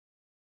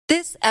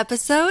This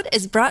episode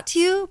is brought to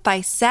you by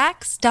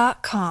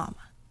Sax.com.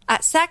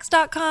 At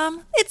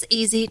Sax.com, it's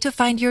easy to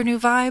find your new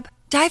vibe.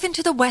 Dive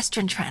into the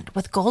Western trend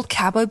with gold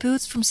cowboy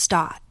boots from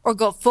Stott, or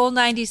go full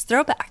 90s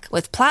throwback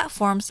with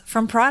platforms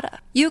from Prada.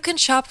 You can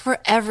shop for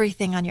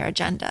everything on your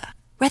agenda,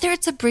 whether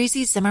it's a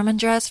breezy Zimmermann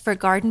dress for a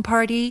garden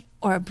party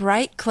or a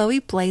bright Chloe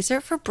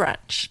blazer for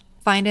brunch.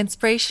 Find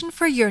inspiration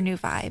for your new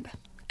vibe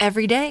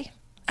every day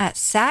at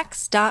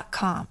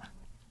Sax.com.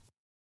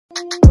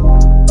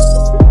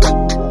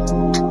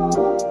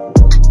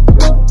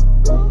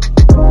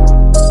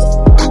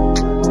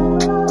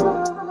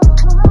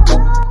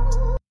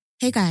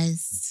 Hey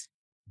guys,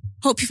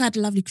 hope you've had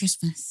a lovely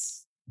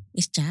Christmas.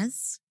 It's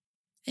Jazz.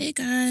 Hey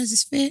guys,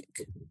 it's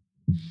Vic.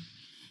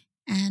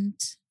 And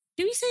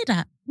do we say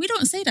that? We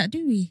don't say that,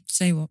 do we?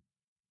 Say what?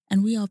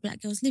 And we are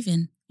Black Girls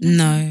Living.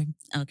 No.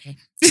 Okay,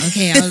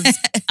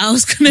 I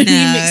was gonna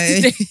remix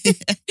today.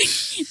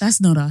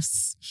 That's not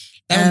us.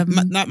 That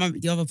might be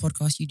the other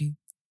podcast you do.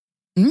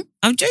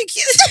 I'm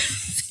joking.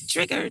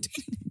 Triggered.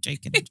 I'm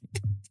joking.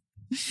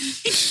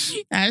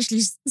 That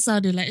actually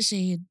sounded like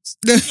shade.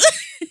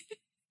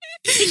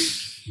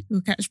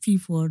 We'll catch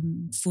people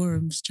on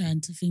forums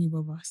trying to thingy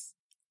us.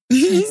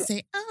 Trying to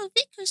say, oh,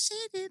 Vic was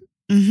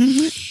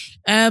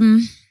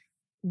shading.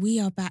 We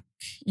are back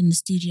in the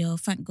studio.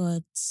 Thank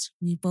God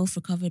we both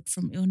recovered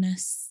from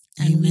illness.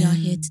 And Amen. We are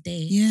here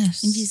today.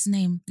 Yes. In Jesus'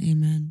 name.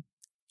 Amen.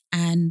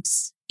 And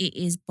it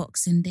is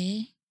Boxing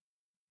Day.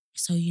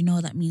 So you know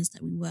that means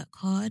that we work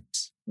hard.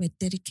 We're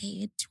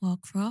dedicated to our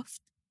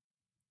craft.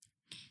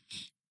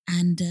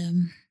 And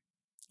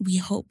we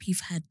hope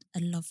you've had a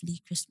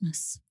lovely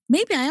Christmas.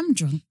 Maybe I am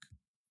drunk.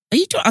 Are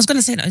you drunk? I was going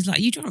to say that. I was like,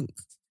 are you drunk?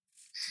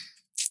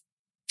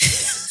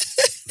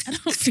 I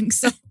don't think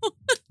so.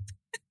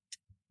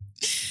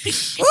 Do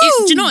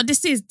you know what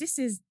this is? This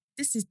is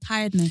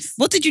tiredness.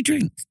 What did you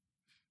drink?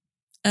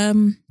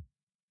 I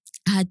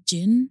had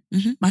gin.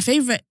 Mm-hmm. My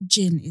favourite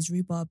gin is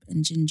rhubarb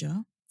and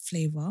ginger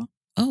flavour.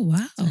 Oh,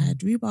 wow. So I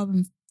had rhubarb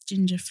and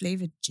ginger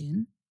flavoured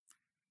gin.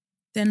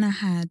 Then I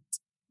had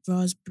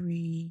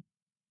raspberry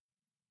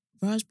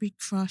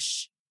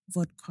crush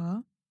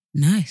vodka.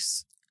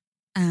 Nice.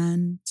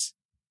 And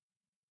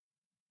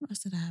what else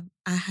did I have?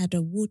 I had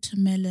a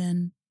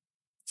watermelon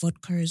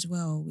vodka as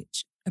well,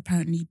 which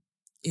apparently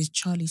is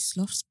Charlie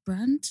Sloth's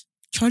brand.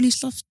 Charlie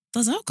Sloth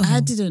does alcohol. I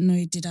didn't know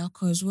he did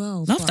alcohol as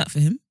well. Love that for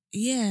him.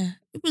 Yeah,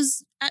 it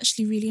was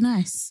actually really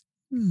nice.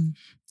 And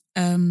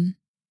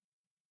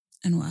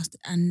what else?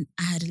 And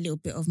I had a little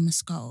bit of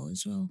Moscato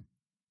as well.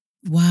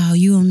 Wow,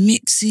 you were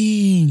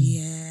mixing.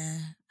 Yeah,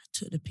 I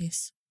took the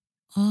piss.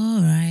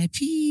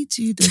 R.I.P.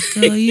 to the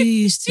girl you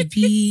used to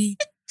be.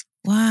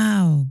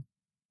 Wow.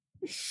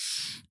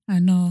 I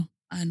know.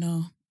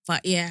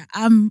 But yeah,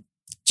 do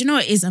you know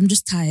what it is? I'm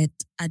just tired.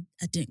 I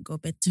didn't go to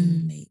bed too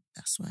late.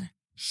 That's why.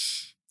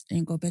 I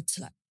didn't go to bed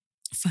till like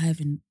 5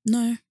 and...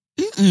 No.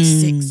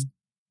 6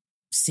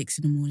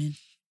 in the morning.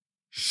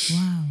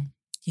 Wow.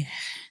 Yeah.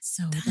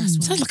 So Damn, that's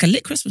why. sounds like a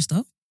lit Christmas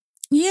though.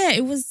 Yeah,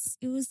 it was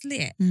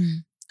lit.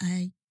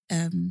 I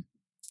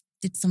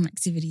did some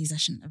activities I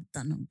shouldn't have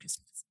done on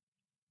Christmas.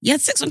 You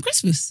had sex on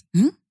Christmas?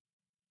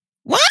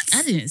 What?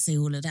 I didn't say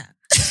all of that.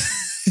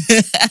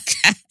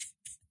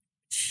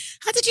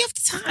 How did you have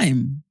the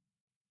time?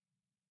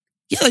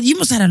 Yeah, you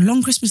must have had a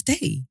long Christmas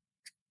day.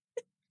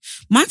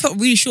 Mine felt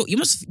really short.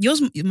 Yours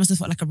must have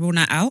felt like a real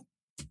night out.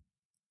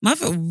 Mine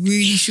felt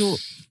really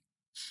short.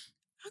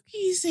 How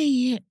can you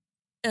say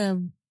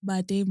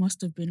my day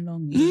must have been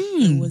long?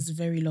 It was a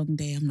very long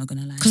day, I'm not going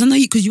to lie. Because I know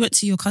because you went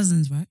to your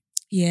cousins, right?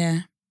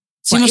 Yeah.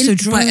 So you must have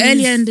drove. But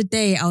earlier in the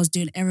day, I was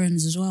doing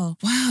errands as well.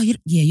 Wow.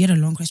 You had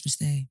a long Christmas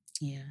day.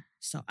 Yeah.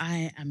 So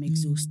I am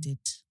exhausted.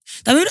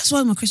 Maybe that's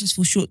why my Christmas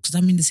feels short, because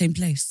I'm in the same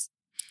place.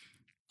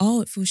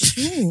 Oh, it feels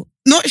short.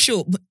 Not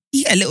short, but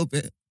yeah, a little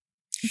bit.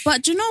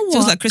 But do you know what?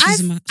 Feels like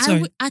Christmas in my...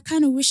 Sorry. I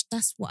kind of wish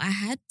that's what I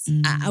had.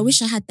 I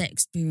wish I had that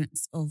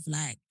experience of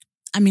like...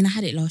 I mean, I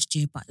had it last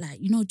year, but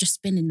like, you know, just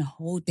spending the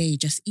whole day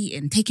just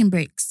eating, taking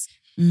breaks,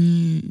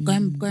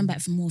 going back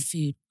for more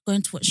food,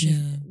 going to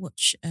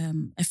watch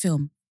a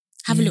film,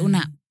 have a little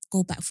nap,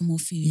 go back for more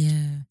food.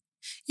 Yeah.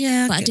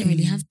 Yeah. But I didn't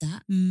really have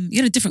that. You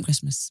had a different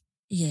Christmas.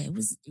 Yeah, it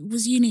was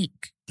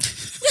unique.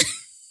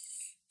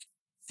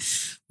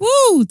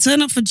 Woo!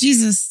 Turn up for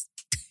Jesus.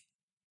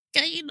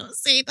 Can you not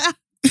say that?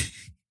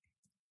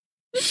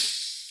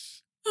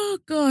 Oh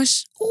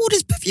gosh. Oh,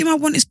 this perfume I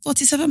want is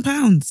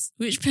 £47.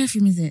 Which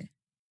perfume is it?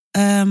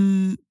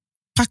 Paco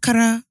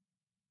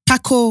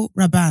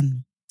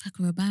Rabanne.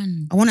 Paco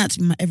Rabanne. I want that to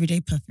be my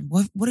everyday perfume.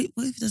 What if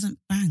it doesn't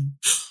bang?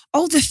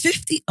 Oh, the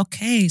 50.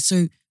 Okay,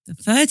 so the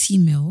 30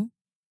 ml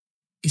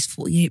is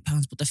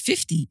 £48, but the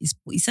 50 is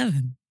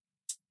 47.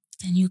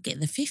 Then you get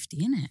the 50,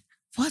 innit?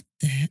 What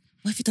the?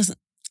 What if it doesn't?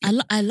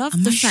 I love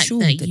the fact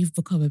that you've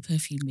become a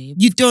perfume babe.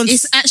 You don't.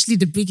 It's actually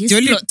the biggest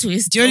plot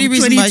twist the only of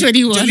reason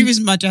 2021. The only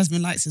reason my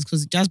Jasmine likes is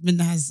because Jasmine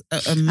has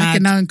a mad... I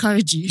can now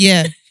encourage you.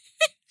 Yeah.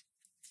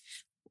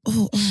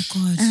 Oh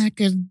God. And I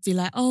can be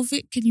like, oh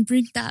Vic, can you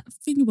bring that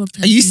fingerboard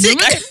perfume? Are you sick?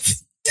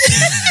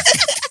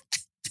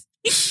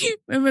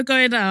 When we're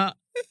going out,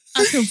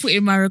 I can put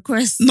in my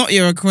request. Not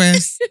your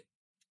request.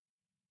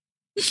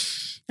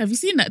 Have you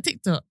seen that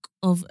TikTok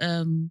of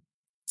the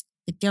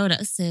girl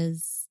that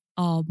says,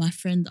 "Oh, my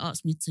friend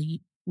asked me to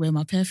wear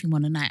my perfume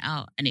on a night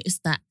out," and it's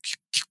that.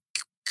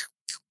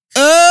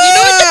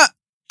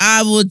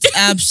 I would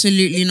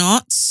absolutely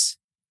not.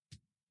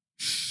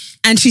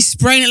 And she's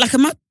spraying it like a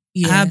mug.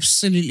 Yeah.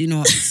 Absolutely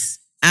not.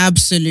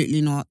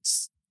 Absolutely not.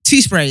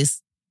 2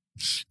 sprays.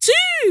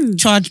 2.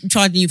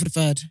 Charging you for the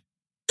 3rd.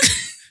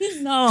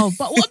 No,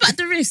 but what about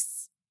the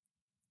wrists?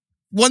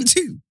 1,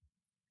 2.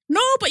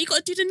 No, but you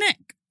got to do the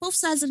neck. Both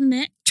sides of the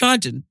neck.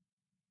 Charging.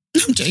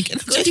 I'm joking.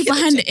 Got to do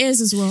behind the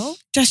ears as well.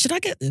 Josh, should I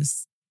get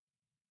this?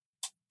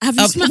 Have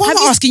you smelled? Why am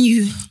I asking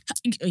you?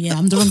 Yeah,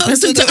 I'm the wrong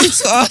person to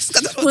ask.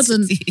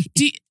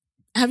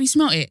 Have you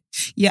smelled it?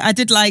 Yeah, I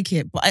did like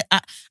it, but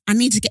I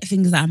need to get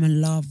things that I'm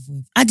in love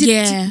with. I did.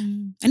 Yeah.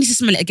 I need to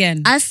smell it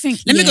again. I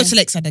think. Let me go to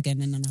Lakeside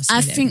again and then I'll smell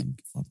it again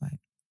before I buy it.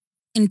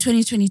 In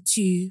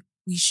 2022,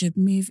 we should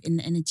move in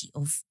the energy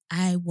of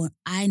I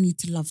need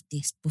to love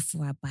this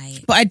before I buy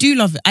it. But I do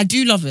love it. I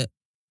do love it.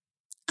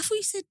 I thought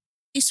you said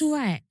it's all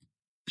right.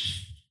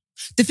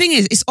 The thing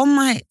is, it's on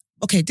my...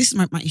 Okay, this is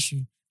my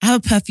issue. I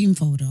have a perfume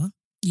folder.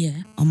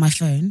 Yeah. On my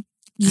phone.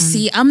 You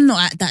see, I'm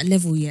not at that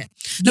level yet.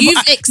 No, You've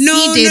exceeded.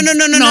 No,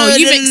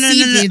 you've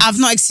exceeded. I've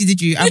not exceeded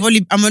you.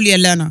 I'm only a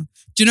learner.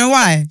 Do you know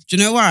why?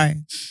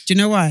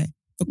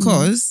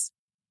 Because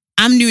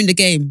I'm new in the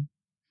game.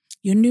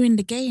 You're new in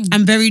the game.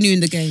 I'm very new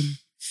in the game.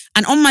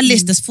 And on my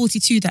list, there's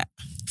 42 that...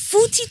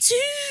 42?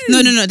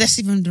 No, that's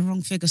even the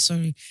wrong figure,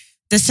 sorry.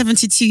 There's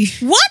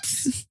 72.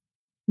 What?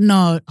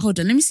 No, hold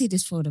on. Let me see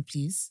this folder,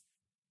 please.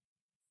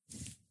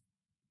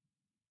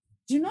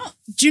 Do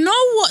you know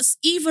what's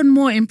even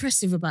more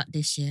impressive about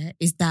this year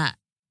is that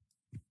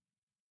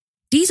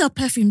these are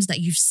perfumes that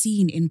you've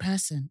seen in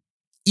person.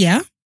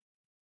 Yeah.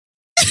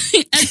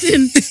 As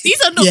in,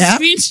 these are not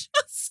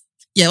screenshots.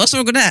 Yeah, what's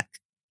wrong with that?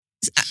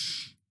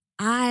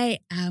 I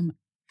am.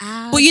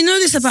 But you know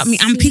this about me.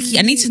 I'm picky.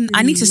 I need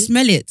to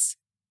smell it.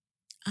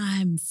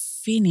 I'm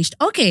finished.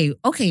 Okay.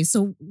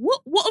 So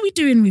what are we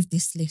doing with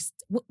this list?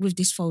 With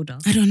this folder?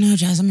 I don't know,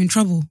 Jazz. I'm in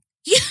trouble.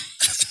 Yeah.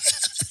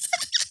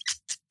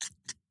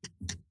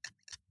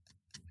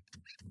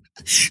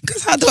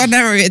 Because how do I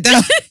narrow it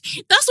down?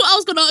 That's what I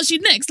was going to ask you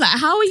next. Like,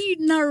 how are you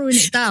narrowing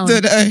it down?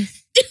 Don't know.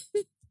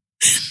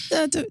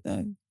 I don't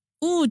know.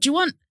 Oh,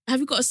 have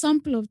you got a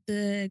sample of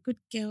the good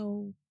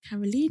girl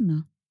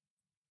Carolina?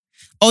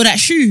 Oh, that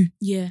shoe?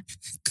 Yeah.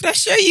 Could I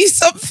show you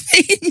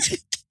something?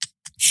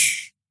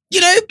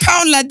 You know,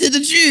 Poundland did a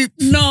dupe.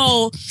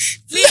 No.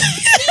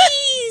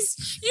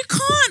 Please. You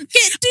can't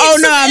get dupes. Oh,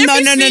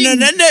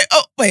 no.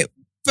 Oh, wait.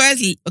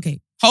 Firstly, okay.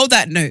 Hold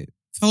that note.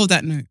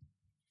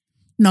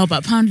 No,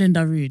 but Poundland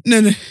are rude.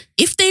 No.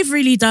 If they've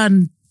really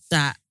done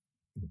that.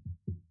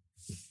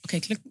 Okay,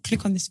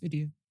 click on this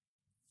video.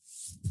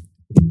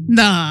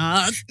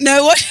 Nah.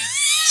 No, what?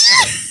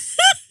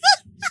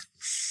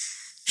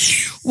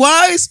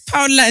 Why is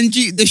Poundland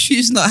dupe? The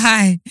shoe's not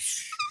high.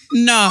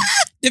 No.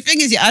 The thing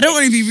is, I don't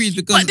want to be rude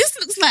because... But this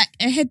looks like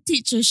a head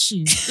teacher's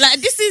shoe.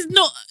 Like, this is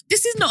not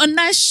a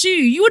nice shoe.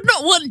 You would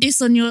not want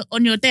this on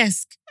your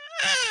desk.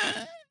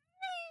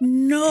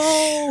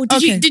 No.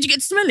 Did you get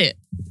to smell it?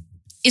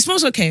 It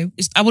smells okay.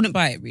 I wouldn't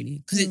buy it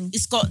really because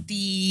it's got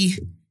the...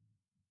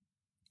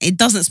 It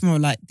doesn't smell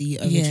like the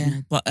original.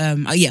 Yeah. But I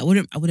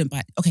wouldn't buy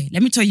it. Okay,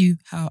 let me tell you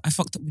how I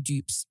fucked up with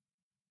dupes.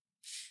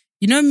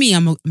 You know me,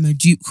 I'm a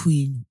dupe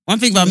queen. One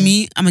thing about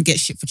me, I'm going to get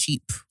shit for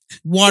cheap.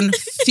 One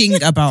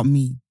thing about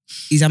me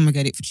is I'm going to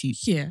get it for cheap.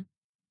 Yeah.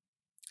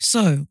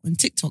 So, on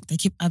TikTok, they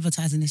keep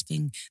advertising this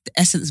thing, the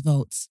Essence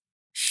Vaults.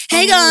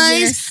 Hey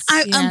guys,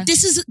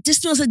 yes. This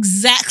smells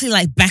exactly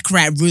like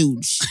Baccarat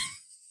Rouge.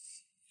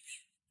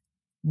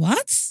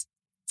 What?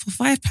 For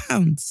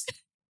 £5?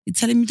 You're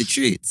telling me the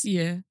truth?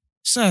 Yeah.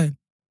 So,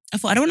 I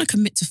thought, I don't want to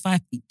commit to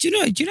 £5. Do you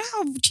know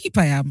how cheap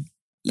I am?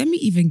 Let me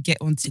even get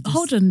onto this.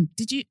 Hold on.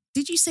 Did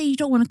you say you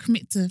don't want to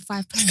commit to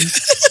 £5?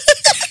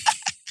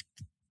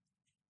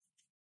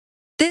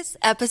 This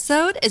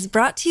episode is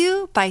brought to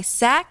you by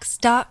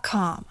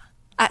Sax.com.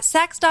 At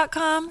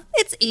Sax.com,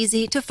 it's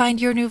easy to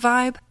find your new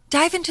vibe.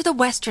 Dive into the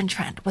Western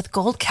trend with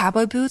gold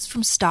cowboy boots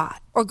from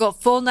Stott, or go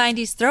full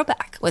 90s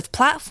throwback with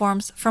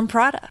platforms from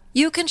Prada.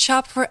 You can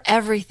shop for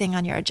everything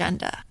on your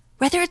agenda,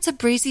 whether it's a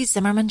breezy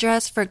Zimmermann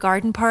dress for a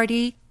garden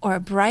party or a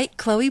bright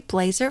Chloe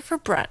blazer for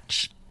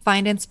brunch.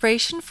 Find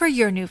inspiration for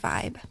your new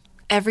vibe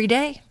every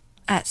day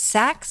at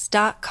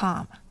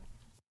Sax.com.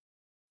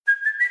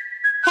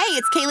 Hey,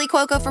 it's Kaylee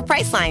Cuoco for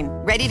Priceline.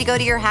 Ready to go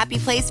to your happy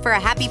place for a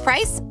happy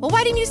price? Well,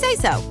 why didn't you say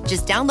so?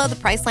 Just download the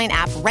Priceline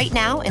app right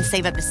now and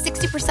save up to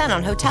 60%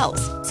 on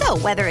hotels. So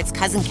whether it's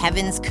Cousin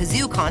Kevin's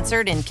Kazoo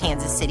Concert in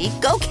Kansas City,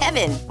 go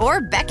Kevin, or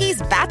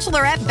Becky's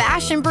Bachelorette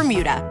Bash in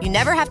Bermuda, you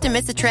never have to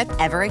miss a trip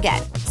ever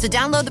again. So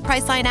download the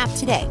Priceline app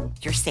today.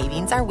 Your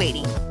savings are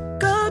waiting.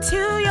 Go to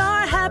your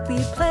happy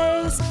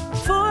place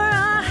for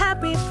a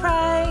happy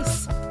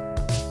price.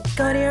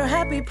 Go to your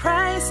happy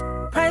price,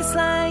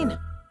 Priceline.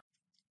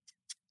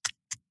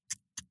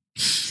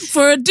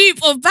 For a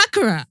dupe of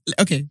Baccarat.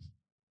 Okay.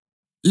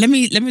 Let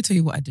me tell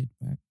you what I did.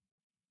 Right?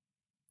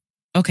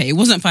 Okay, it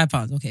wasn't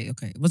 £5. Okay,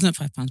 it wasn't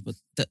 £5, but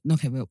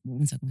wait,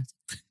 1 second.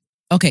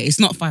 Okay, it's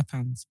not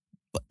 £5,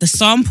 but the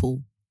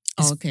sample.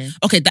 Okay.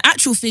 Okay, the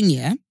actual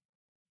thing,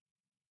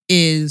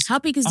 is how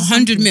big is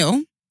 100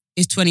 ml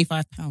is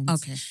 £25.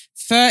 Okay.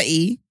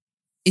 30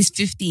 is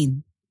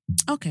 15.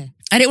 Okay.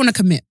 I didn't want to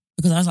commit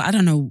because I was like, I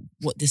don't know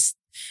what this.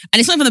 And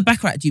it's not even the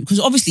Baccarat dupe because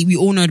obviously we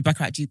all know the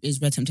Baccarat dupe is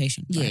Red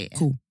Temptation. Right? Yeah.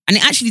 Cool. And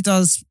it actually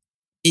does.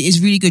 It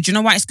is really good. Do you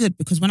know why it's good?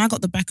 Because when I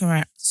got the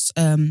Baccarat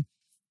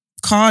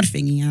card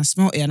thingy and I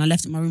smelled it and I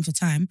left it in my room for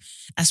time,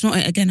 I smelled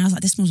it again. I was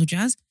like, this smells of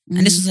Jazz.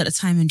 And this was at the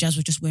time when Jazz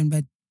was just wearing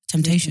Red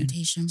Temptation.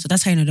 So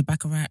that's how you know the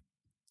Baccarat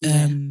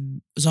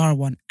Zara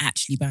one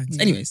actually bangs.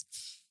 Yeah. Anyways,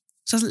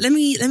 so I was like,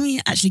 let me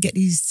actually get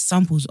these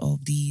samples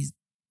of these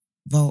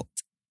Vault,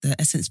 the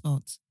Essence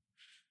Vaults.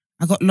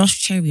 I got Lost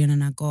Cherry and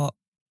then I got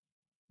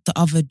the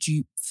other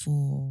dupe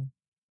for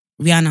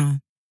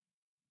Rihanna.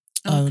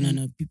 Oh,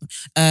 no.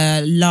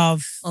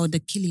 Love. Oh, the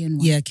Killian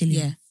one. Yeah,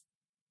 Killian. Yeah.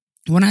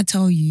 When I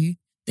tell you,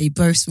 they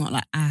both smell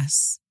like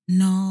ass.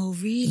 No,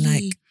 really?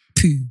 Like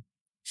poo.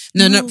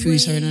 No, not poo. way.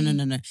 Sorry,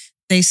 no.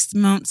 They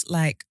smelt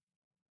like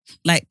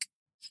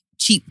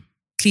cheap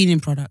cleaning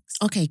products.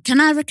 Okay, can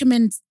I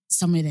recommend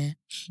somewhere there?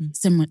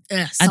 Somewhere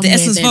At the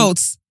Essence then.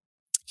 Vaults.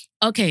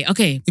 Okay.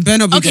 It better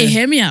not be Okay, there.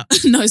 hear me out.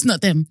 No, it's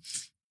not them.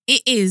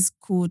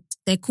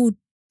 They're called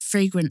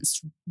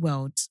Fragrance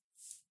World.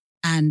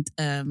 And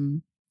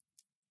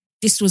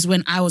this was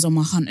when I was on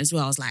my hunt as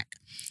well. I was like,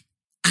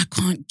 I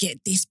can't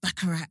get this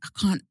Baccarat. I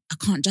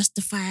can't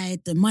justify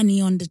the money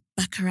on the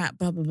Baccarat,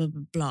 blah, blah, blah,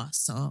 blah, blah.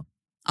 So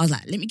I was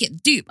like, let me get the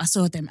dupe. I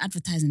saw them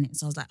advertising it.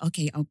 So I was like,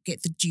 okay, I'll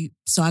get the dupe.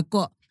 So I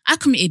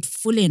committed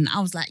full in. I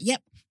was like,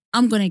 yep,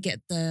 I'm going to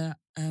get the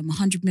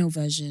 100ml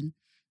version.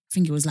 I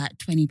think it was like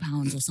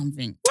 £20 or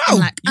something.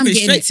 Wow, I'm you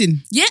getting straight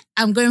in. Yeah,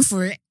 I'm going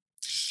for it.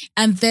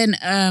 And then,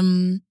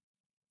 when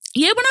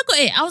I got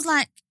it, I was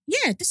like,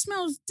 yeah, this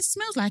smells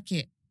like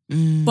it.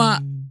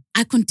 But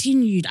I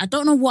continued. I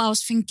don't know what I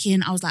was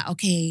thinking. I was like,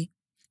 okay,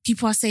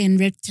 people are saying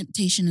Red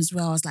Temptation as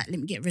well. I was like, let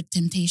me get Red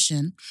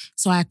Temptation.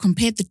 So I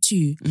compared the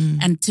two.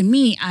 And to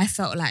me, I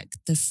felt like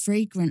the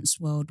Fragrance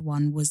World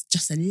one was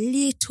just a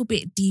little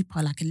bit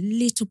deeper, like a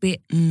little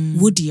bit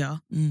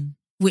woodier,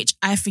 which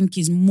I think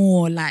is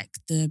more like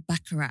the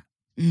Baccarat.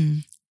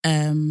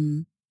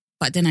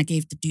 But then I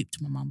gave the dupe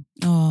to my mum.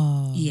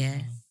 Oh.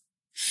 Yeah.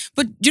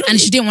 But you know, and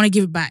she didn't want to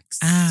give it back.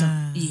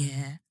 Ah. So,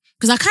 yeah.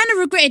 Because I kind of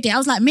regretted it. I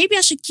was like, maybe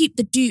I should keep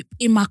the dupe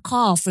in my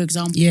car, for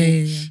example.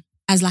 Yeah.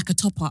 As like a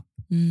top up.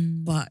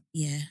 But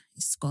yeah,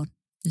 it's gone.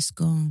 It's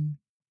gone.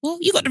 Well,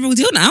 you got the real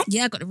deal now.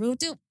 Yeah, I got the real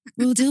deal.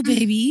 Real deal,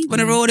 baby. Want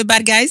to roll with the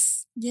bad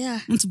guys?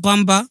 Yeah. Want to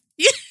bumba?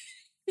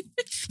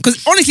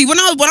 Because honestly, when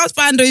I was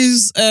buying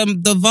those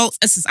the Vault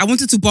Essence, I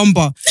wanted to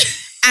bomber.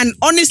 And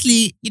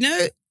honestly, you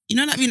know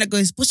that meme that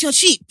goes, "But you're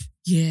cheap."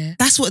 Yeah.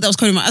 That's what that was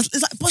calling me.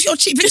 It's like, "But you're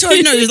cheap." Victoria,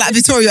 it was like,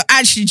 "Victoria, you're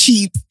actually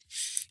cheap.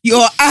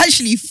 You're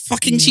actually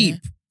fucking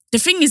cheap." The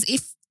thing is,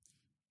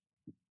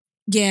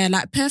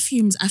 like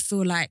perfumes, I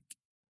feel like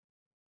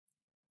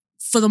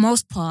for the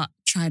most part,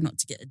 try not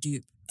to get a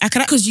dupe.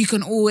 Because you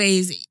can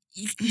always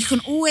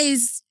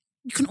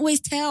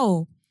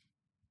tell.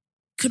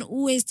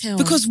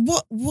 Because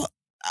what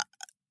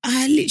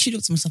I literally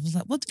looked at myself, I was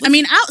like, what? I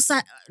mean,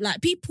 outside,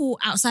 like people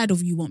outside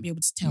of you won't be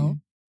able to tell.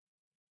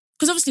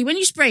 Because obviously when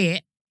you spray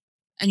it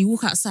and you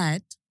walk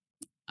outside,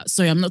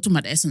 sorry, I'm not talking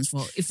about the Essence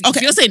Vault. If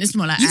you're saying it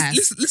smells like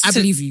ass, I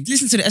believe you.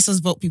 Listen to the Essence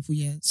Vault people,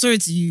 yeah. Sorry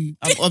to you.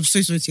 I'm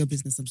so sorry to your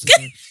business. I'm so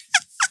sorry.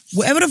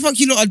 Whatever the fuck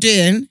you lot are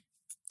doing,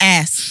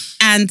 ass.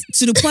 And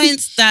to the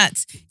point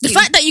that... The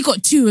fact that you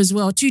got two as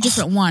well, two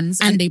different ones,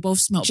 and they both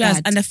smelled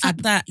bad. And the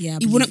fact that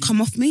it wouldn't come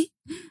off me.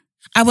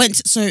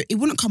 So it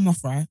wouldn't come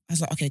off, right? I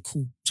was like, okay,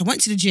 cool. So I went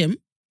to the gym.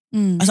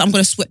 I was like, I'm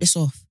going to sweat this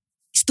off.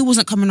 It still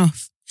wasn't coming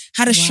off.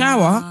 Had a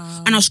shower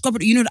and I was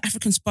scrubbing it. You know the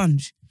African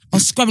sponge? I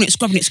was scrubbing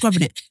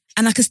it.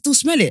 And I could still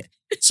smell it.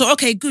 So,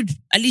 okay, good.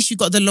 At least you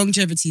got the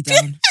longevity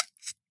down.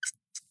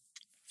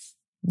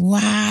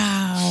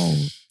 Wow.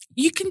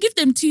 You can give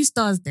them 2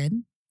 stars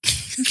then.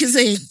 Because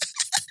they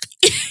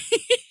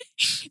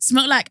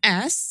smell like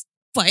ass,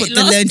 but the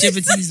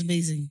longevity is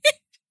amazing.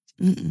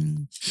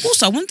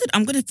 Also,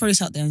 I'm going to throw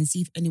this out there and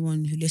see if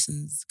anyone who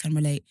listens can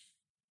relate.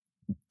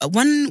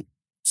 When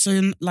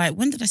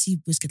did I see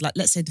Wizkid? Like,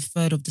 let's say the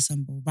 3rd of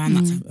December, around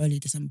that time, early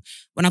December,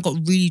 when I got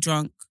really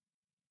drunk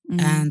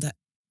and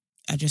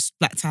I just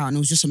blacked out and it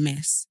was just a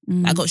mess.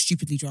 I got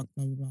stupidly drunk,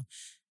 blah, blah, blah.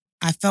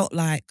 I felt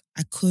like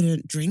I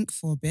couldn't drink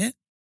for a bit.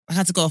 I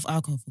had to go off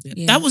alcohol for a bit.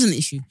 Yeah. That wasn't an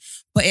issue.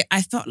 But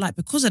I felt like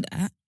because of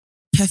that,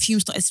 perfume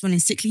started smelling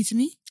sickly to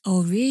me.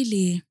 Oh,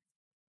 really?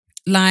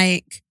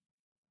 Like,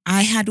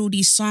 I had all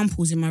these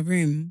samples in my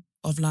room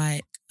of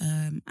like,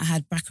 I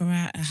had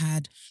Baccarat, I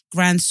had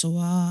Grand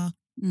Soir,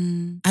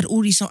 I had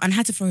all these and I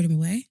had to throw them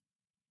away.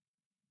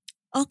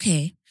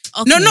 Okay.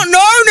 No.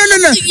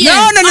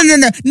 Yeah.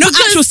 No. Not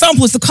actual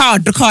samples, the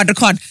card.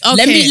 Okay.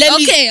 Let me.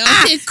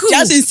 Okay, cool.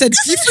 Jasmine said,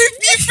 you threw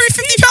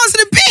 £50 in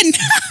the bin.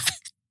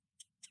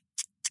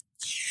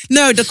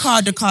 No, the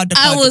card.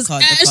 I was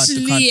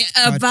actually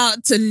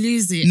about to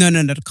lose it. No,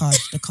 the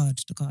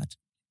card.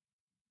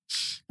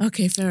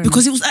 Okay, fair enough.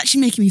 Because it was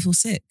actually making me feel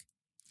sick.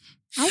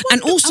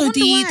 And also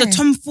the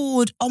Tom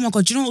Ford. Oh my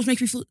God, do you know what was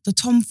making me feel? The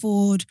Tom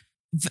Ford,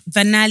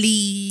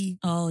 Vanelli.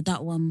 Oh,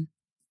 that one.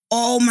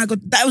 Oh my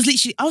God, that was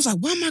literally. I was like,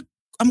 why am I?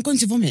 I'm going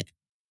to vomit.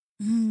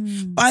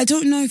 But I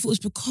don't know if it was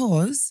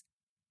because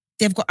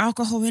they've got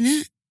alcohol in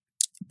it.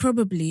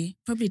 Probably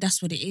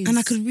that's what it is. And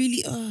I could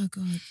really, oh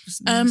God.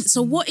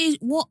 So what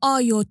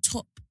are your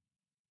top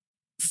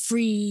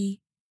 3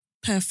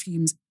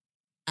 perfumes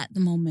at the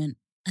moment?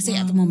 I say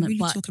at the moment, really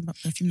but talking about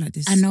perfume like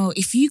this. I know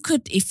if you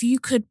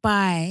could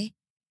buy,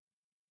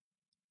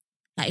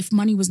 like, if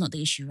money was not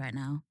the issue right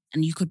now,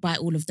 and you could buy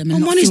all of them.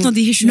 And money's not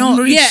the issue. No, I'm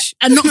rich. yeah,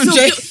 and not feel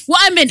guilty. What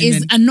I meant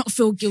is, and not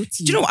feel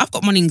guilty. Do you know what? I've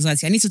got money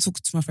anxiety. I need to talk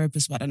to my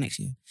therapist about that next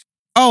year.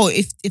 Oh,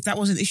 if that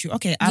was an issue,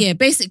 okay. Yeah,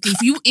 basically,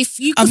 if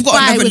you could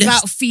buy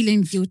without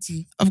feeling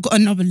guilty. I've got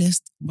another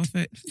list on my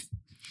phone.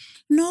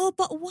 No,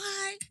 but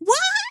why?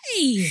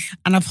 Why?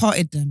 And I've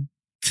hearted them.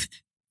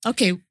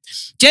 Okay.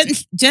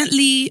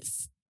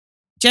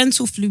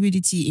 Gentle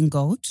fluidity in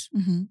gold.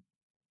 Mm-hmm.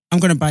 I'm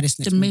going to buy this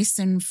next The month.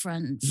 Mason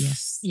French.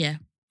 Yes. Yeah.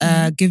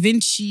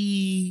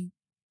 Givenchy.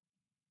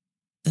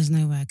 There's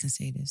no way I can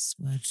say this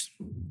word.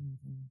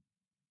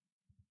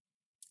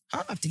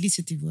 I've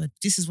deleted the word.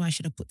 This is why I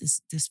should have put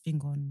this thing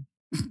on.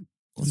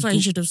 That's why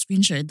you should have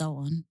screenshotted that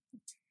one.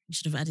 You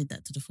should have added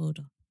that to the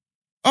folder.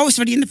 Oh, it's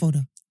already in the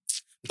folder.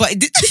 But it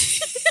did.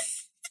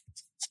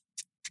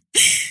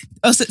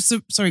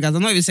 Sorry guys,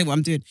 I'm not even saying what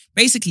I'm doing.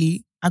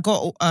 Basically, I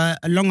got a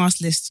long ass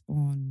list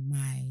on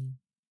my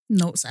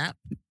notes app.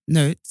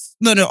 Notes.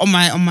 No, on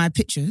my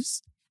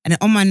pictures. And then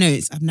on my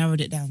notes, I've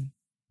narrowed it down.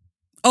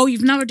 Oh,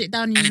 you've narrowed it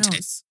down in your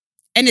notes.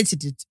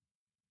 Edited it.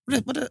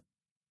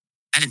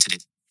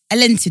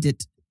 Elented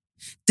it.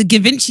 The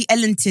Givenchy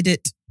Elented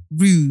it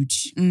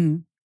Rouge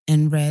in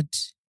red.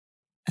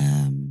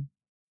 And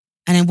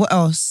then what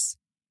else?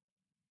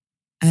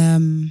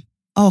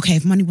 Okay,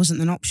 if money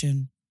wasn't an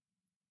option.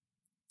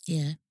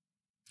 Yeah.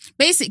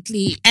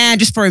 Basically, and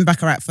just throwing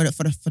back around for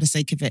the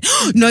sake of it.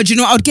 No, do you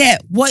know what I'd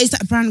get? What is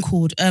that brand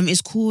called?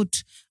 It's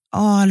called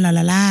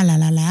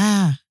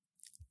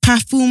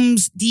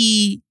Parfums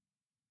de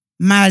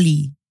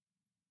Mali.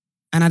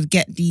 And I'd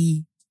get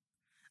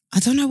I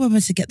don't know whether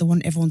to get the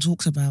one everyone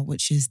talks about,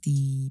 which is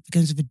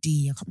begins with a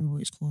D. I can't remember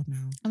what it's called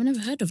now. I've never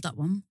heard of that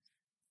one.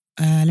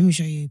 Let me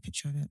show you a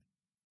picture of it.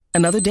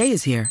 Another day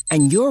is here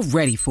and you're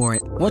ready for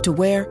it. What to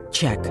wear?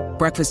 Check.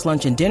 Breakfast,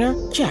 lunch, and dinner?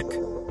 Check.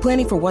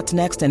 Planning for what's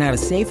next and how to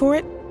save for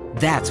it?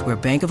 That's where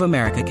Bank of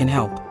America can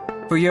help.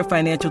 For your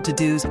financial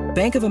to-dos,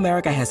 Bank of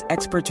America has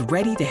experts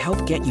ready to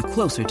help get you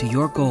closer to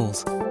your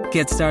goals.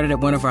 Get started at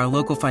one of our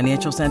local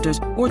financial centers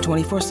or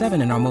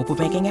 24/7 in our mobile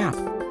banking app.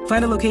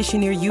 Find a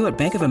location near you at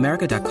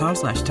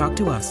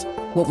bankofamerica.com/talktous.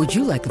 What would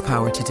you like the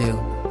power to do?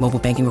 Mobile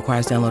banking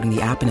requires downloading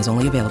the app and is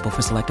only available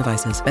for select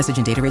devices. Message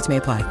and data rates may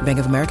apply. Bank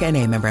of America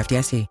NA, member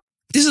FDIC.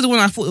 This is the one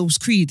I thought it was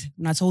Creed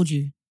when I told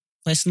you.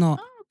 But it's not.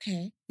 Oh,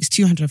 okay. It's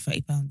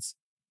 £230.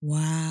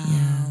 Wow.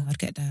 Yeah, I'd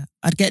get that.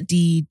 I'd get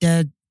the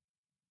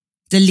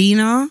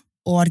Delina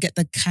or I'd get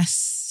the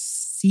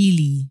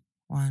Cassili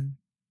one.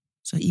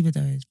 So either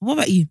those. What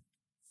about you?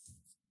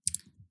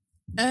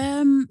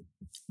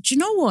 Do you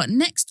know what?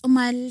 Next on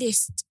my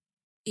list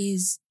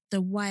is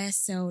the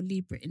YSL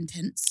Libre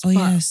Intense. Oh,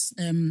 yes.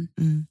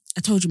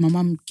 I told you my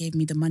mum gave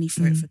me the money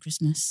for it for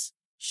Christmas.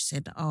 She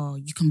said, oh,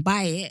 you can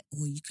buy it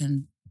or you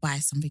can buy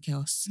something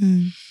else.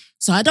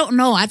 So I don't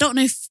know. I don't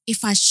know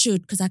if I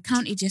should, because I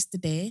counted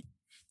yesterday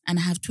and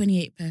I have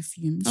 28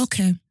 perfumes.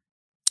 Okay.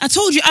 I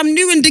told you I'm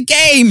new in the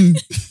game.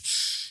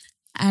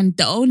 And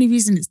the only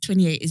reason it's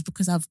 28 is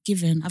because I've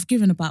given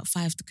about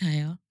 5 to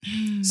Kaya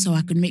so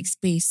I could make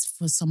space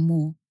for some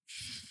more.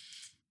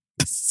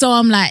 So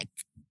I'm like,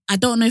 I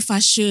don't know if I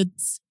should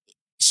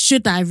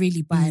I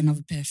really buy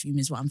another perfume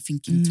is what I'm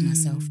thinking to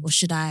myself, or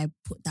should I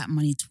put that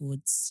money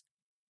towards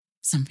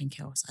something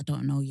else? I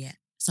don't know yet.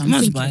 So I'm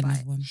thinking about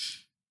it. One.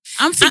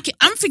 I'm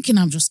thinking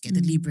I'll just get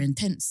the Libre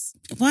Intense.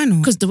 Why not?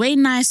 Because the way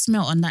Nice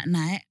smelled on that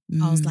night,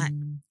 I was like,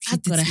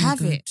 I've got to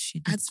have it.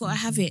 I've got to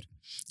have it.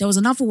 There was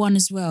another one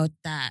as well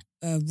that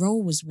Ro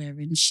was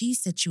wearing. She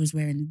said she was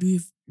wearing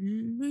Louis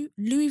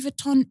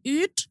Vuitton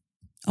Oud.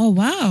 Oh,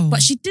 wow.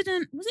 But she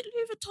didn't, was it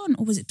Louis Vuitton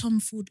or was it Tom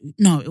Ford?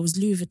 No, it was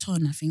Louis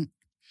Vuitton, I think.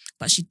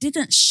 But she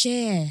didn't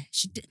share.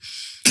 She did.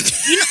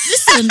 You know,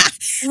 listen.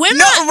 When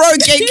not a road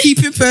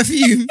gatekeeping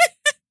perfume.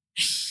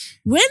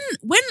 When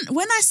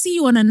I see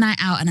you on a night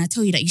out and I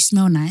tell you that you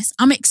smell nice,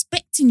 I'm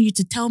expecting you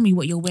to tell me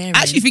what you're wearing.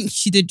 I actually think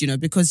she did, you know,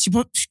 because it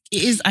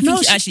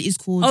actually is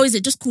called. Oh, is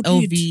it just called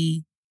LV?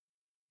 Oud?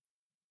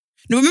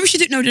 No, remember she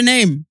didn't know the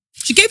name.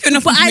 She gave you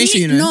enough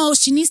information, you know. No,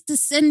 she needs to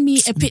send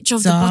me a picture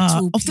of the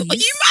bottle, please. Are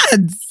you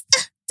mad?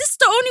 This is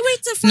the only way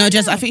to find out. No,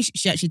 Jess, I think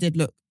she actually did.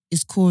 Look,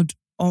 it's called...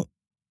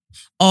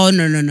 Oh,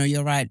 no,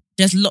 you're right.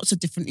 There's lots of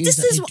different... This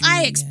is what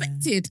I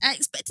expected. I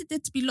expected there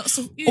to be lots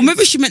of oud. Or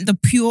maybe she meant the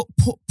pure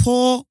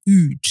oud.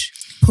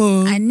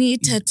 I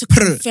need her to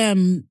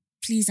confirm,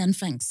 please and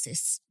thanks,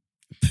 sis.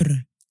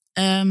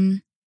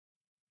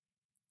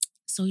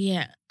 So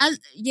yeah,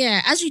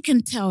 as you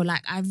can tell,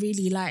 like I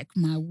really like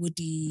my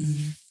woody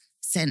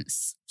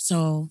scents.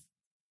 So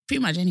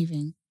pretty much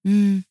anything.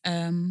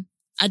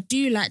 I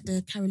do like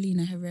the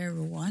Carolina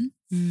Herrera one.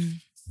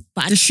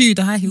 But the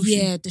high heel shoe.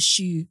 Yeah, the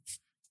shoe.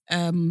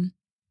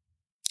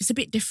 It's a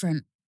bit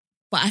different.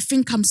 But I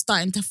think I'm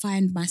starting to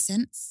find my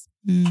scents.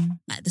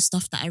 Like the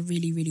stuff that I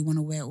really, really want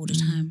to wear all the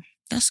time.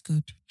 That's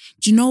good.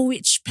 Do you know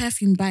which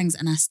perfume bangs?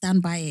 And I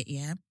stand by it,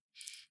 yeah?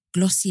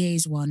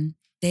 Glossier's one.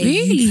 Their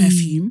Really?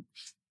 perfume.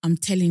 I'm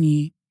telling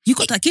you. You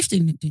got that gift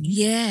in it, didn't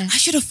you? Yeah. I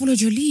should have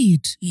followed your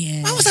lead.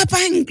 Yeah. Why was I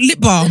buying lip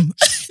balm?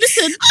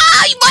 Listen.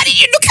 Why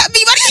did you look at me?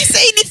 Why didn't you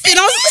say anything?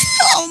 I was like,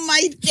 oh my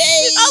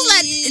days. I was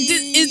like,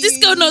 is this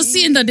girl not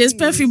seeing that there's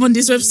perfume on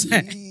this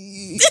website?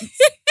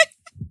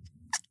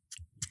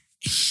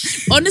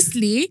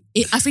 Honestly,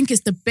 I think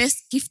it's the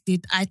best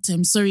gifted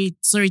item. Sorry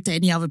to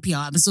any other PR.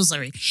 I'm so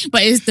sorry.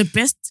 But it's the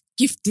best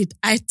gifted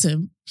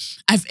item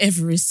I've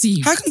ever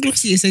received. How can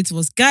Glossier say to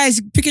us,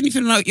 guys, pick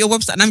anything on your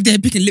website and I'm there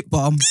picking lip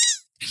balm?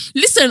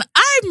 Listen,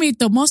 I made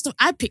the most of.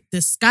 I picked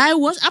the Sky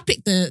Wash. I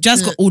picked the.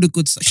 Jazz got all the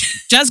good stuff.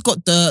 Jazz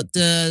got the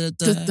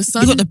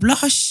sun. You got the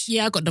blush.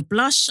 Yeah, I got the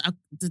blush.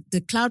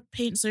 The cloud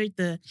paint. Sorry,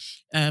 the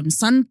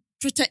sun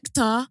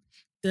protector.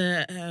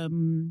 The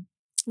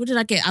what did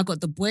I get? I got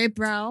the boy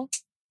brow.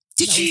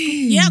 Did you?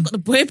 Yeah, I got the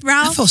boy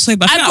brow. I felt so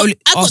bad. I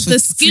got the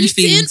skin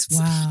tint.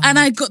 Wow. And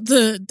I got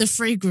the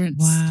fragrance.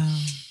 Wow.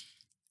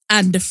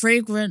 And the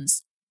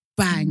fragrance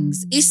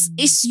bangs.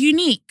 It's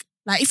unique.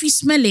 Like if you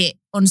smell it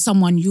on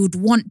someone, you'd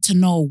want to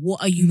know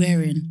what are you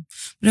wearing.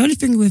 But the only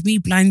thing with me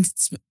blind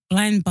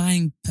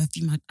buying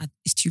perfume,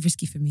 it's too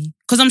risky for me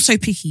because I'm so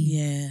picky.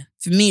 Yeah,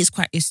 for me, it's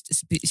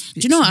a bit.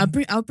 Do you know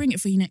what? I'll bring it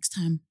for you next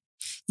time.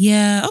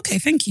 Yeah. Okay.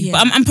 Thank you. Yeah.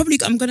 But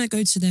I'm gonna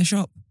go to their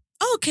shop.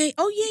 Oh, okay.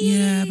 Oh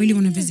yeah. I really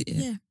want to visit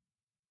it.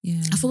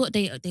 Yeah. I forgot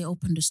they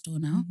opened the store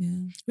now.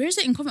 Yeah. Where is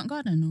it, in Covent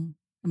Garden or?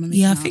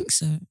 I think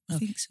so. I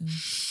think so.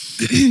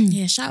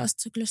 Yeah. Shout outs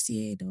to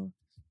Glossier though.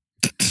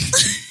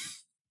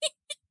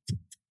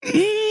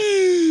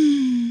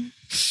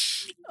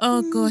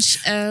 Oh gosh.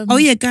 Oh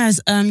yeah, guys.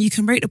 You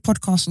can rate the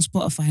podcast on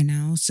Spotify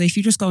now. So if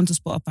you just go onto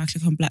Spotify,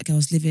 click on Black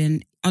Girls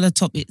Living. On the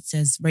top it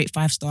says rate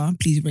 5-star.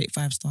 Please rate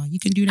 5-star. You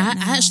can do that.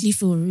 I actually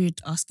feel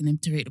rude asking them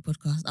to rate the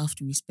podcast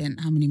after we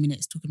spent how many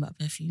minutes talking about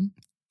perfume.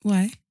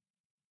 Why?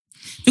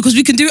 Because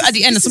we can do it at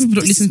the end and some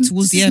people don't listen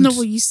towards the end. This is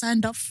not what you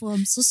signed up for.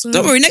 I'm so sorry.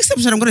 Don't worry, next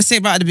episode I'm going to say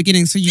it right at the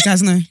beginning so you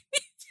guys know.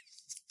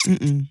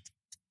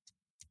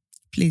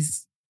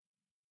 Please.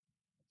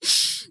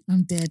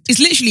 I'm dead. It's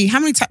literally, how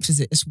many taps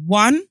is it? It's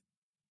 1.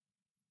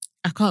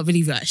 I can't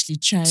believe you actually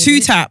tried 2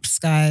 it. taps,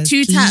 guys.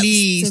 2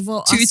 Please. taps to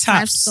vote 2 us taps.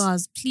 5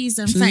 stars. Please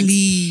and Please.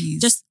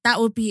 thanks. Just that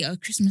would be a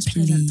Christmas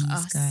present to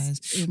us.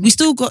 Guys. We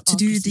still got to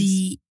do Christmas.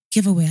 the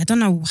giveaway. I don't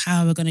know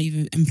how we're going to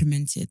even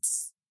implement it.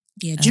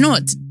 Yeah. Do you know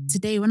what?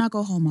 Today when I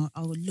go home,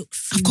 I will look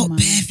through I've got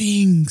bare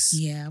things.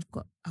 Yeah,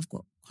 I've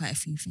got quite a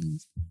few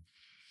things.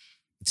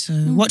 So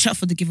watch out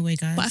for the giveaway,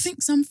 guys. But I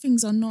think some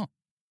things are not.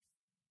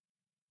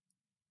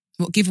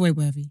 What giveaway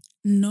worthy?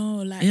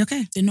 No, like Are you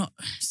okay? they're not.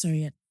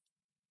 Sorry.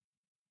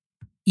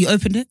 You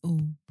opened it? Or?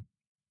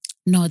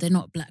 No, they're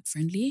not black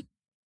friendly.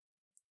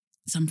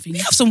 Something. We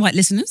have some white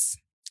listeners.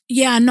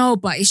 Yeah, I know,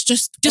 but it's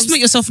just make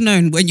yourself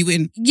known when you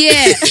win.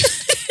 Yeah.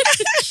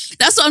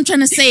 That's what I'm trying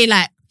to say.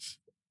 Like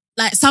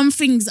some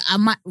things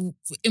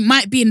it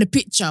might be in the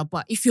picture,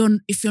 but if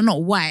you're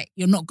not white,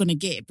 you're not gonna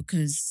get it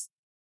because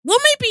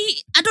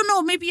maybe I don't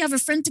know, maybe you have a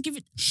friend to give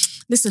it.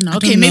 Listen,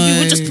 okay, maybe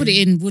we'll just put it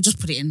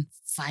in.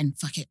 Fine,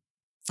 fuck it.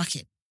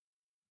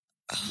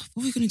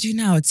 What are we gonna do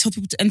now? Tell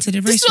people to enter the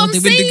race while they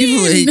win the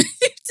giveaway.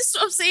 This is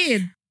what I'm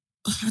saying.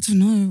 I don't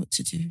know what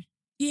to do.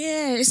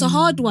 Yeah, it's a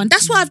hard one.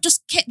 That's why I've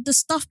just kept the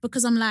stuff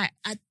because I'm like,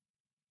 I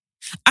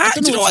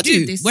don't do you know what I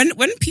do? This. When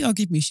PR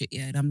give me shit,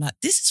 yeah, and I'm like,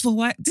 this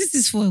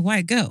is for a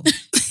white girl.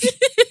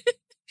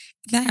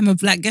 Like, I'm a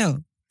black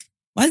girl.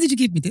 Why did you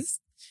give me this?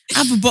 I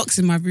have a box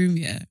in my room,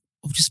 yeah,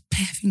 of just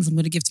bare things I'm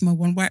gonna give to my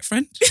one white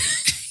friend.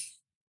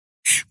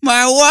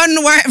 My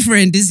one white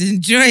friend is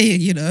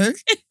enjoying, you know.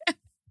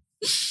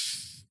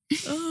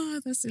 Oh,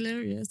 that's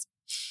hilarious.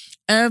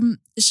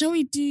 Shall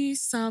we do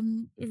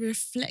some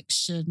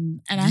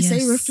reflection? And I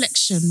say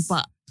reflection,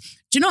 but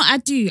do you know what I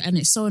do? And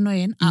it's so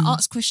annoying. I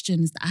ask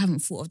questions that I haven't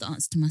thought of the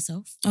answer to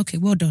myself. Okay,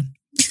 well done.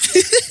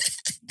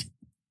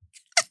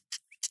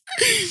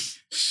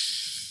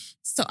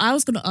 So I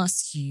was going to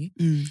ask you,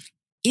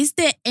 is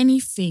there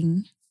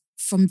anything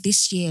from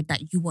this year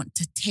that you want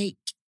to take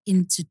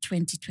into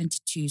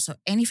 2022? So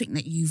anything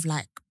that you've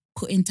like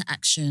put into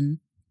action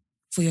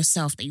for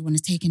yourself that you want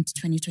to take into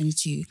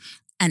 2022?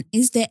 And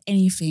is there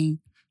anything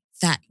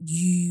that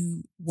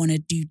you want to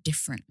do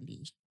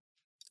differently?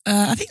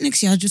 I think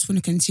next year I just want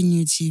to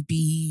continue to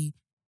be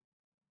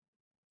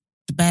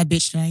the bad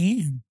bitch that I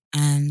am.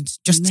 And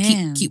just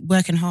keep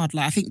working hard.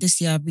 Like I think this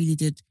year I really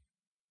did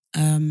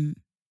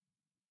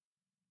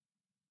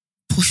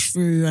push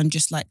through and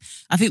just like,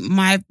 I think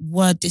my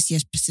word this year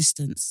is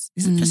persistence.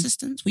 Is it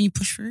persistence when you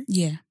push through?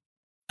 Yeah.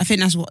 I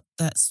think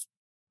that's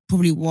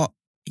probably what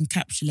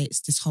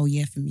encapsulates this whole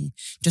year for me.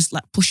 Just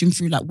like pushing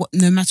through, like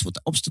no matter what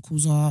the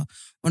obstacles are,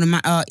 or no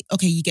matter,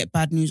 okay, you get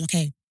bad news,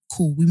 okay,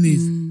 cool, we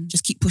move.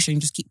 Just keep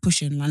pushing,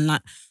 and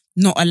like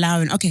not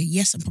allowing, okay,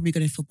 yes, I'm probably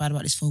going to feel bad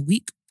about this for a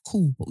week,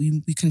 cool, but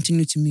we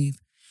continue to move.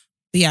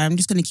 But yeah, I'm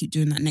just going to keep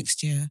doing that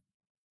next year.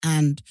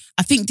 And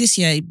I think this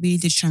year it really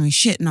did show me,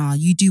 shit, nah,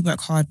 you do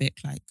work hard, Vic.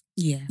 Like,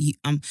 Yeah.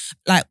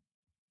 Like,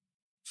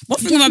 one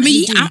thing about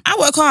me, I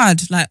work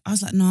hard. Like, I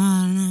was like,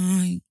 nah.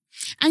 And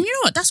you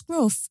know what? That's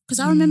growth. Because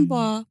I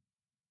remember,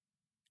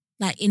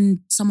 like,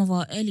 in some of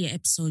our earlier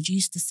episodes, you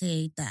used to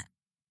say that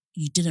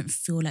you didn't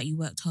feel like you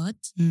worked hard.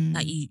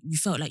 Like, you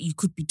felt like you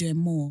could be doing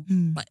more.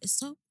 But it's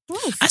so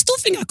growth. I still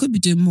think I could be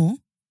doing more,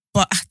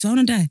 but I don't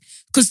want to die.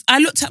 Because I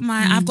looked at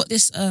I've got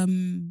this,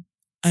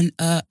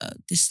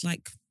 this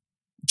like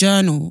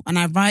journal, and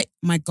I write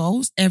my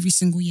goals every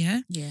single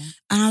year. Yeah.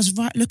 And I was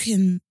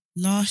looking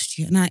last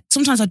year, and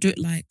sometimes I do it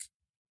like,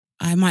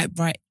 I might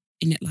write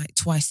in it like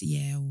twice a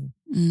year.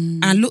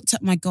 And I looked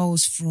at my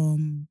goals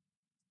from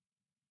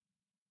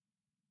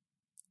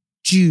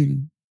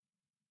June.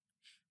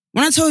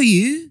 When I tell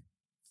you,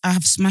 I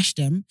have smashed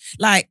them.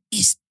 Like,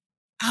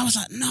 I was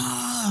like,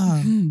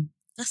 nah.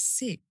 That's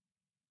sick.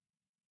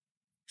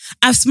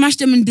 I've smashed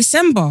them in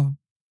December.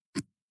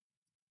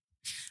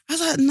 I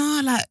was like, nah,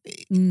 like,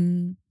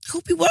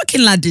 who'll be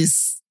working like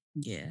this?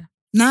 Yeah.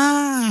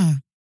 Nah.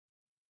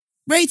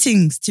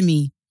 Ratings to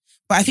me.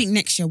 But I think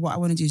next year what I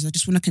want to do is I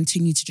just want to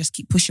continue to just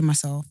keep pushing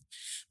myself.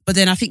 But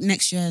then I think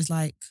next year is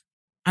like,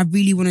 I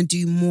really want to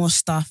do more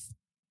stuff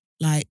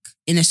like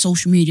in a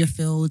social media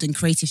field and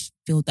creative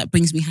field that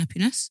brings me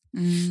happiness.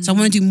 So I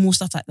want to do more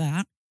stuff like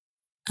that.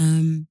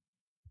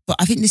 But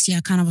I think this year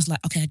I kind of was like,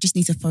 okay, I just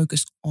need to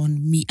focus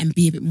on me and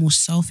be a bit more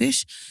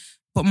selfish.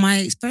 But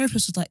my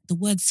therapist was like, the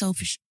word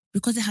selfish,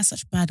 because it has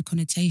such bad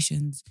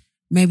connotations,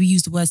 maybe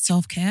use the word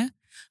self-care.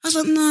 I was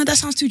like, no, that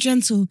sounds too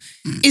gentle.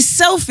 It's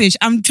selfish.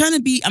 I'm trying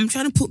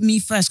to put me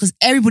first, because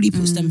everybody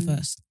puts them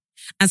first.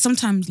 And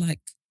sometimes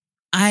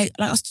I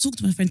was talking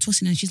to my friend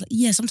Tosin, and she's like,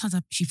 yeah, sometimes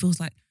she feels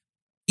like,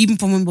 even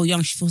from when we were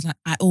young, she feels like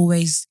I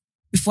always,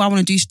 before I want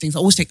to do things, I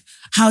always think,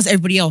 how's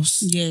everybody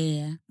else?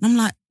 Yeah. And I'm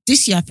like,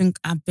 this year I think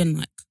I've been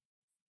like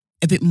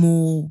a bit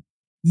more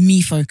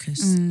me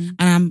focused.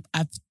 And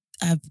I've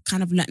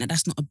kind of learned that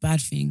that's not a bad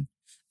thing.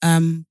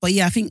 But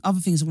yeah, I think other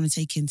things I want to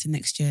take into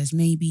next year is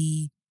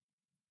maybe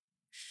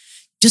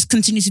just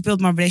continue to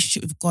build my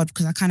relationship with God,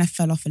 because I kind of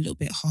fell off a little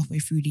bit halfway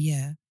through the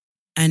year.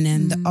 And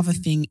then the other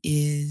thing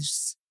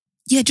is,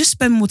 yeah, just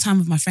spend more time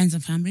with my friends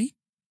and family.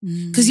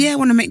 Because I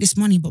want to make this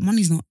money, but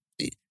money's not,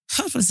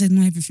 how do I say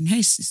not everything? Hey,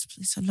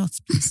 it's a lot,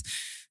 please.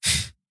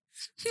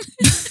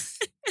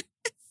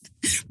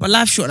 But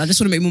life's short. I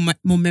just want to make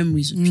more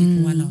memories with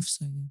people I love.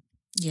 So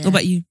yeah. What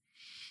about you?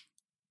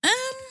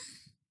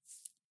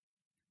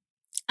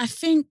 I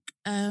think,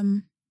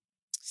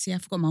 see, I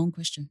forgot my own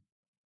question.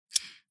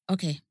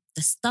 Okay.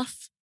 The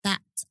stuff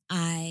that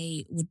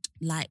I would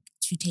like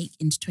to take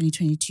into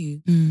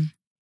 2022,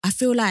 I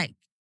feel like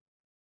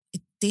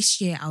this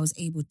year I was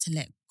able to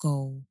let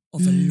go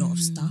of a lot of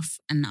stuff.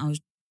 And I was,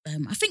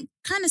 I think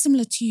kind of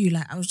similar to you,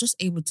 like I was just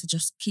able to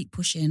just keep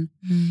pushing,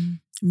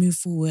 move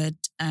forward.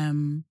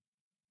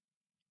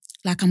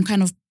 Like I'm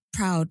kind of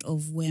proud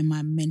of where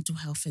my mental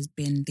health has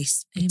been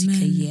this particular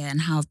year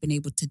and how I've been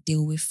able to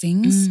deal with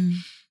things.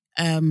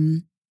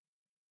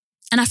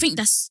 And I think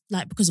that's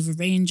like because of a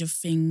range of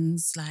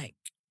things. Like,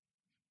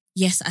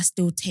 yes, I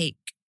still take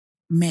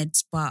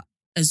meds, but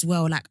as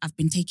well, like I've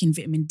been taking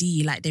vitamin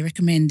D, like they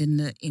recommend in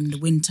the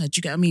winter. Do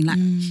you get what I mean? Like,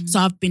 so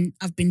I've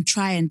been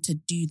trying to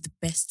do the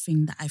best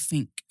thing that I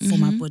think for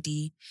my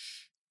body.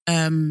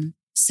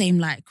 Same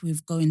like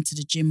with going to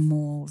the gym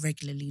more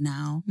regularly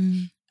now.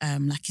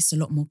 Like it's a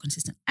lot more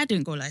consistent. I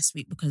didn't go last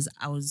week because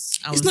I was.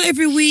 It's not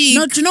every week.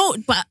 No, do you know?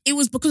 But it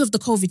was because of the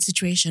COVID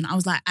situation. I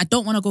was like, I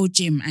don't want to go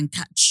gym and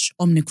catch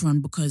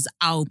Omicron because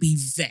I'll be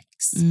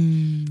vexed.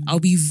 I'll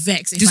be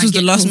vexed. This was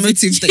the last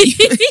motive that you...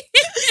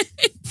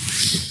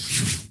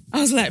 I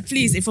was like,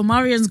 please, if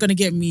Omarian's going to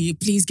get me,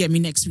 please get me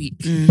next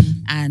week.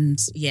 And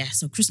yeah,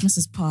 so Christmas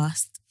has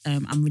passed.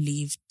 I'm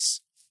relieved.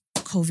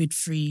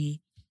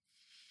 COVID-free.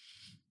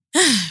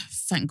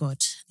 Thank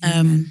God.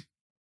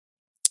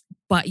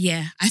 But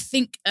yeah, I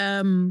think,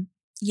 so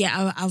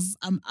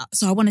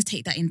I want to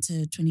take that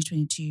into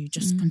 2022,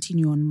 just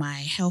continue on my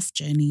health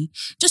journey,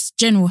 just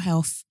general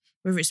health,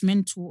 whether it's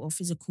mental or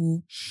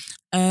physical.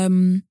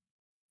 I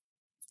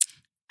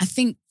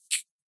think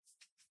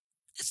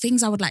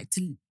things I would like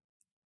to,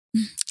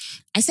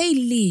 I say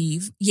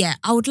leave. Yeah,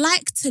 I would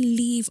like to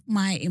leave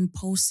my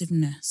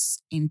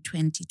impulsiveness in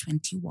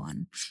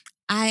 2021.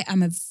 I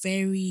am a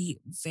very,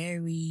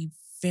 very,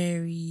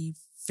 very,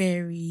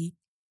 very,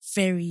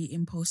 very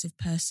impulsive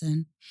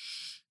person.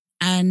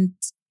 And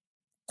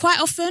quite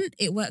often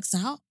it works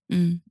out.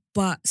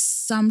 But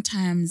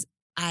sometimes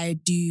I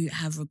do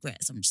have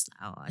regrets. I'm just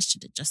like, I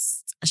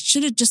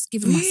should have just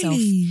given myself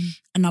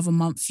another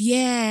month.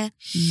 Yeah.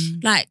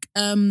 Like,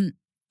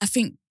 I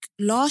think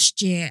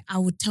last year I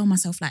would tell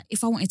myself, like,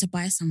 if I wanted to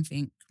buy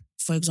something,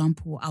 for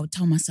example, I would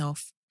tell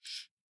myself,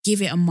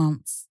 give it a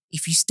month.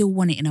 If you still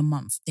want it in a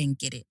month, then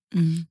get it.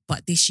 Mm.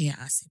 But this year,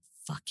 I said,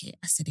 fuck it.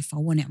 I said, if I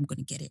want it, I'm going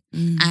to get it.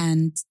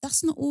 And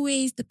that's not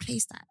always the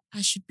place that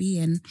I should be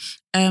in.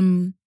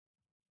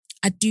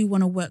 I do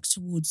want to work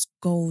towards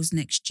goals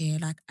next year.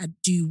 Like, I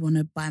do want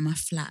to buy my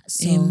flat.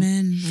 So,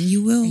 Amen. And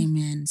you will.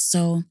 Amen.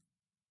 So,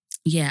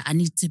 yeah, I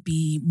need to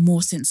be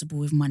more sensible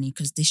with money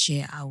because this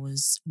year I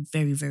was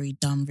very, very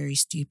dumb, very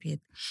stupid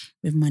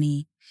with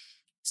money.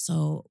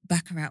 So,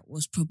 Baccarat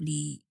was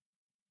probably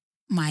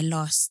my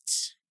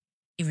last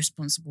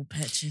irresponsible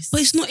purchase. But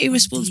it's not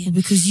irresponsible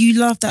because you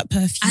love that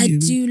perfume. I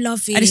do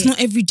love it. And it's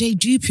not everyday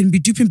duping, be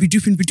duping.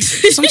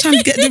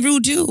 Sometimes get the real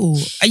deal.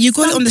 And you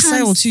got it on the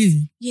sale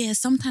too. Yeah,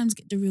 sometimes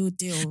get the real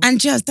deal. And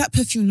Jazz, that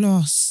perfume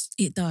lasts.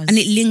 It does. And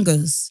it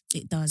lingers.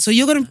 It does. So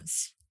you're going to...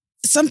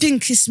 Something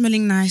is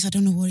smelling nice. I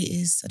don't know what it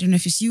is. I don't know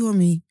if it's you or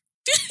me.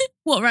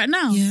 What, right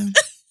now? Yeah.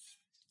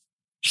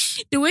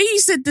 The way you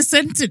said the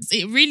sentence,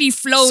 it really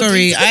flowed.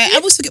 Sorry, I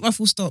always forget my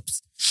full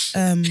stops.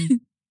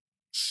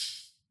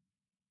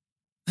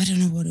 I don't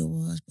know what it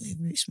was, but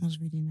it smells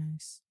really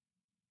nice.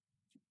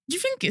 Do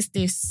you think it's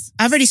this?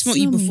 I've already smelled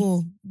you Smell me.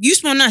 before. You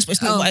smell nice, but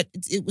it's not. Oh.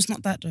 It was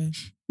not that though.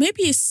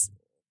 Maybe it's...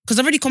 Because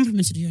I've already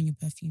complimented you on your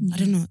perfume. Yeah. I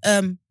don't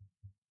know.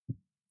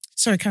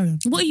 Sorry, carry on.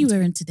 What are you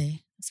wearing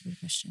today? That's a good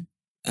question.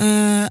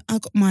 I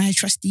got my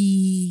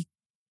trusty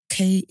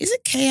K. Is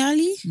it K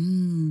Ali?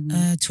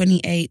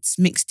 28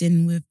 mixed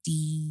in with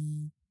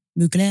the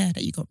Mugler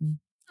that you got me.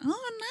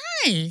 Oh,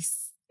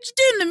 nice.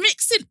 You're doing the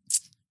mixing.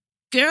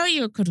 Girl,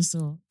 you're a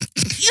connoisseur.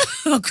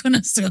 You're a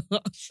connoisseur.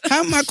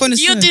 How am I going to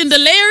say? You're doing the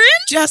layering?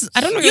 Just,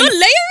 I don't know. You're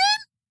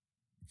layering?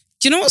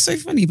 Do you know what's so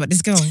funny about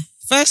this girl?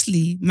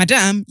 Firstly,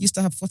 Madame used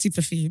to have 40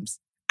 perfumes.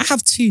 I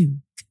have 2.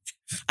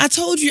 I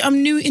told you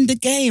I'm new in the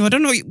game. I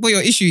don't know what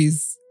your issue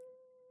is.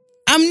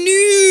 I'm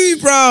new,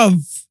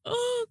 bruv.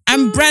 Oh,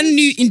 I'm brand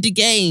new in the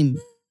game.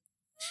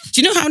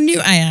 Do you know how new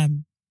I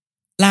am?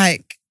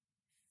 Like,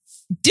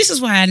 this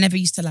is why I never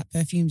used to like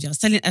perfumes. I was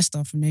telling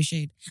Esther from No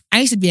Shade.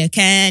 I used to be a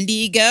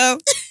candy girl.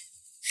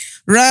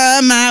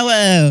 Run my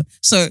world.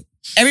 So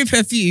every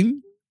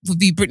perfume would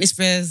be Britney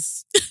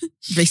Spears,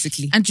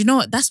 basically. And do you know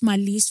what? That's my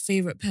least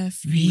favorite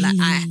perfume. Really?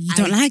 Like, You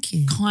don't like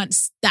it? Can't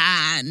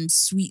stand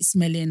sweet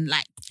smelling,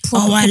 like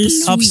proper, Oh, I proper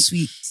love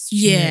sweet.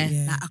 Yeah,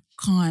 Yeah. like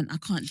I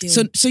can't deal.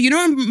 So you know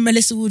when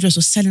Melissa Woodruff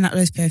was selling out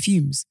those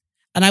perfumes,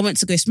 and I went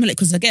to go smell it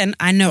because again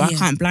I know I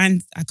can't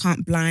blind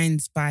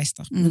buy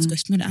stuff. I went to go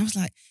smell it. I was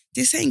like,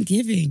 this ain't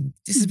giving.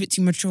 This is a bit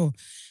too mature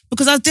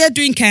because I was there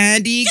doing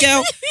candy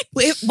girl.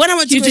 When I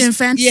went to you're doing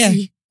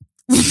fantasy.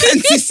 yeah.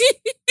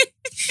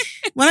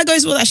 When I go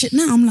smell that shit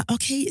now, I'm like,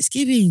 okay, it's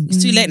giving.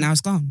 It's too late now.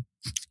 It's gone.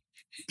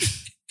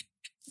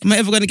 Am I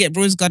ever going to get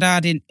Rose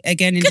Goddard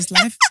again in this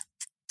life?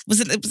 Was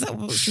that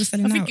what she was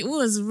selling out? I think it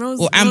was Rose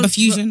Or Amber Rose,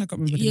 Fusion. I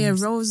can't remember the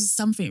names. Rose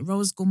something.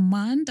 Rose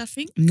Gourmand, I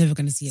think. I'm never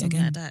going to see it Something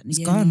again. like that. It's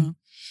Yeah, gone. no.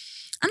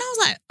 And I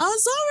was like, are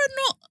Zara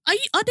not...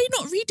 Are they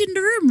not reading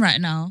the room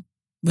right now?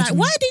 What Like, do you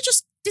why mean? are they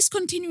just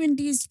discontinuing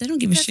these? They don't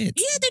give a shit.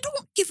 Yeah, they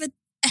don't give a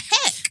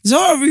heck.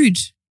 Zara rude.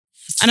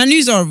 And I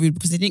knew Zara rude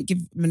because they didn't give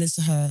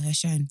Melissa her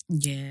shine.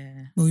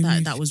 Yeah, Well,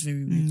 rude. that was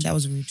very rude. That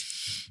was rude.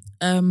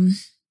 Um,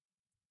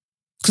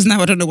 Because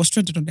now I don't know what's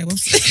trending on their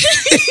website.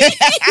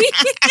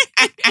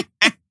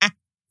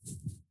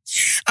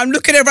 I'm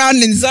looking around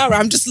in Zara.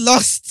 I'm just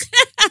lost.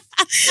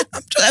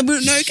 I'm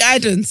with no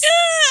guidance.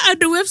 and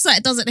the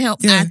website doesn't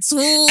help Yeah. at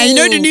all. And you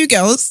know the new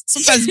girls,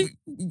 sometimes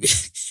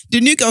the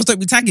new girls don't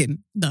be tagging.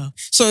 No.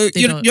 So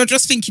They don't. you're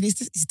just thinking, is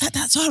that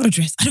Zara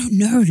dress? I don't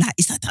know. Like,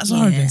 is that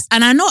Zara dress?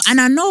 And I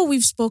know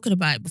we've spoken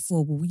about it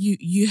before. Well,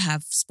 you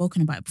have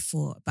spoken about it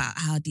before about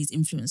how these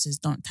influencers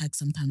don't tag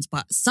sometimes,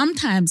 but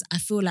sometimes I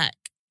feel like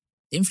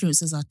the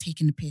influencers are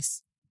taking the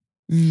piss.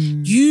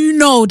 You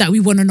know that we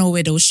want to know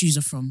where those shoes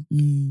are from,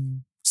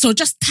 so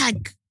just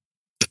tag.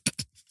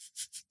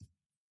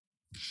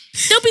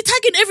 They'll be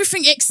tagging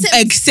everything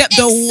except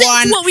the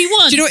one. what we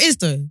want. Do you know what it is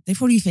though? They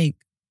probably think,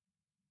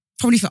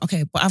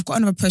 okay, but I've got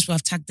another post where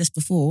I've tagged this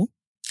before,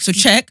 so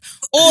check.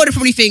 Or they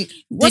probably think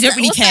they don't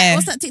really care.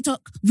 What's that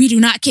TikTok? We do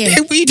not care.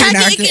 We do Tag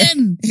not it care.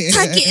 again.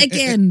 Tag it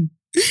again.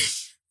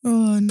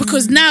 Oh, no.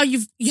 Because now you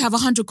have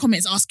 100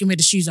 comments asking where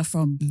the shoes are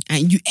from.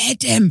 And you air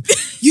them.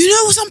 You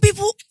know some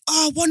people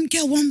are one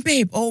girl, one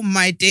babe. Oh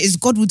my days,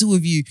 God will deal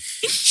with you.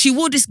 She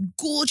wore this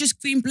gorgeous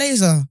green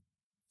blazer.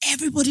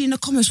 Everybody in the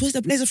comments, where's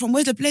the blazer from?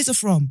 Where's the blazer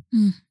from?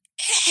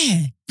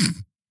 Yeah.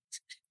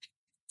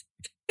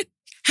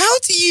 How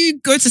do you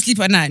go to sleep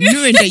at night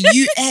knowing that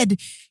you aired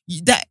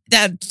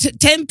that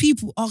 10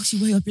 people ask you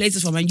where your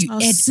blazer's from and you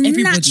aired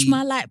everybody? Snatch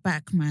my light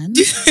back, man.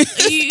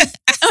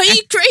 Are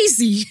you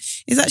crazy?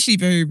 It's actually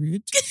very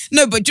rude.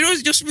 No, but do you know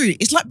what's just rude?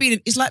 It's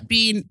like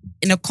being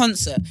in a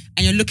concert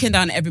and you're looking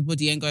down at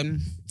everybody and going,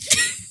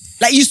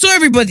 like you saw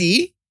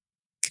everybody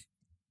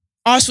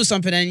ask for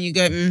something and you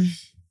go,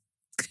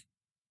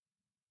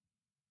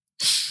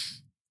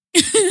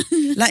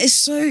 like it's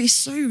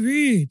so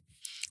rude.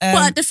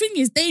 But the thing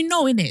is, they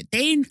know, innit?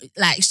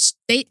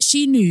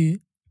 She knew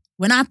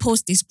when I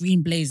post this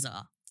green blazer,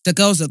 the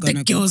girls are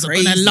gonna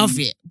love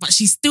it. But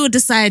she still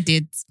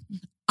decided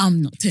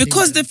I'm not telling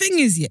because you. the thing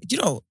is, yeah, you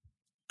know,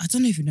 I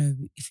don't even know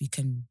if we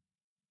can.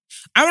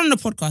 I went on a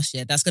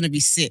podcast, that's going to be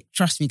sick.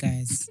 Trust me,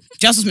 guys.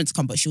 Jazz was meant to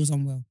come, but she was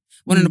unwell.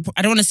 I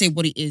don't want to say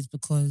what it is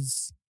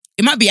because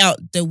it might be out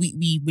the week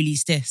we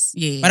release this.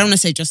 Yeah. But I don't want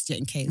to say just yet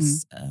in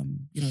case,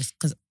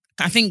 because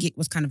I think it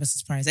was kind of a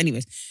surprise.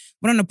 Anyways,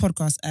 went on a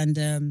podcast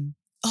and,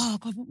 oh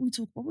God, what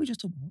were we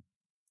just talking about?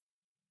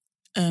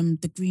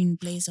 The green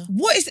blazer.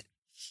 What is it?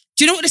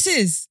 Do you know what this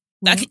is?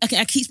 Like,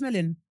 I keep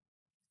smelling.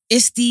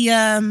 It's the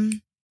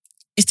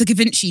Da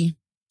Vinci.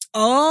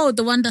 Oh,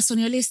 the one that's on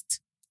your list.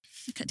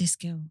 Look at this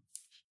girl.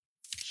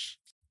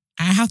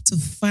 I have to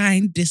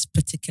find this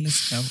particular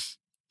smell.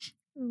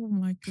 Oh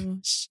my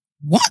gosh.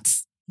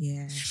 What?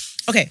 Yeah.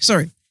 Okay,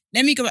 sorry.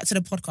 Let me go back to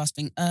the podcast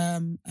thing.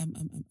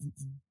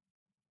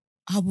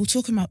 We're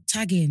talking about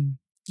tagging.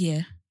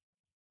 Yeah.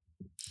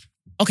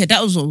 Okay,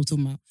 that was what we were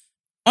talking about.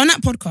 On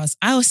that podcast,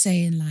 I was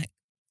saying like,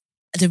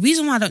 the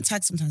reason why I don't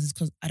tag sometimes is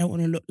because I don't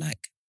want to look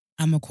like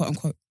I'm a quote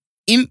unquote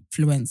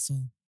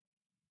influencer.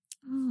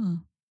 Oh.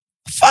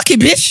 Fuck it,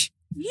 bitch.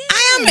 Yeah.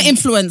 I am an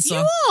influencer.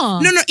 You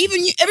are. No,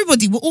 even you,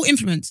 everybody, we're all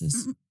influencers.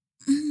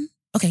 Mm-hmm.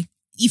 Okay.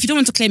 If you don't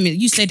want to claim it,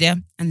 you stay there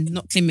and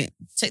not claim it.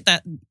 Take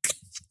that.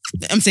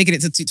 I'm taking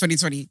it to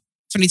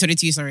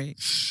 2022, sorry.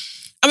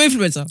 I'm an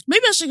influencer.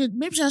 Maybe I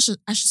should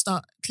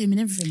start claiming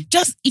everything.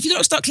 Just, if you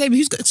don't start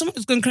claiming,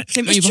 someone's going to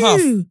claim on your It's behalf.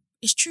 true.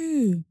 It's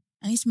true.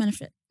 I need to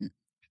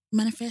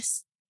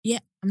manifest. Yeah,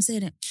 I'm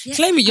saying it. Yeah,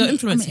 Claim it, you're I'm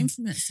influencing. an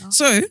influencer.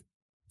 So,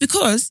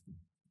 because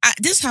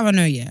this is how I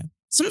know,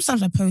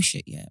 sometimes I post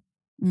shit,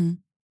 Mm.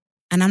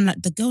 and I'm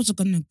like, the girls are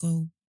going to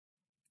go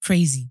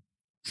crazy.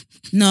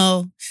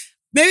 No.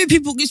 Maybe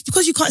people, it's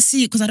because you can't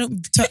see it because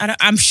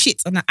I'm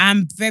shit and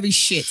I'm very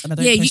shit and I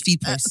don't post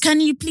feed posts.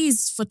 Can you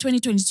please, for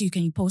 2022,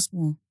 can you post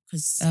more?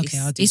 Because I'll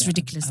do it's that.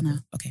 ridiculous I now. will.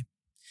 Okay.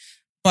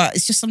 But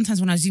it's just sometimes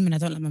when I zoom in, I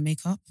don't like my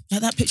makeup.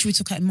 Like that picture we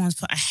took out in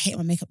Mars, I hate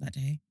my makeup that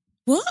day.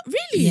 What?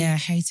 Really? Yeah, I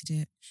hated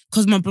it.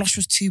 Because my blush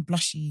was too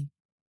blushy.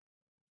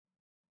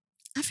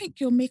 I think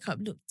your makeup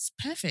looks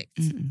perfect.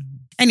 Mm-mm.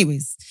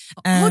 Anyways.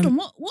 Hold on,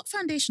 what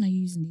foundation are you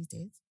using these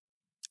days?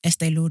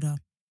 Estee Lauder.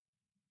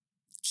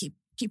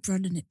 Keep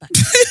rolling it back.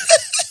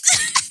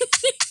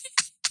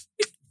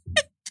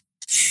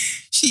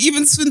 She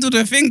even swindled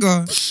her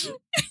finger.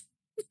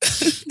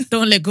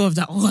 Don't let go of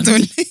that one.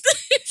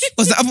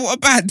 Was the other one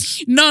bad?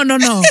 No.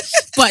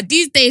 But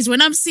these days,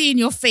 when I'm seeing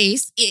your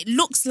face, it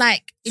looks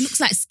like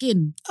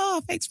skin.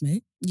 Oh, thanks,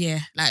 mate. Yeah,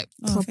 like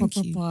thank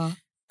you. proper.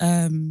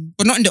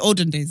 But not in the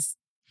olden days.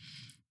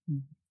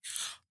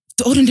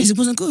 The olden days, it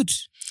wasn't good.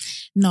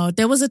 No,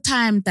 there was a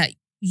time that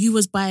you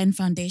was buying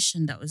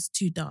foundation that was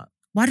too dark.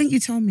 Why didn't you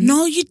tell me?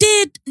 No, you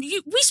did.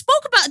 We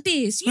spoke about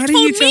this. You Why told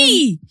didn't you tell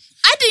me.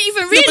 I didn't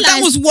even realize. No, but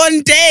that was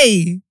one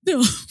day.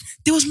 No.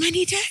 There was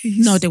many days.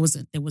 No, there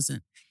wasn't. There was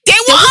many.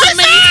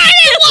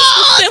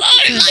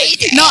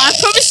 No, I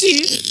promise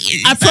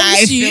you.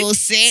 I feel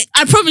sick.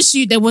 I promise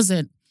you there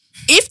wasn't.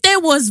 If there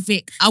was,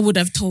 Vic, I would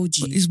have told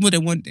you. But it's more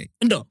than one day.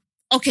 No.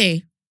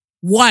 Okay.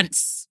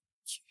 Once.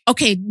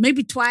 Okay,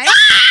 maybe twice.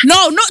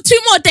 No, not 2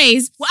 more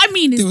days. What I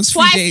mean is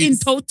twice in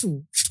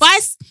total.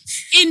 Twice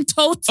in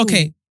total.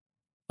 Okay.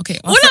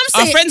 All I'm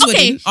saying, our friend's okay,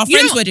 wedding. Our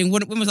friend's wedding.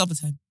 When was the other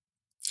time?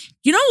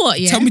 You know what?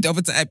 Yeah. Tell me the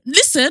other time.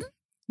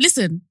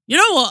 Listen. You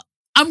know what?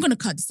 I'm gonna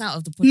cut this out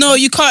of the podcast. No,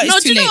 you can't. No,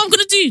 It's do you too know late. what I'm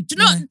gonna do? Do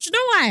you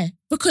know why?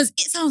 Because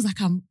it sounds like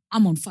I'm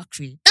on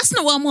fuckery. That's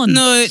not what I'm on.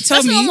 No, tell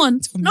That's me. not what I'm on.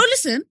 Tell me. No,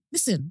 listen.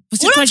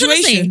 Was All it I'm trying to say.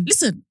 graduation?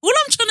 Listen. All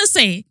I'm trying to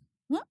say.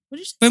 What? What did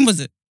you say? When was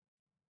it?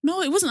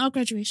 No, it wasn't our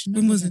graduation. No,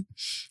 When was it?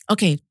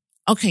 Okay.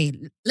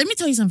 Let me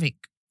tell you something.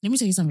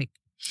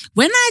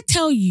 When I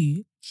tell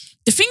you,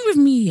 the thing with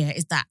me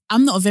is that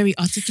I'm not a very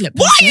articulate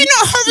person. Why are you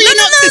not hurrying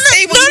up to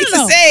say what you need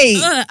to say?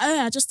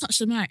 I just touched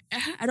the mic.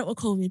 I don't want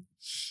COVID.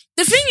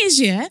 The thing is,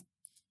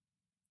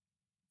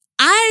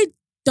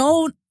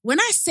 when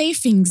I say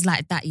things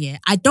like that,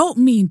 I don't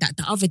mean that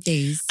the other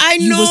days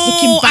you was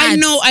looking bad.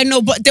 I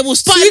know, but there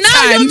was But two now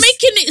times. you're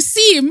making it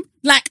seem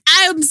like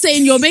I'm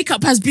saying your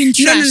makeup has been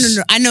trash.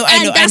 No. I know.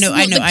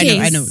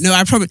 No,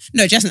 I promise.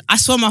 No, Jasmine, I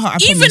swear my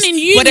heart, I promise. Even in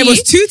uni, but there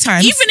was 2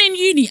 times. Even in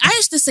uni, I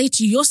used to say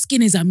to you, your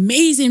skin is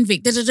amazing,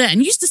 Vic, and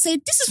you used to say,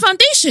 this is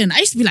foundation. I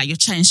used to be like, you're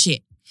chatting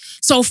shit.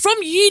 So from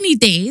uni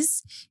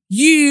days,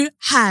 you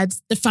had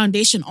the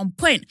foundation on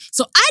point.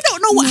 So I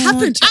don't know what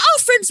happened. Our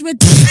friends were...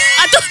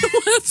 I don't know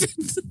what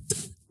happened.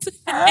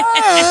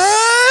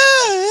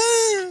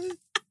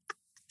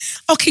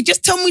 Okay,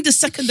 just tell me the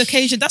second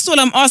occasion. That's all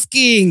I'm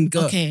asking.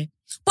 Okay.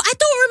 But I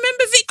don't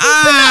remember, Vic.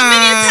 We've been out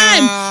many a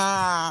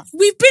time.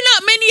 We've been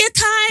out many a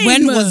time.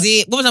 When was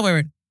it? What was I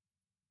wearing?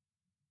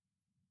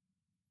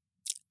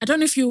 I don't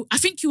know if I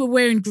think you were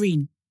wearing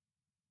green.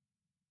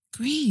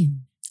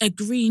 Green. A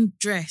green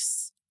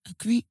dress. A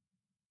green.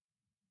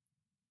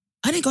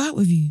 I didn't go out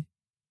with you.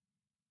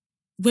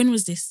 When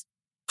was this?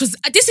 Because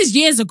this is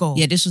years ago.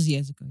 Yeah, this was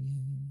years ago.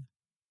 Yeah.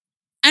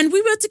 And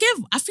we were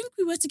together. I think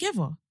we were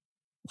together.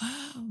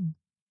 Wow.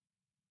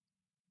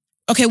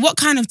 Okay, what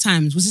kind of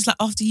times? Was this like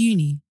after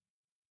uni?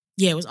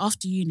 Yeah, it was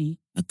after uni.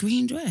 A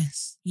green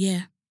dress?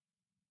 Yeah.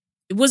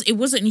 It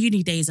wasn't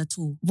uni days at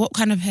all. What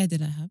kind of hair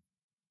did I have?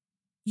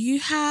 You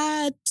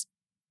had,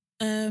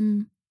 I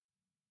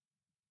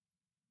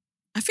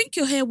think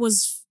your hair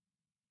was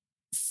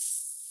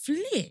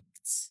flicked.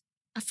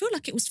 I feel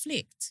like it was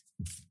flicked.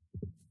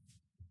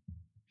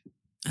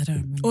 I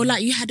don't remember. Or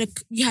like you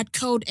had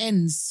curled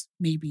ends,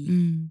 maybe.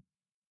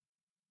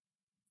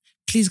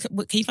 Please,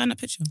 can you find that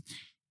picture?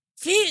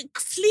 Vic,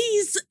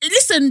 please.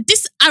 Listen,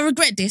 I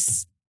regret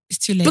this. It's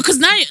too late. Because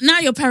now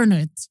you're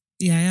paranoid.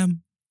 Yeah, I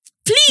am.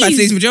 Please. But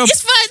it's my job.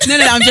 It's fine.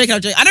 No, I'm joking.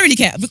 I don't really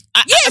care.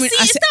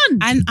 It's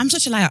done. I'm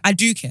such a liar. I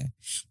do care.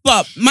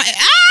 But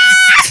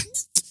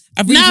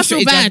I've really Now I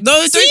feel frustrated, bad. guys. No,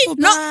 don't See? feel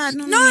bad.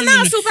 No,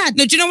 I feel bad.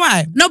 No, do you know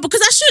why? No,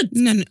 because I should.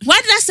 No.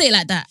 Why did I say it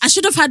like that? I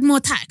should have had more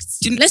tact.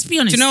 Let's be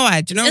honest. Do you know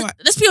why?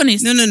 Let's be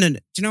honest. No. Do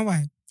you know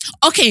why?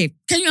 Okay,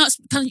 can you ask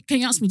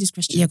me this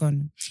question? Yeah, go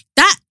on.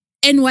 That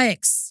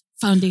NYX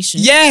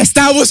foundation. Yes,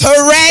 that was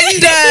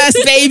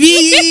horrendous,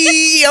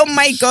 baby. Oh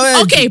my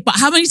God. Okay, but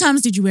how many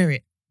times did you wear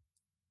it?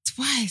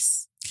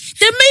 Twice.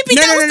 Then maybe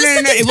that was the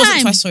second time. It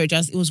wasn't twice, sorry,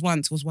 Jazz. It was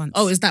once.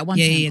 Oh, is that one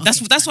time? Yeah.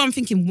 Okay, That's what I'm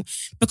thinking.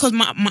 Because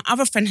my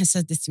other friend has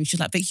said this to me. She's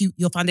like, Vic,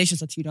 your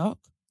foundations are too dark.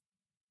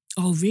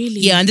 Oh,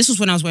 really? Yeah, and this was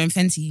when I was wearing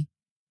Fenty.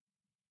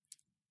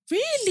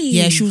 Really?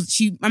 Yeah,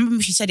 she. I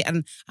remember she said it,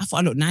 and I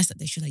thought I looked nice that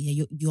day. She was like,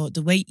 "Yeah, you're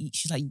the way."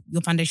 She's like,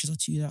 "Your foundations are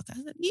too dark." I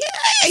said,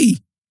 "Yay!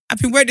 I've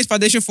been wearing this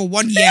foundation for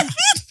 1 year."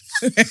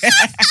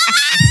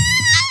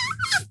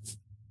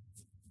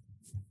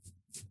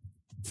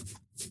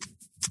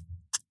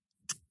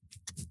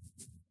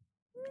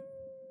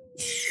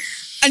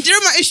 And do you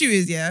know what my issue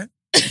is? Yeah.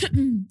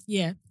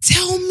 Yeah.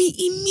 Tell me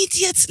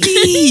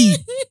immediately.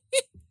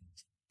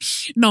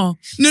 No.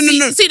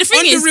 No. See, the thing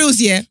on is, the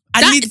reals, yeah.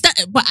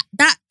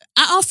 That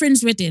at our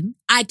friend's wedding,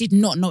 I did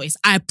not notice.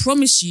 I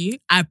promise to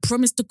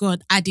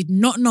God, I did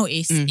not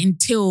notice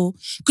until,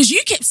 because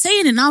you kept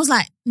saying it and I was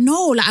like,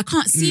 no, like I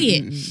can't see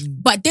it.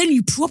 But then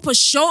you proper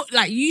showed,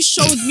 like you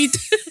showed me,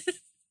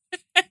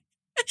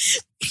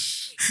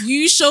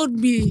 you showed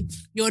me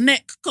your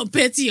neck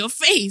compared to your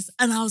face.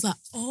 And I was like,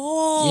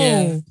 oh.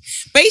 Yeah.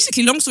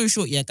 Basically, long story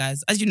short, yeah,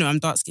 guys, as you know, I'm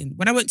dark skinned.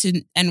 When I went to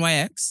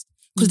NYX,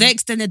 because they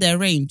extended their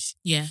range.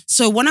 Yeah.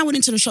 So when I went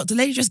into the shop, the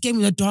lady just gave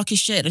me the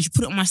darkest shade and she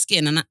put it on my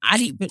skin. And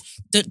but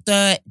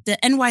the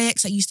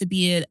NYX that used to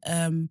be I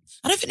don't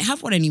think they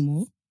have one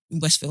anymore in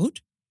Westfield.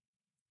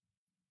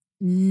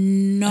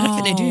 No. I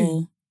don't think they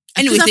do.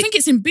 Anyway, I think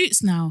it's in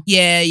Boots now.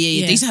 Yeah. They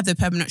used to have their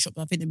permanent shop,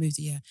 but I think they moved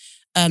it, yeah.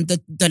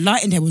 The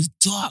light in there was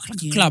dark,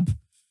 like a club.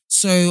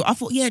 So I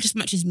thought, yeah, it just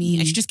matches me.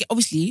 And she just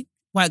obviously,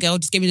 white girl,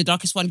 just gave me the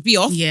darkest one to be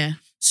off. Yeah.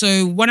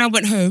 So when I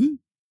went home,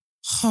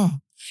 I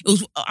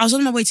was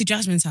on my way to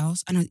Jasmine's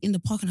house and I was in the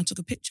park and I took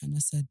a picture and I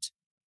said,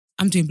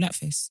 I'm doing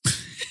blackface.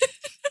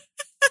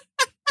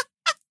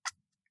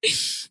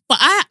 But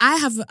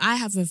I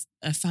have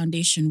a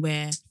foundation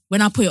where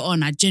when I put it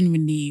on, I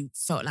genuinely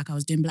felt like I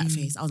was doing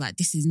blackface. I was like,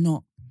 this is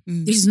not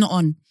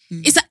on.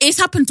 It's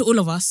happened to all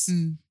of us.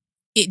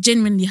 It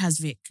genuinely has,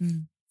 Vic.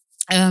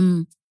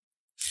 No,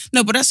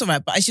 but that's all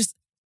right. But it's just,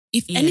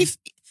 if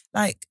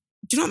like,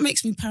 do you know what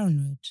makes me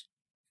paranoid?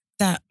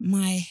 That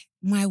my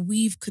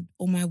weave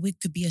my wig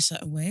could be a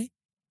certain way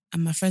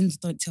and my friends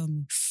don't tell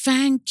me.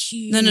 Thank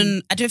you.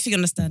 No. I don't think you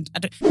understand.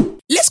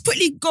 Let's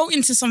quickly go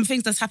into some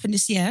things that's happened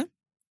this year.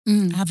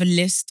 I have a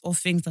list of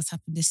things that's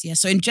happened this year.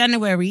 So in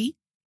January,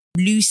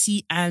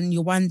 Lucy and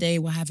Yewande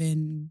were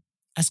having,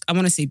 I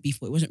want to say beef,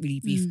 but it wasn't really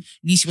beef.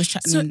 Lucy was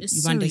chatting on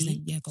Yewande's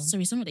name. Yeah, go on.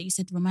 Sorry, something that you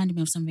said reminded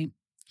me of something.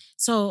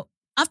 So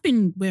I've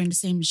been wearing the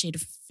same shade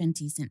of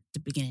Fenty since the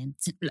beginning,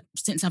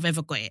 since I've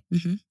ever got it.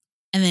 Mm-hmm.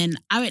 And then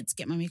I went to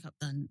get my makeup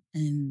done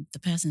and the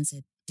person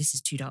said, this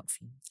is too dark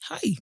for you.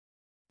 Hi.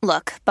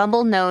 Look,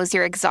 Bumble knows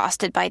you're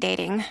exhausted by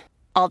dating.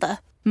 All the,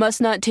 must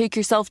not take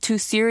yourself too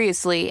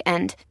seriously,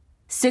 and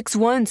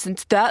 6'1"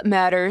 since that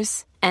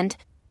matters. And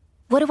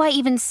what do I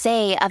even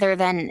say other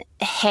than,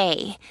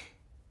 hey?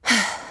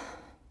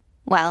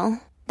 Well,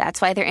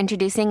 that's why they're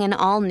introducing an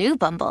all-new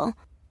Bumble,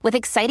 with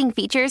exciting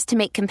features to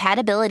make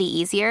compatibility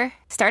easier,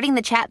 starting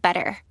the chat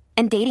better,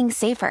 and dating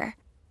safer.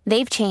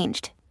 They've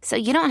changed, so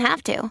you don't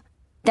have to.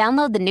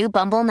 Download the new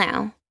Bumble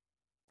now.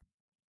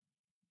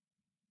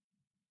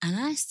 And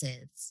I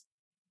said,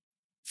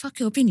 fuck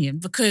your opinion,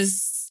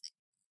 because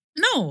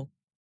no.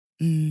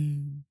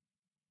 I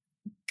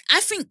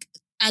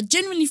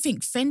genuinely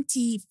think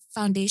Fenty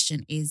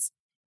foundation is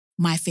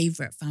my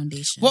favourite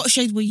foundation. What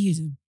shade were you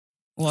using?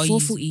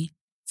 440.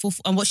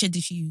 And what shade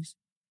did she use?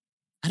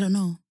 I don't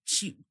know.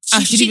 She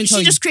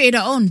just created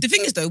her own. The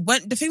thing is though,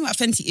 the thing about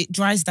Fenty, it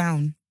dries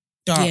down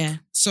dark. Yeah.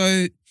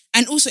 So,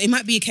 and also it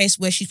might be a case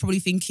where she's probably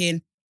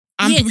thinking,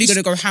 I'm probably going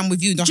to go ham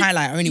with you in the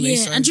highlighter anyway.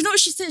 Yeah, so. and do you know what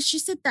she said? She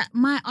said that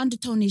my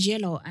undertone is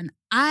yellow and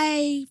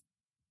I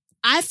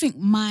think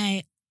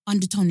my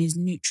undertone is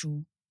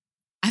neutral.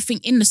 I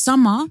think in the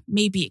summer,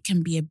 maybe it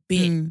can be a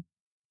bit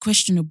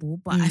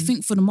questionable, but I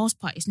think for the most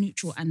part, it's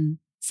neutral and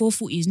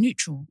 440 is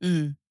neutral.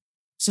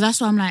 So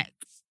that's why I'm like...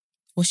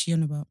 What's she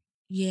on about?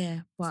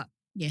 Yeah, but...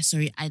 Yeah,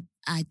 sorry, I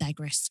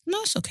digress.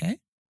 No, it's okay.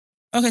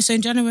 Okay, so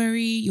in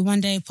January,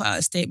 Yewande put out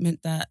a statement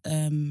that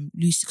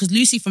Lucy, because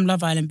Lucy from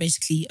Love Island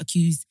basically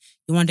accused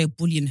Yewande of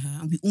bullying her,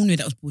 and we all knew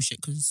that was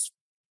bullshit because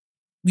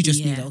we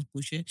just knew that was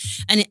bullshit.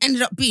 And it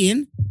ended up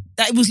being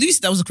that it was Lucy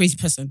that was a crazy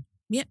person.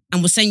 Yep.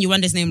 And was saying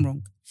Yewande's name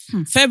wrong.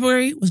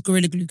 February was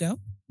Gorilla Glue Girl.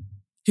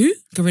 Who?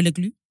 Gorilla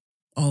Glue.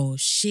 Oh,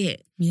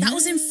 shit. Yeah, that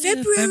was in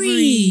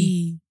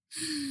February.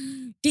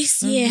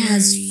 This year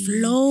has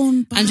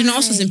flown by. And do you know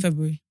what else was in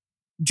February?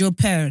 Joe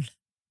Pearl.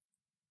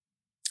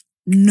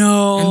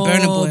 No. And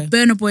Burna Boy.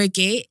 Burna Boy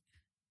Gate.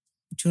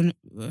 Joe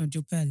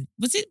Pearl.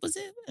 Was it?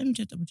 Let me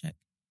just double check.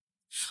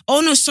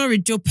 Oh, no, sorry.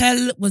 Joe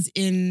Pearl was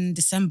in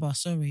December.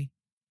 Sorry.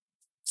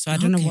 So I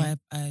don't know why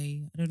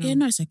I don't know. Yeah,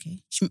 no, it's okay.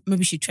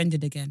 Maybe she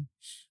trended again.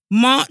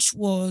 March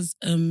was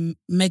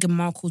Meghan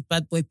Markle's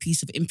bad boy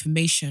piece of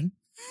information.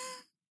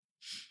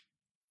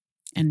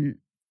 And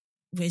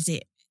what is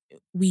it?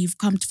 We've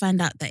come to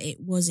find out that it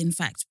was in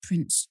fact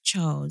Prince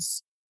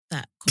Charles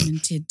that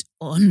commented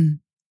on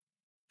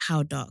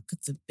how dark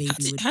the baby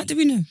would be. How do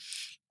we know?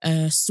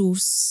 A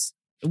source.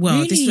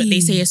 Well, this is what they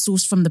say. A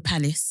source from the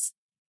palace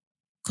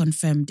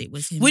confirmed it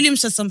was him. William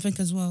said something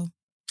as well.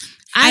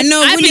 I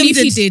know I William believe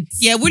he did.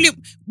 Yeah,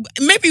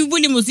 Maybe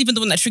William was even the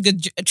one that triggered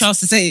Charles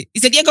to say it. He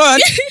said, "Yeah, go on."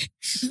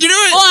 You know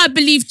what? Or I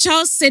believe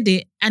Charles said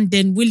it, and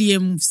then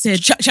William said,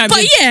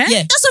 "But yeah,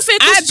 that's a fair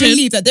question." I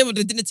believe that they were at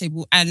the dinner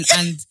table, and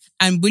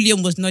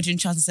William was nudging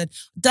Charles and said,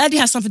 "Daddy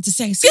has something to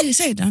say.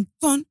 Say it, Dan.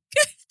 Go on."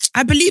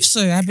 I believe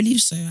so. I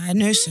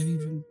know so.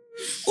 Even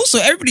also,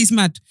 everybody's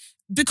mad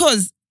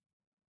because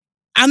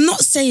I'm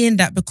not saying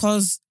that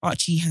because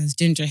Archie has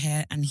ginger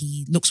hair and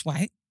he looks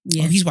white.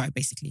 Yeah, or he's white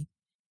basically.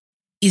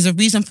 Is a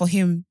reason for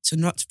him to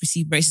not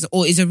receive racism,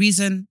 or is a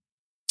reason,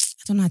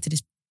 I don't know how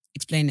to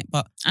explain it,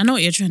 but I know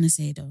what you're trying to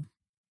say though.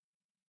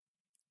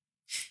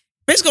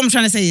 Basically what I'm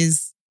trying to say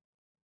is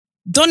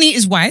Donnie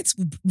is white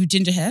with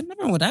ginger hair.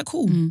 Nothing wrong with that.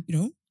 Cool. You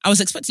know, I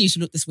was expecting you to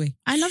look this way.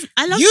 I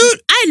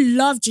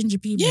love ginger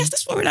people. Yes,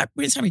 that's what we're like,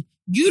 Prince Harry.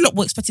 You lot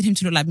were expecting him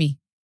to look like me.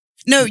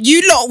 No,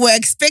 you lot were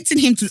expecting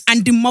him to,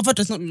 and the mother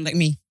does not look like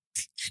me.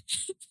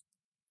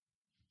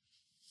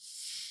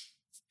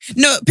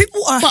 No,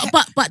 people are.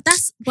 But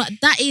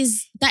that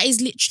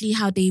is literally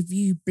how they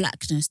view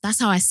blackness. That's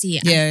how I see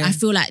it. Yeah. I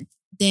feel like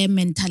their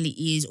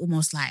mentality is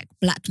almost like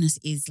blackness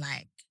is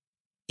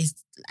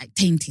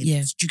tainted.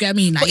 Yeah. Do you get what I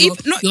mean? Like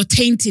you're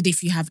tainted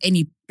if you have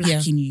any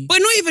black in you. But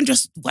not even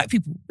just white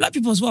people, black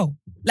people as well.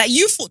 Like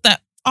you thought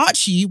that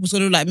Archie was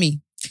gonna look like me.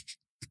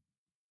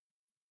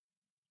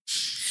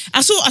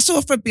 I saw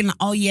a friend being like,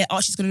 "Oh yeah,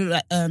 Archie's gonna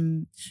look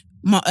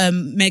like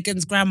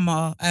Megan's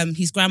grandma,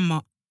 his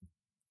grandma."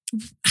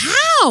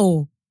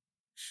 How?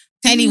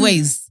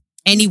 Anyways.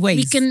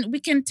 We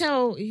can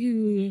tell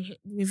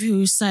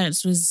whose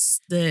science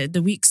was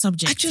the weak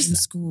subject in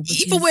school.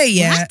 Either way,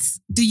 yeah.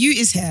 The U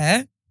is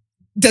hair.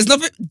 There's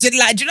nothing. Do you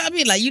know what I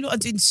mean? Like you lot are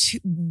doing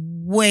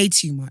way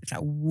too much.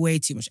 Like way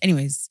too much.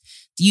 Anyways,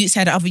 the youth's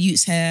hair, the other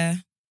youth's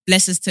hair.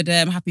 Blessings to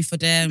them. Happy for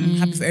them.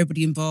 Happy for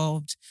everybody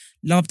involved.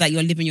 Love that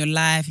you're living your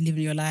life.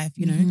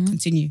 You know,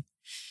 continue.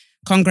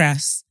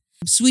 Congrats,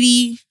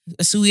 Sweetie,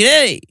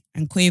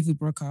 and Quavo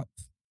broke up.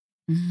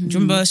 Do you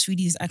remember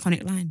Sweetie's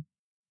iconic line?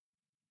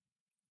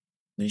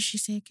 What did she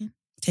say again?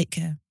 Take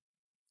care.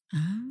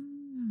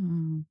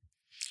 Oh.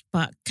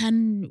 But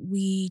can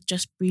we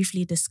just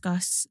briefly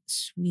discuss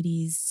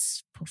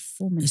Sweetie's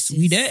performances?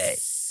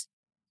 Sweetie.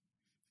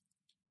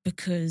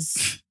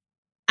 Because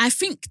I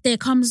think there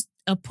comes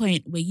a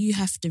point where you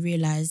have to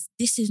realize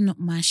this is not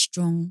my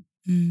strong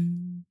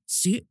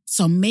suit.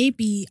 So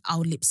maybe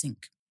I'll lip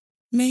sync.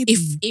 Maybe.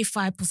 If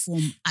I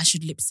perform, I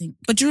should lip sync.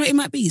 But do you know what it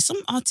might be?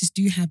 Some artists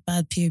do have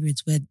bad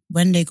periods where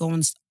when they go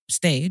on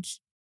stage.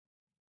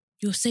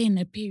 You're saying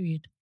a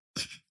period.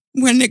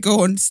 When they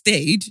go on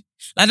stage.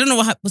 I don't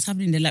know what's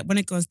happening there. Like when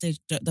they go on stage,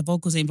 the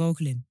vocals ain't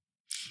vocaling.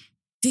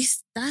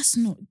 This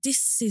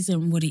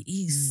isn't what it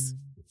is.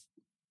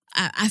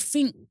 I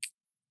think,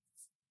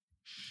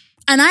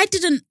 and I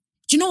didn't,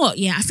 do you know what?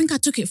 Yeah, I think I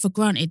took it for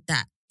granted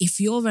that if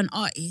you're an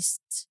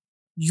artist,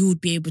 you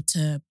would be able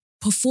to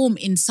perform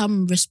in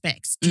some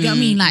respects. Do you get what I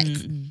mean? Like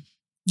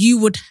you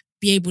would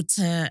be able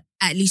to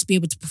at least be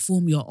able to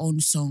perform your own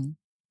song.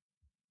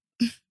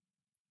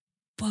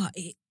 But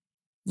it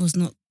was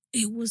not.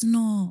 It was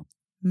not.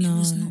 No. It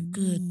was not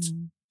good.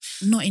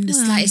 Not in the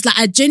slightest. Like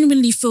I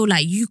genuinely feel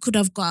like you could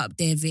have got up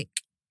there, Vic,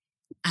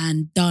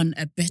 and done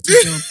a better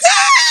job.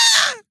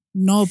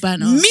 No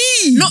banner.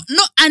 Me? Not,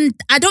 and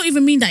I don't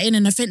even mean that in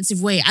an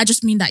offensive way. I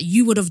just mean that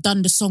you would have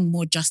done the song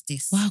more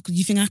justice. Wow, because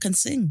you think I can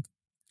sing?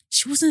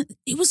 She wasn't,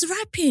 it was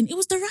rapping. It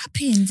was the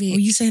rapping, Vic. Are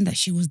you saying that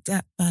she was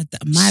that bad?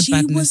 That my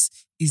badness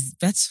is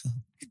better?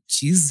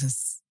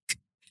 Jesus.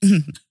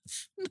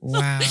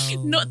 Wow.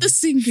 Not the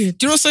singing. Do you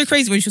know what's so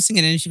crazy when she was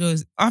singing and she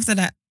goes, after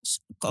that,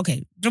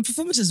 okay, the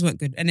performances weren't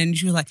good. And then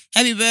she was like,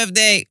 happy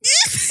birthday.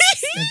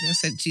 I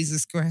said,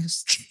 Jesus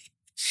Christ.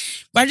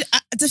 But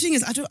the thing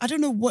is, I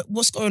don't know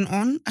what's going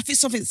on. I think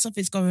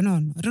something's going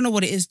on. I don't know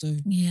what it is though.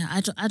 Yeah,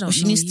 I don't know.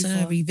 She needs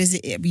to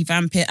revisit it,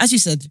 revamp it. As you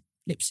said,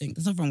 lip sync.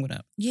 There's nothing wrong with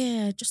that.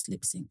 Yeah, just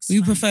lip sync.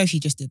 We prefer if she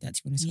just did that,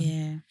 to be honest.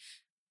 Yeah.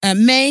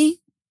 May,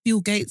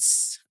 Bill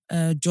Gates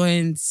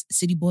joins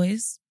City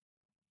Boys.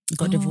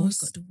 Got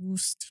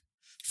divorced.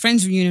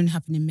 Friends reunion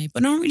happened in May,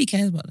 but no one really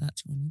cares about that,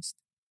 to be honest.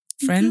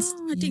 Friends.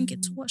 No, I didn't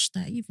get to watch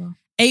that either.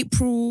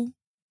 April.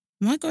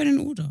 Am I going in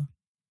order?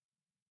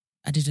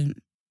 I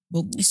didn't.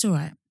 But It's all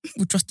right.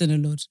 we'll trust in the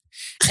Lord.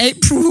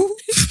 April.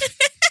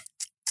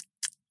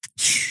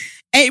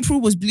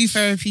 April was Blue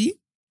Therapy.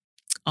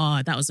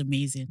 Oh, that was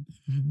amazing.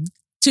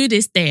 To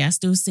this day, I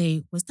still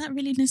say, was that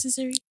really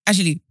necessary?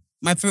 Actually,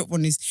 my favorite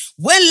one is,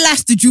 when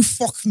last did you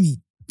fuck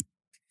me?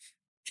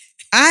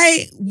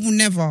 I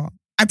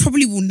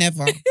probably will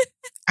never.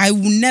 I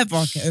will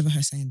never get over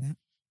her saying that.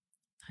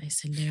 That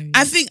is hilarious.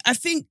 I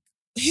think,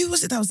 who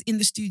was it that was in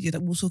the studio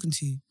that we were talking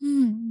to?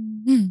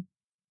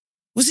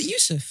 Was it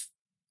Yusuf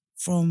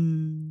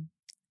from?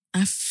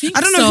 I think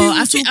I don't know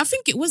so. who we I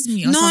think it was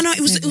me. No,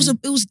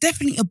 it was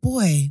definitely a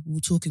boy we were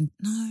talking.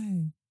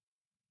 No.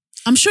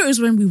 I'm sure it was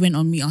when we went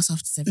on Meet Us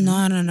After 7.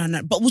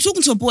 No. But we're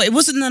talking to a boy. It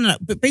wasn't, no.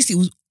 But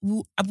basically,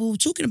 we were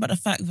talking about the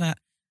fact that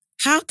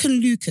how can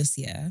Lucas,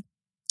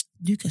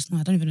 Lucas, no,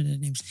 I don't even know their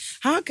names.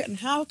 How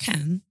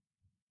can,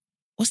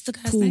 what's the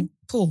guy's name?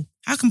 Paul.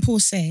 How can Paul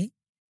say,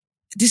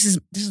 this is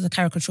the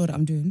caricature that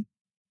I'm doing.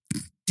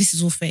 This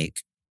is all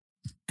fake.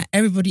 And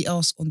everybody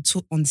else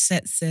on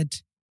set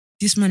said,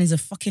 this man is a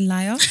fucking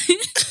liar.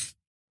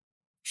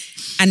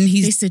 And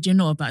they said you're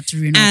not about to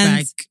ruin our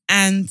bag.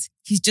 And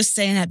he's just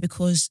saying that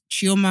because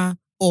Chioma,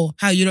 or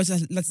how you know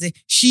let's say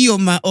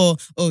Chioma or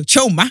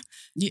Choma,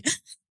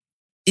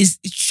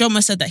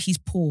 Chioma said that he's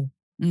poor.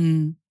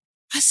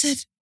 I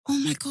said, oh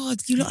my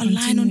God, you lot are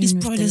lying on this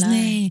brother's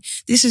name.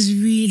 This is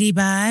really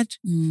bad.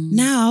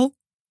 Now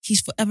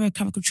he's forever a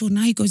caricature.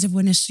 Now he goes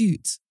everywhere in a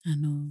suit. I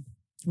know.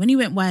 When he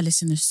went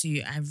wireless in a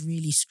suit, I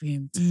really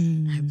screamed.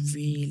 I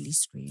really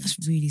screamed.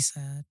 That's really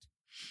sad.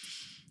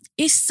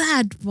 It's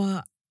sad,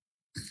 but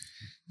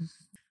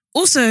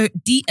also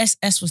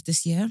DSS was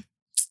this year,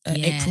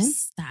 April.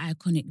 That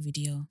iconic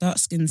video, Dark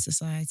Skin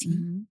Society.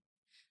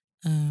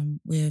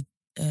 With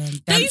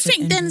don't you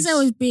think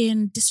Denzel is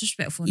being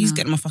disrespectful? He's now?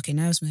 getting my fucking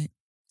nerves, mate.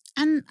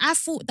 And I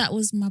thought that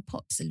was my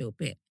pops a little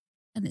bit,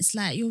 and it's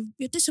like you're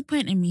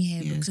disappointing me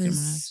here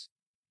because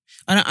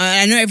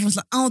I know everyone's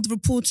like, oh, the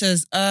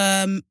reporters.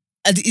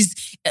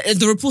 Is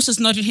the reporters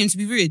nudging him to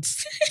be rude?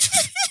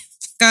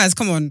 Guys,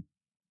 come on.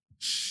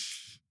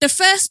 The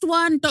first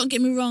one, don't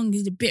get me wrong,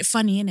 is a bit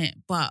funny, innit?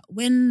 But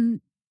when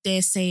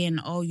they're saying,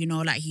 oh, you know,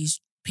 like he's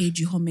paid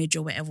you homage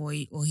or whatever,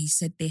 or he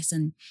said this,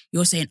 and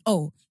you're saying,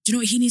 oh, do you know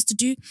what he needs to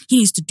do? He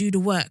needs to do the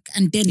work,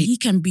 and then he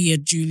can be a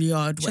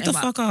Juilliard, whatever. Shut the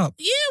fuck up.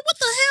 Yeah, what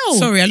the hell?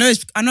 Sorry, I know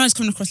it's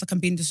coming across like I'm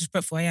being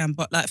disrespectful. I am,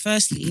 but like,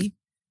 firstly,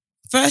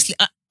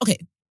 okay.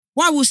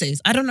 What I will say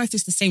is, I don't know if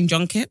it's the same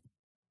junket.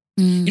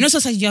 You know,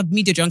 sometimes you have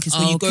media junkets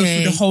where you go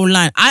through the whole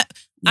line. I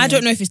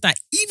don't know if it's that.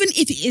 Even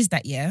if it is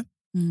that,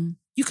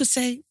 you could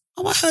say,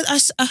 oh,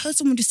 I heard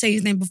someone just say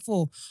his name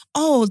before.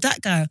 Oh,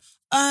 that guy.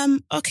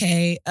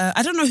 Okay.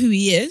 I don't know who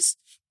he is,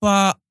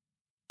 but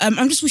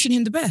I'm just wishing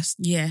him the best.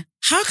 Yeah.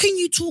 How can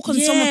you talk on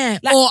someone?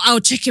 Like, or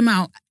I'll check him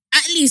out.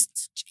 At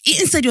least.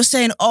 Instead you're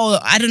saying, oh,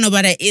 I don't know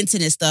about that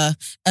internet stuff.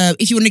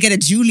 If you want to get a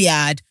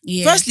Juilliard.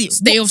 Firstly,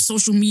 stay off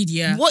social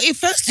media. What if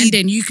firstly... And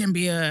then you can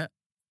be a...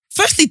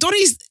 Firstly,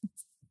 Donnie's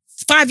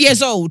 5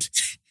 years old.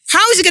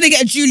 How is he going to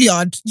get a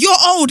Juilliard? You're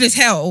old as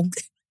hell.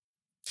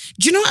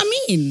 Do you know what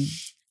I mean?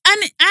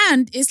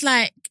 And it's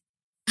like,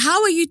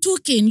 how are you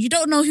talking? You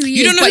don't know who he is.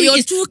 You don't know who he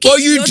is. Talking, but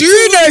you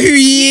do know who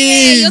he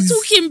is. Yeah, you're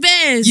talking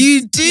bears.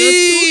 You do.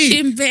 You're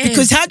talking bears.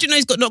 Because how do you know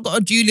he's not got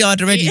a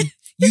Juilliard already? Yeah.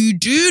 You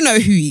do know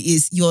who he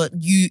is.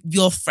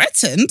 You're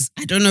threatened.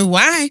 I don't know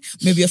why.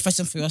 Maybe you're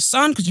threatened for your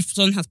son because your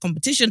son has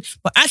competition.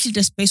 But actually,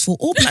 there's space for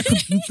all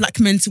black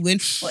men to win.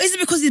 Or is it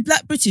because he's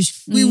black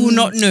British? We will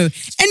not know.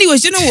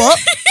 Anyways, you know what?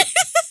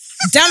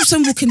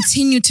 Damson will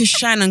continue to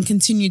shine and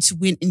continue to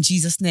win in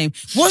Jesus' name.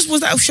 What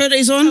was that show that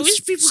he's on? I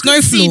wish people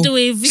could see the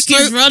way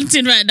Vicky's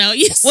ranting right now.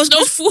 Yes,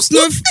 Snowfall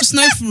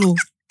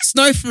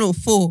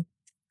 4.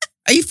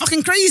 Are you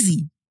fucking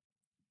crazy?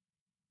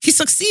 He's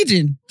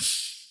succeeding.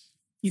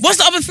 What's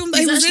the other film that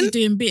he was in?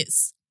 Doing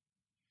bits.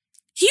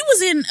 He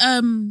was in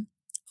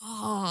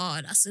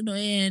that's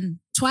annoying.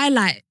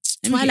 Twilight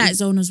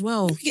Zone as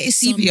well. Let me get his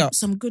CV up.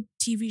 Some good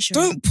TV show.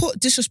 Don't put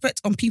disrespect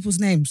on people's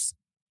names.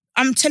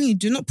 I'm telling you,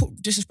 do not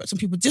put disrespect on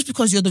people. Just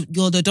because you're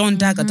the Don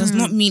Dagger does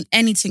not mean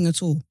anything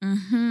at all.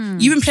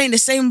 You've been playing the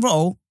same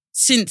role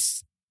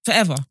since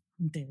forever.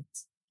 I'm dead.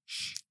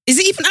 Is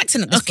it even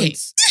acting at this point?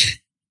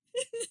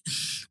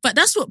 But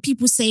that's what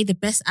people say the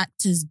best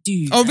actors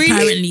do. Oh, really?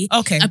 Apparently.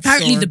 Okay.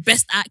 Apparently the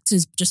best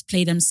actors just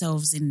play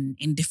themselves in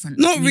different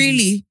Not movies.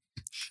 really.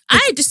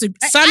 I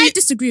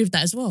disagree with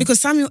that as well.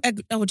 Because Samuel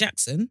L.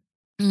 Jackson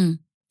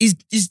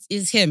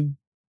is him.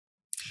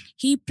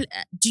 Do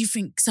you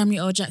think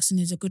Samuel L. Jackson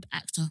is a good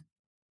actor?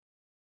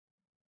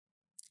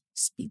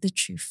 Speak the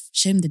truth.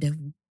 Shame the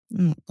devil.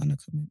 I'm not gonna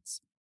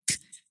comment.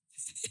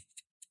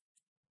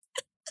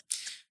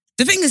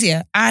 The thing is,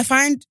 I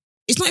find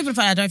it's not even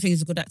that I don't think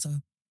he's a good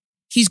actor.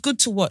 He's good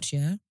to watch,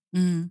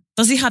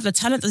 Does he have the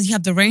talent? Does he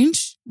have the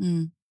range?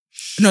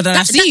 No, that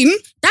I've seen.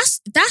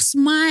 That's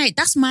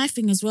my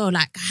thing as well.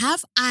 Like,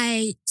 have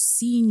I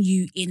seen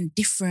you in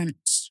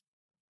different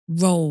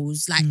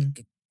roles?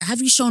 Like,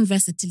 have you shown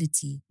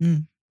versatility?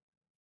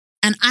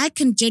 And I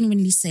can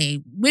genuinely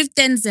say, with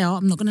Denzel,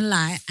 I'm not going to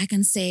lie, I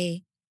can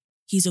say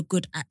he's a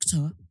good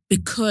actor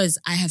because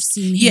I have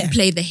seen him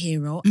play the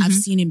hero. I've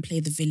seen him play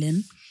the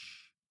villain.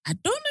 I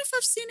don't know if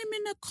I've seen him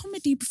in a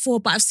comedy before,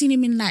 but I've seen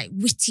him in like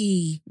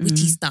witty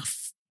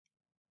stuff.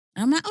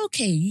 And I'm like,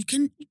 okay, you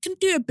can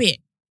do a bit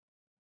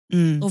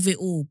of it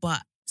all,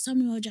 but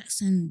Samuel L.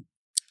 Jackson,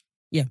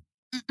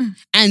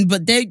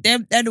 but they're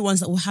the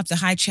ones that will have the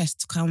high chest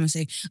to come and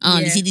say,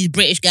 you see these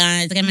British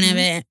guys, they're coming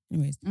over.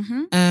 Anyways,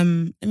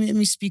 let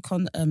me speak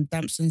on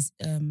Damson's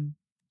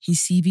his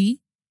CV.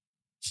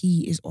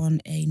 He is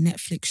on a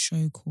Netflix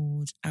show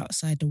called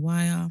Outside the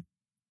Wire.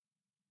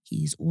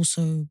 He's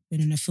also been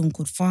in a film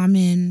called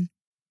Farming.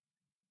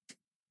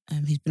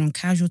 He's been on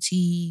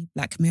Casualty,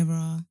 Black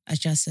Mirror, as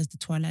Jazz says, The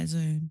Twilight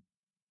Zone.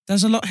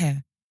 There's a lot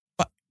here.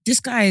 But this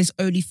guy is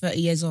only 30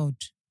 years old.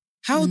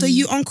 How old are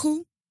you,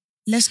 uncle?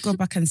 Let's go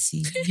back and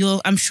see.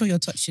 I'm sure you're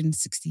touching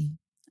 60.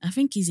 I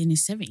think he's in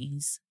his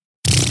 70s.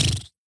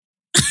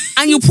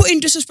 And you're putting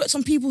disrespect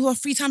on people who are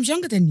 3 times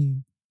younger than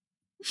you.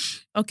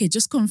 Okay,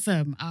 just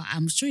confirm.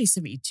 I'm sure he's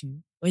 72.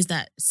 Or is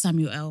that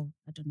Samuel L?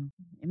 I don't know.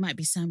 It might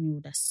be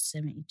Samuel that's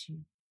 72.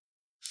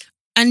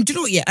 And do you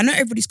know what? Yeah, I know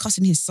everybody's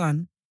cussing his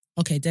son.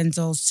 Okay,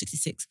 Denzel's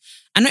 66.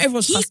 I know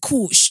everyone's He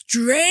caught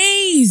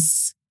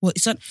strays. What,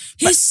 his son?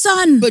 His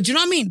son. But do you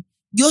know what I mean?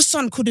 Your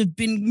son could have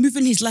been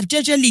moving his life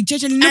gingerly.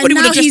 Nobody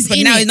would have just, but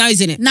now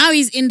he's in it. Now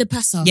he's in the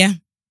passer.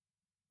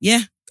 Yeah.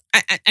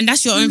 And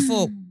that's your own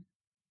fault.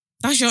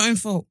 That's your own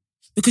fault.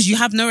 Because you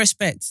have no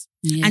respect.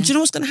 Yeah. And do you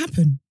know what's going to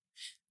happen?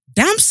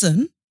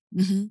 Damson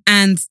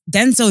and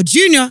Denzel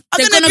Jr. are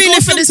going to be in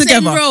a film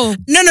together. Same role.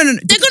 No. They're going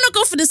to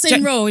go for the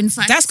same role, in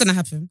fact. That's going to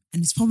happen.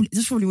 And that's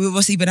probably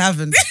what's even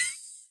happened.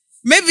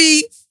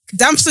 Maybe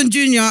Damson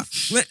Jr.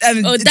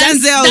 Denzel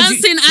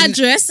dancing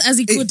address, as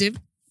he called him.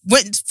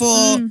 Went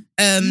for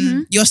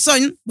your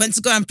son went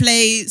to go and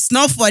play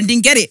Snowfall and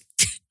didn't get it.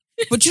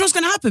 But you know what's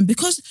going to happen?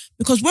 Because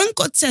when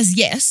God says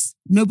yes,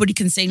 nobody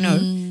can say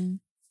no.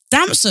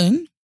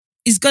 Damson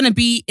is going to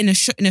be in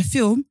a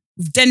film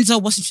with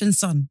Denzel Washington's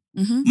son.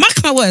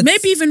 Mark my words.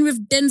 Maybe even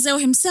with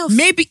Denzel himself.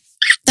 Maybe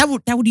that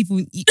would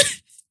even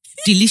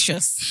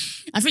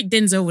delicious. I think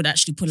Denzel would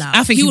actually pull out.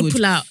 I think he would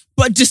pull out.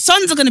 But the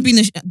sons are going to be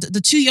in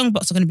the 2 young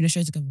bucks are going to be in the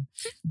show together.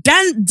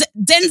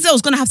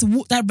 Denzel's going to have to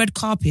walk that red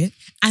carpet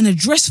and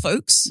address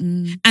folks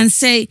and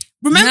say,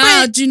 remember...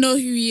 Now, do you know who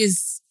he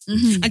is? And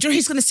do you know what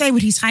he's going to say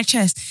with his high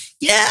chest?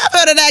 Yeah, I've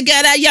heard of that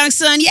guy, that young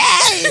son.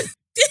 Yeah.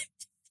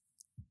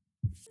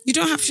 You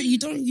don't have...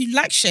 You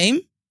like shame.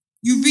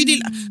 You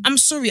really... I'm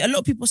sorry. A lot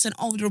of people said,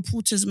 the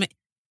reporters...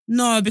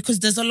 No, because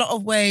there's a lot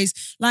of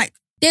ways. Like...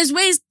 There's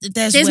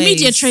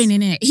media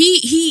training in it.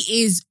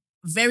 He is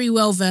very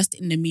well versed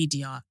in the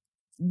media.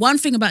 One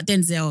thing about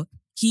Denzel,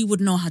 he would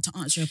know how to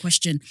answer a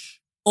question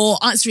or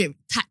answer it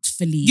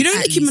tactfully. You know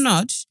Nicki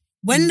Minaj,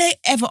 when they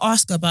ever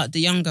ask her about the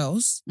young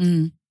girls,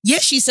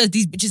 she says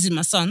these bitches are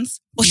my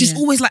sons, but she's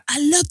always like, I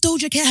love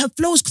Doja Cat, her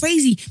flow's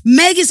crazy.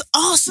 Meg is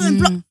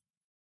awesome.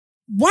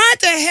 Why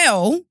the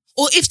hell?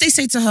 Or if they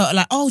say to her,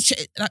 like,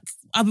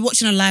 I'll be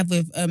watching a live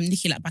with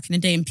Nicki like back in the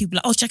day, and people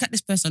are like, check out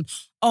this person.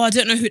 I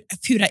don't know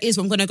who that is,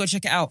 but I'm gonna go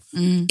check it out.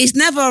 It's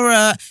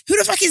never who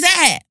the fuck is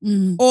that?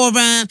 Or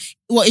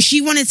if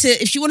she wanted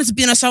to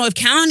be on a song with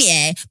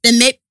Kanye, then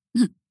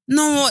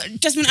no,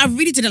 Jasmine, I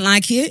really didn't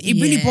like it.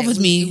 It really bothered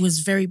me. It was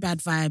very bad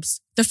vibes.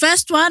 The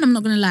first one, I'm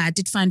not gonna lie, I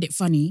did find it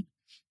funny,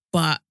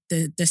 but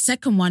the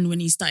second one,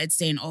 when he started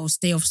saying,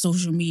 stay off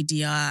social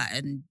media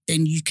and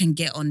then you can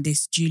get on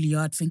this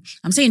Juilliard thing.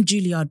 I'm saying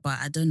Juilliard, but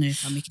I don't know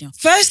if I'm making it up.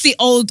 Firstly,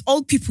 old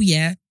people,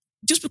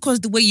 just because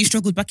the way you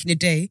struggled back in the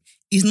day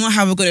is not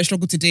how we're going to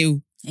struggle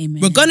today.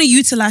 Amen. We're going to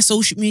utilize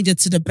social media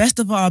to the best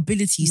of our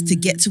abilities to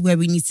get to where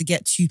we need to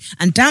get to.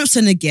 And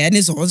Damson again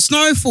is on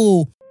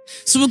Snowfall.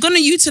 So we're going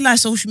to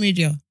utilize social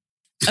media.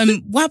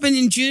 What happened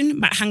in June?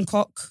 Matt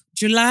Hancock.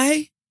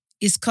 July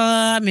is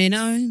coming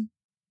on.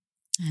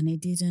 And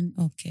it didn't.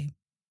 Okay.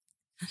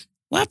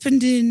 What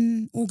happened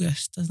in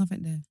August? There's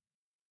nothing there.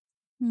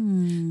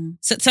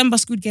 September,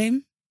 Squid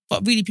Game.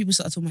 But really, people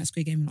started talking about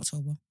Squid Game in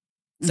October.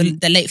 So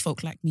the late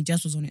folk like me,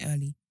 Jazz was on it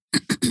early.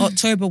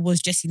 October was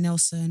Jessie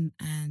Nelson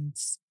and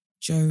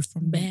Joe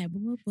from... Bad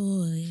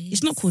Boys.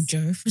 It's not called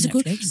Joe from Netflix. It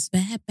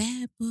called?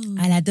 Bad Boys.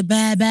 I like the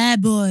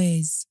bad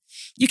boys.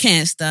 You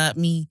can't stop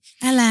me.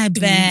 I like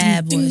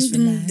bad boys for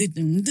life.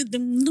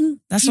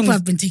 That's people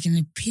have been taking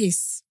a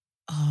piss.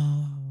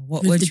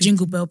 What with the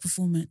Jingle Bell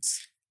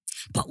performance.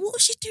 But what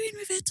was she doing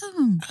with her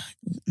tongue?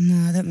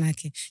 No, I don't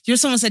like it. You know,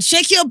 someone said,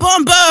 shake your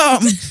bum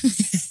bum.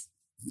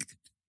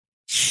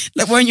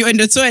 Like when you're in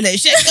the toilet,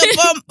 shake your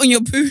bum on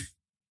your poo.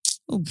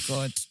 Oh,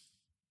 God.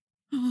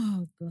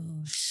 Oh,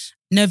 gosh.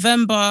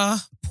 November,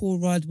 Paul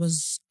Rudd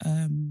was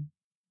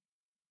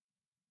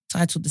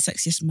titled The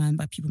Sexiest Man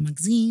by People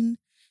magazine.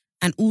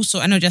 And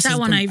also, I know Jess... That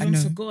one I even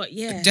forgot,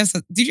 yeah. Jess,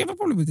 did you have a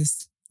problem with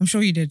this? I'm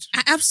sure you did.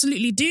 I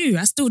absolutely do.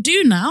 I still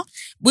do now.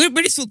 We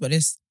already talked about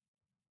this.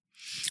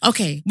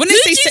 Okay. When who,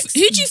 they say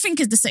who do you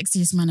think is the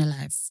sexiest man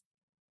alive?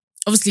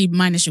 Obviously,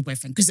 minus your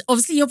boyfriend. Because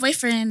obviously your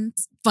boyfriend.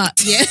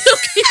 But yeah.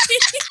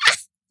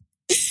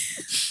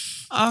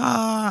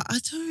 I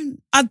don't.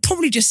 I'd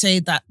probably just say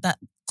that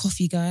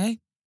coffee guy.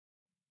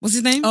 What's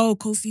his name? Oh,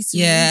 Kofi Siriboe.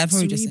 Yeah, I'd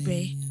probably just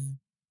say him, yeah.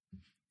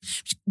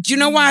 Do you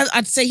know why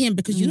I'd say him?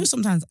 Because you know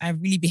sometimes I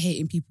really be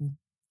hating people.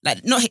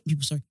 Like, not hating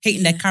people, sorry.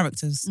 Hating their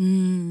characters.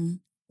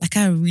 Like,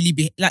 I really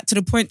be... Like, to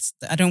the point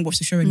that I don't watch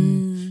the show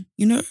anymore.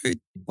 You know,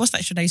 what's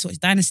that show that I used to watch?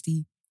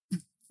 Dynasty.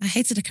 I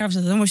hated the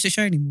characters. I don't watch the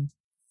show anymore.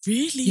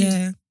 Really?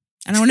 Yeah.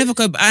 And I'll never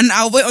go... And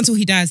I'll wait until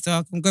he dies so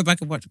I can go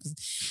back and watch.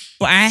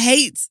 But I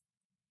hate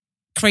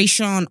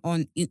Krayshawn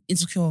on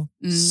Insecure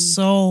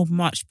so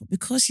much. But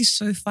because he's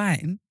so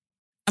fine,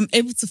 I'm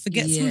able to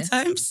forget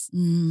sometimes.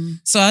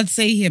 So I'd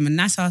say him. And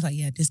that's how I was like,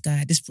 yeah,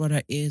 this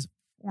brother is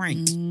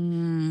right.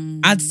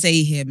 I'd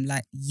say him,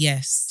 like,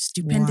 yes.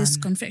 Stupendous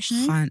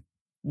confectionery?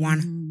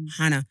 One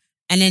Hannah.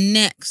 And then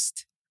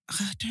next,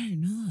 I don't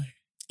know.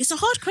 It's a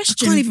hard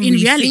question can't even in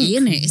really reality, think,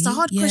 isn't it? It's a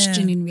hard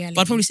question in reality.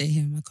 But I'd probably say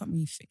him. I can't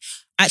really think.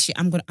 Actually,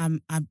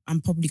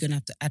 I'm probably gonna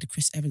have to add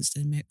Chris Evans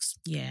to the mix.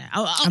 Yeah.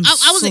 I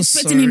was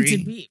expecting him to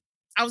be.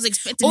 I was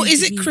expecting Or him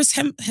is to it be. Chris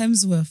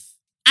Hemsworth?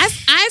 I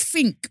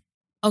think,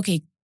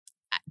 okay,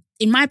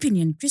 in my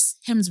opinion, Chris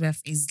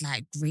Hemsworth is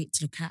like great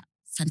to look at,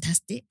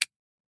 fantastic.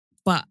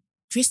 But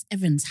Chris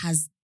Evans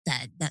has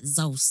that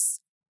Zeus.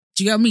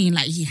 Do you know what I mean?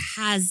 Like, he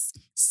has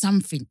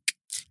something.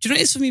 Do you know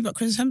what it is for me about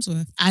Chris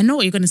Hemsworth? I know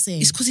what you're going to say.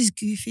 It's because he's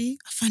goofy.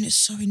 I find it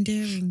so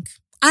endearing.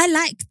 I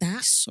like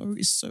that.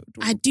 It's so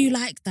adorable. I do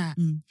like that.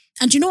 And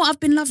do you know what I've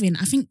been loving?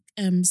 I think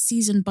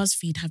Season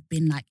BuzzFeed have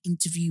been like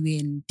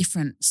interviewing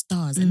different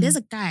stars. And there's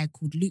a guy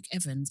called Luke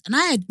Evans. And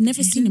I had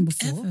never seen him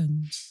before.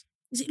 Evans.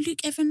 Is it Luke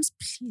Evans?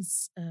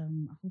 Please. I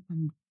hope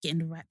I'm getting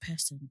the right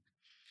person.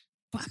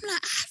 But I'm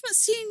like, I haven't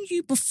seen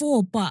you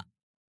before, but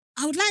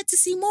I would like to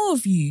see more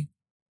of you.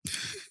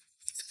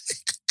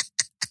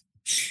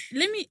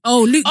 Luke James.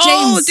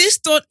 Oh, this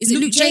thought is it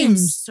Luke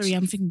James? Sorry,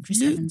 I'm thinking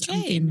Chris Evans.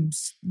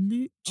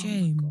 Luke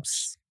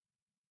James.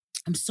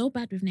 I'm so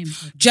bad with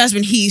names.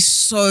 Jasmine, he's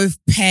so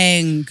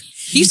peng.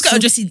 He used to go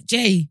to Jessie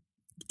J.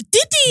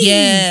 Did he?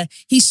 Yeah,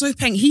 he's so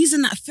peng. He's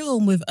in that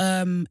film with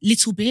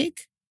Little Big.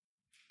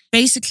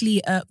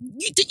 Basically,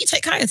 didn't you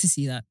take Kaya to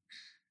see that?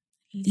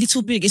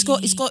 Little Big. It's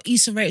got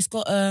Issa Rae. It's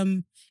got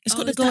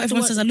the girl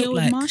everyone says I look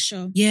like.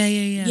 Marsha. Yeah.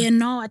 Yeah,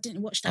 no, I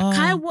didn't watch that. Oh.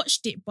 Kaya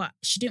watched it, but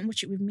she didn't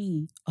watch it with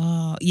me.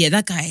 Oh, yeah,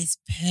 that guy is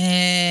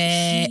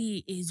peng.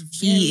 He is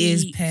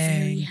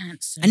very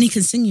handsome. And he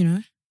can sing, you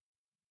know.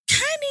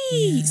 Can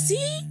he? Yeah.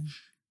 See?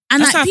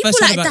 And That's like how I people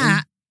first heard like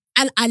about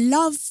that,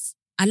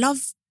 I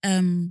love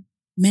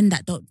men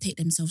that don't take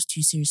themselves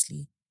too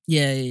seriously.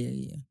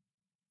 Yeah.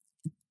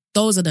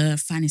 Those are the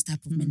finest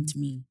type of men to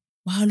me.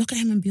 Wow, look at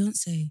him and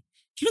Beyonce.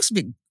 He looks a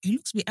bit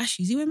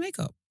ashy. Is he wearing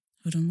makeup?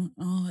 Hold on.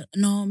 Oh,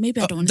 no,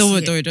 maybe I don't want to see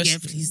it. Yeah,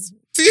 please.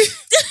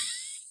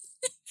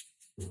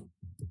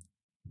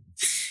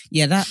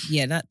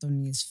 that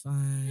Donnie is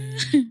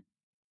fine.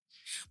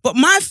 But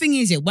my thing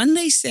is, when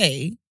they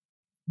say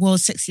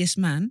world's sexiest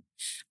man,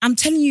 I'm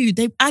telling you,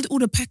 they add all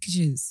the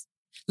packages.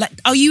 Like,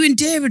 are you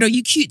endearing? Are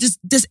you cute?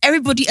 Does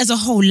everybody as a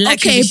whole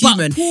like he's a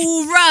human? But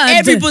Paul Rudd.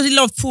 Everybody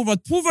loves Paul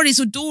Rudd. Paul Rudd is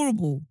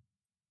adorable.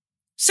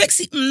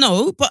 Sexy,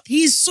 no, but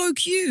he's so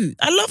cute.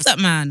 I love that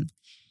man.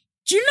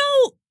 Do you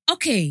know,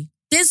 okay,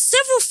 there's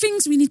several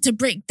things we need to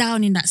break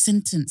down in that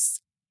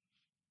sentence.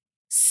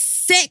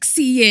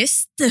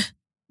 Sexiest.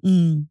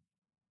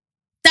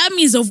 That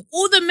means of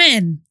all the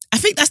men. I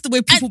think that's the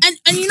way people...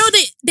 And you know,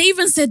 they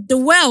even said the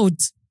world.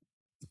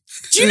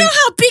 Do you know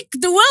how big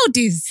the world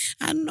is?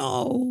 I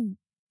know.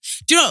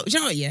 Do you know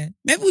what, yeah?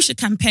 Maybe we should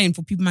campaign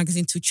for People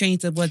Magazine to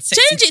change the word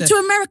sexy. Change it to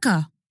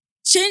America.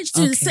 Change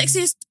to the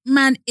sexiest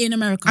man in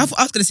America. I was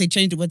going to say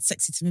change the word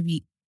sexy to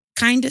maybe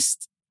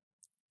kindest.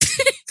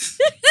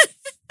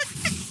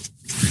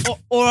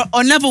 or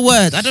another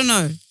word. I don't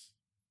know.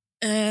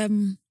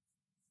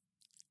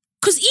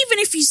 Because even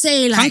if you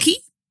say like... Hunky?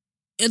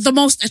 The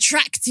most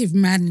attractive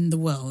man in the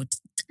world.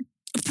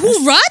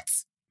 Paul Rudd?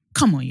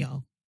 Come on,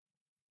 y'all.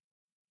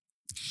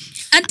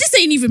 And this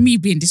ain't even me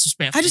being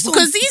disrespectful.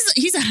 Because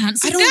he's a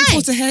handsome guy. I don't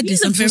want to hear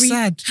this. I'm very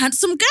sad.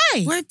 Handsome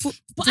guy.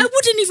 But I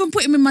wouldn't even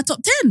put him in my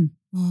top 10.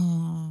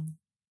 Oh.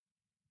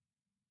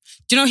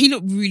 Do you know, he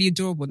looked really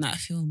adorable in that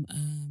film,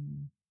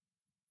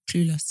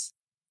 Clueless.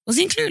 Was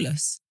he in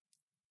Clueless?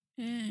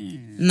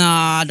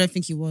 Nah, I don't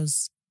think he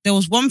was. There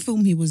was one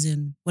film he was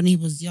in when he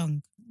was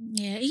young.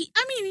 Yeah, he's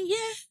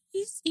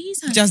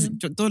handsome.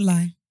 Just don't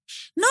lie.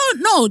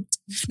 No,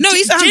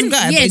 he's a handsome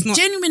guy. Yeah, but he's not...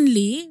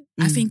 genuinely,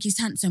 I think he's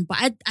handsome.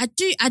 But I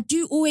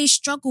do always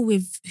struggle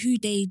with who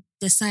they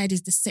decide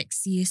is the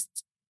sexiest.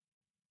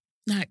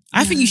 Like,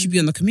 I think you should be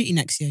on the committee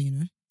next year. You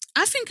know,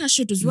 I think I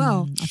should as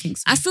well. I think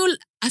so. I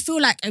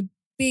feel like a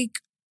big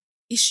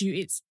issue.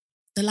 It's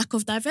the lack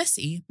of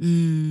diversity.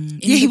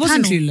 Yeah, he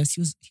wasn't Clueless.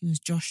 He was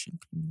Josh in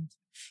Clueless.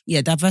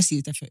 Yeah, diversity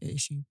is definitely an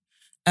issue.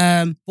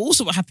 But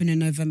also what happened in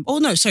November. Oh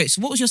no, sorry.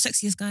 So what was your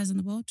sexiest guys in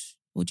the world?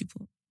 What would you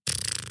put?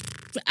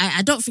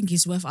 I don't think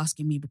it's worth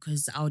asking me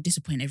because I'll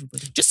disappoint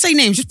everybody. Just say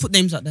names. Just put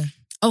names out there.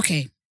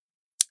 Okay.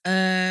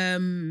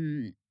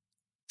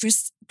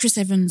 Chris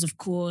Evans, of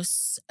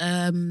course.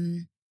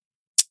 What's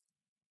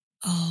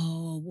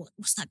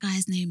that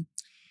guy's name?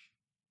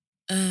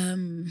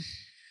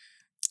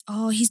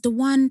 He's the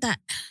one that.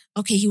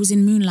 Okay, he was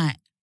in Moonlight.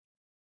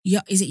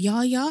 Yeah, is it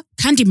Yaya?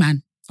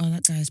 Candyman. Oh,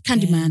 that guy's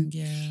Candyman.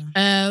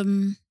 Yeah.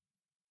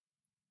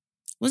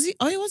 Was he?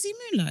 Oh, was he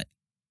Moonlight?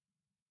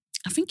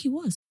 I think he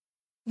was.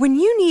 When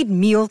you need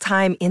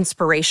mealtime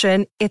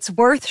inspiration, it's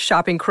worth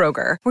shopping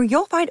Kroger, where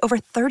you'll find over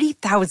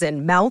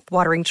 30,000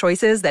 mouth-watering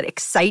choices that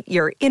excite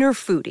your inner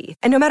foodie.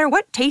 And no matter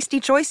what tasty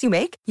choice you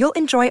make, you'll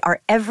enjoy our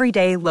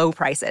everyday low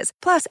prices,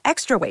 plus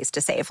extra ways to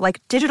save,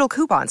 like digital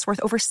coupons worth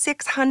over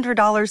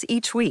 $600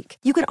 each week.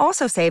 You can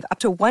also save up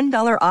to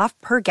 $1 off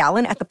per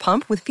gallon at the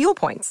pump with fuel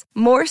points.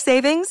 More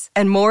savings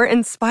and more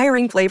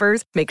inspiring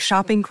flavors make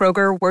shopping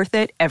Kroger worth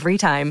it every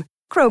time.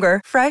 Kroger,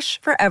 fresh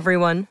for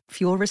everyone.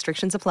 Fuel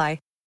restrictions apply.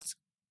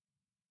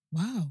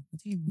 Wow.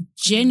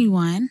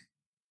 Genuine.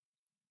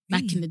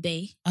 Back in the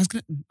day. I was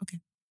going to...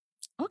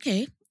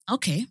 Okay.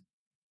 Okay.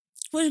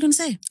 What are you going to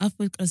say? I was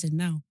going to say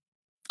now.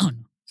 Oh,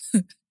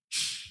 no.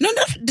 No.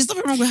 There's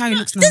nothing wrong with how he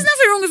looks now. There's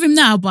nothing wrong with him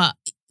now, but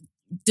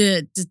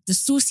the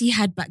sauce he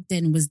had back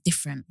then was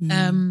different.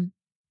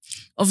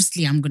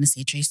 Obviously, I'm going to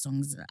say Trey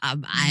Songz.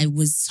 I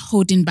was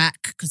holding back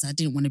because I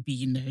didn't want to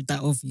be,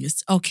 that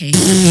obvious. Okay.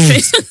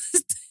 Trey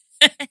Songz.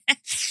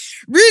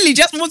 Really?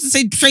 Just want to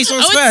say Trey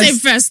Songz first? I want to say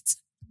first.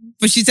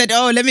 But she said,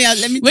 "Oh, let me."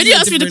 When you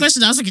asked me the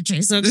question, I was like, Trey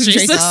Songz.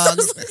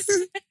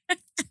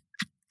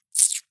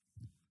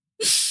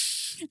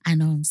 I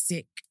know I'm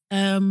sick.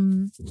 I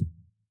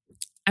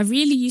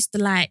really used to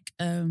like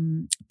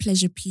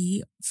Pleasure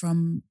P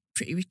from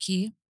Pretty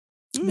Ricky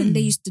when they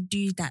used to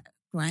do that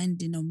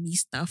grinding on me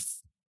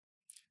stuff.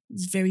 It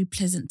was very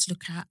pleasant to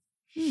look at.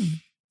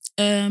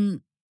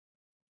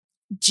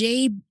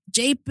 J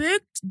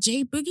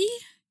Boogie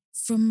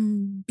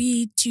from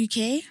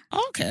B2K.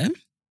 Okay.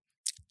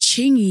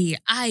 Chingy,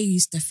 I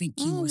used to think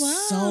he was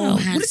so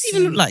handsome. What does he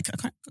even look like? I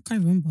can't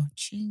remember.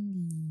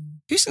 Chingy.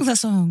 Who sings that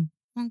song?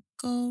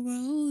 Uncle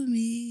Roll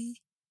Me.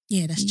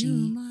 Yeah, that's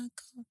Chingy.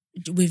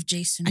 With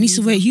Jason. And he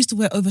used to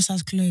wear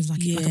oversized clothes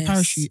like a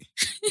parachute.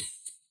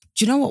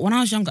 Do you know what? When I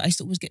was younger, I used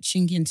to always get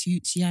Chingy and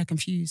T.I.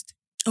 confused.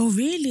 Oh,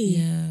 really?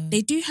 Yeah.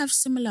 They do have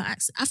similar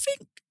accents. I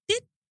think,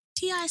 did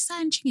T.I.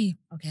 sign Chingy?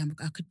 Okay,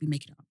 I could be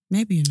making it up.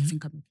 Maybe, I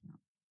think I'm making it up.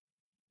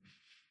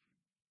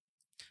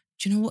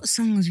 Do you know what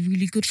song was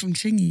really good from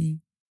Chingy?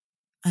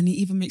 And it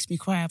even makes me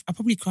cry. I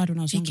probably cried when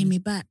I was younger. Taking Me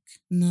Back?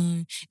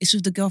 No. It's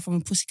with the girl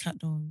from Pussycat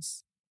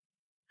Dolls.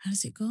 How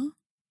does it go?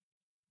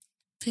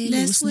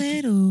 Let's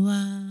wait a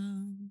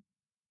while.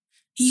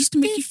 He used to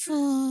make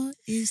Before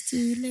it's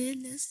too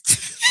late.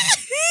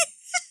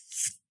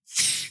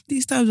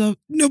 These times,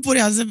 nobody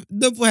has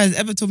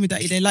ever told me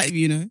that they like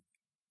me,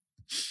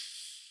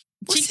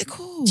 What's it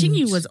called?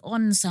 Chingy was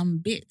on some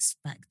bits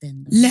back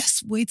then. Though.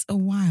 Let's wait a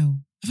while.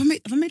 Have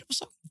I made up a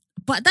song?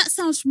 But that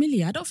sounds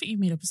familiar. I don't think you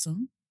made up a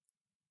song.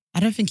 I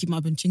don't think it might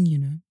have been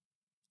Chingy,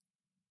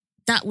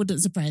 That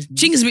wouldn't surprise me.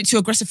 Chingy's a bit too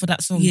aggressive for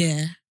that song.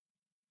 Yeah.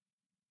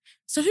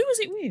 So who was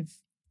it with?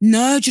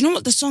 No, do you know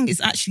what the song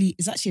is actually?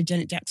 It's actually a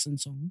Janet Jackson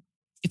song,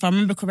 if I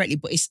remember correctly.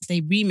 But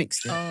they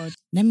remixed it. Oh.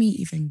 Let me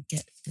even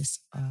get this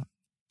up.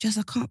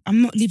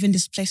 I'm not leaving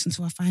this place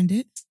until I find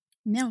it.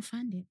 No,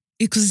 find it.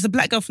 Because it's the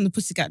black girl from the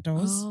Pussycat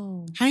Dolls.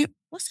 Oh.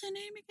 What's her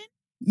name again?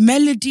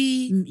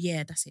 Melody.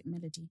 Yeah, that's it,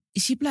 Melody.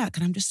 Is she black?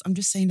 And I'm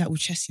just saying that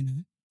with chest,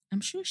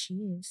 I'm sure she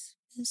is.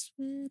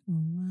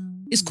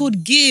 It's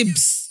called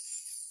Gibbs.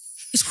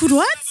 It's called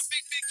what?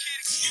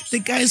 The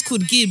guy is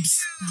called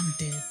Gibbs. I'm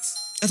dead.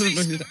 I don't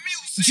know who that.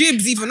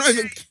 Gibbs even. Not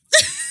even.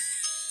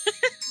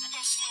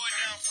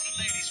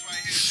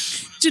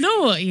 Do you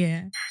know what?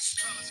 Yeah.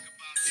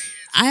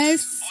 I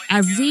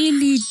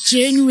really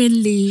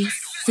genuinely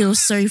feel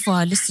sorry for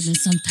our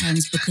listeners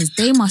sometimes because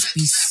they must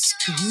be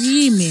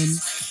screaming.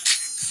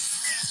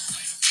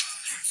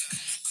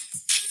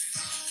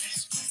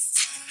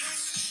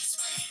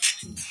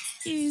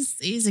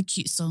 It is a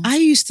cute song. I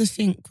used to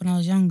think when I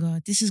was younger,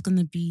 I'm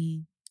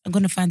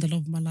going to find the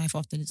love of my life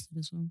after listening to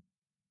this song.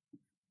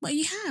 But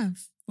you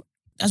have.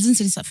 I was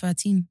into this at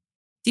 13.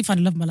 Didn't find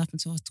the love of my life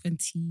until I was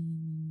 20,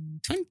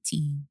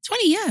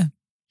 yeah.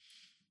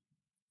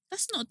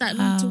 That's not that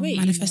long to wait.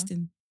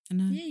 Manifesting.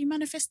 Yeah, you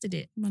manifested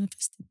it.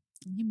 Manifested.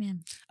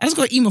 Amen. I just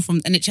got an email from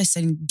NHS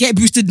saying, get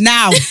boosted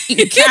now.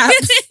 In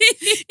caps.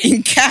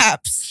 In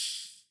caps.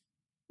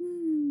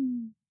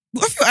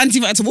 What if you're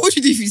anti-vaxxer? What would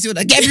you do if you saw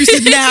that? Get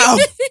boosted now.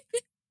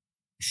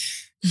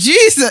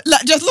 Jesus.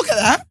 Just look at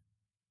that.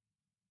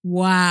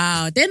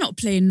 Wow. They're not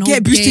playing no games.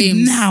 Get boosted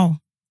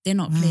now. They're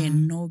not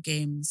playing no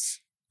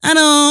games. I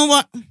know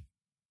what.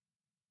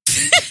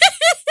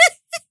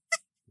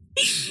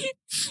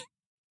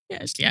 You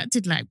actually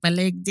acted like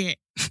Baleg did.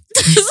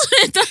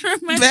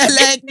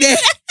 Baleg did.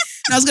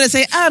 I was going to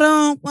say, I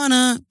don't want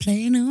to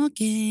play no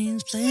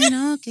games.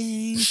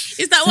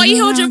 Is that why you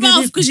held your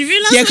mouth? Because you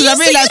realised? Yeah, because I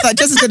realised that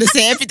Jess is going to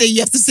say everything you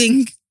have to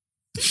sing.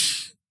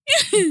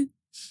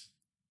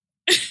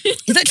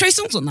 Is that Trey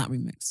Songz on that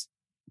remix?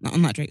 Not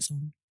on that Drake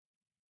song.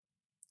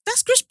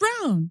 That's Chris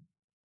Brown.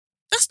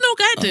 That's no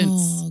guidance.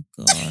 Oh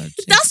God.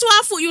 That's why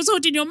I thought you was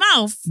holding your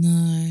mouth.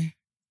 No.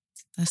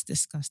 That's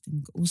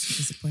disgusting. Also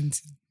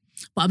disappointing.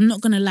 But I'm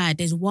not gonna lie,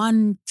 there's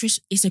one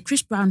it's a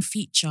Chris Brown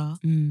feature,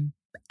 Mm.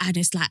 and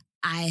it's like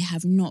I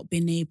have not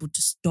been able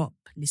to stop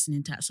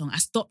listening to that song. I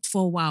stopped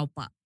for a while,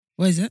 but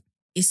What is it?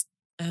 it's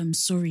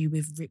Sorry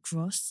with Rick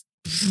Ross.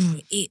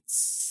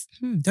 It's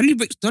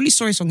The only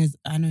Sorry song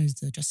I know is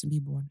the Justin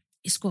Bieber one.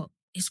 it's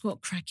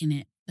got crack in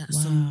it, that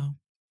Wow. song.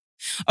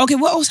 Okay,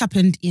 what else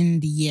happened in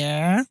the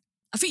year?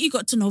 I think you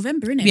got to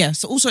November, innit? Yeah,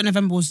 so also in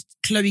November was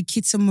Chloe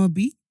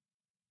Kitsamobi.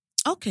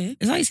 Okay.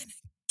 Is that how you say it?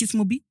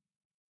 Kitsamobi?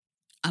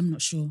 I'm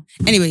not sure.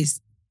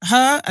 Anyways,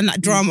 her and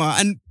that drama,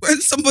 and when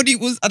somebody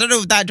was, I don't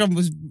know if that drama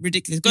was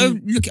ridiculous. Go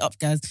look it up,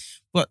 guys.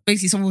 But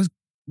basically, someone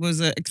was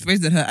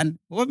exposing her, and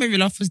what made me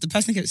laugh was the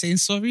person kept saying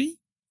sorry.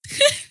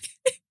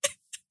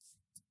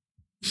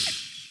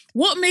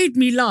 What made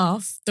me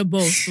laugh the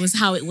most was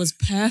how it was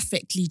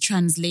perfectly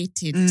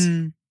translated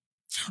into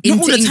Not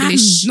all the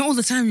English. time. Not all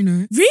the time, you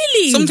know.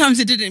 Really? Sometimes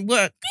it didn't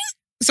work.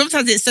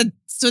 Sometimes it said.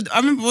 So I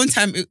remember one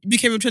time it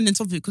became a trending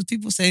topic because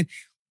people were saying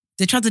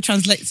they tried to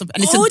translate something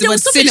and it said the there word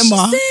was something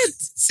cinema. she said.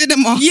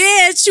 Cinema.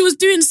 Yeah, she was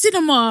doing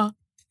cinema.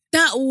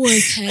 That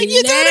was hilarious. And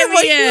you don't know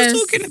what she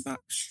was talking about.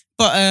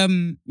 But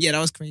yeah, that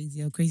was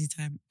crazy. A crazy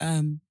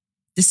time.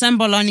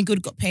 December, Lani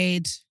Good got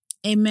paid.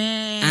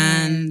 Amen.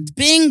 And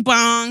Bing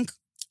Bong.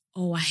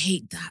 Oh, I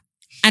hate that.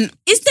 And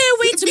is there a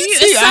way to Me mute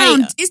too, a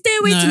sound? Is there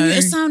a way to No. mute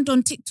a sound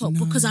on TikTok?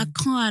 No. Because I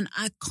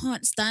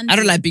can't stand it. I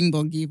don't like Bing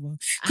Bong either.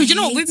 Because you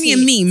know what, with hate me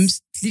and it.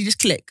 memes, you just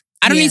click.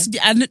 I don't Yeah. need to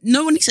be,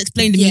 no one needs to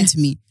explain the Yeah. meme to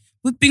me.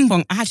 With Bing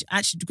Bong, I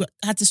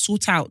had to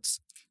sort out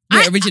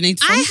where it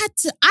originated from.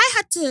 I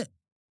had to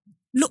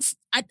look.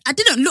 I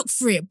didn't look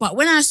for it, but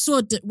when I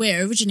saw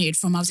where it originated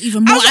from, I was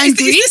even more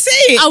angry.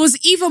 I was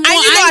even more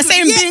And you know, I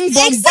angry. saying Bing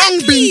Bong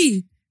Bong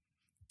Bing.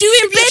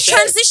 Doing bare shit.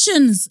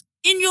 transitions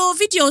in your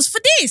videos for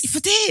this. For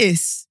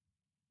this.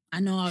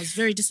 I know, I was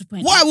very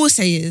disappointed. What I will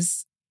say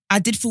is, I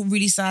did feel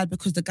really sad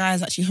because the guy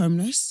is actually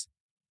homeless.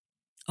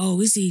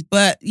 Oh, is he?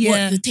 But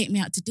yeah. What, the take me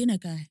out to dinner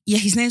guy? Yeah,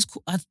 his name's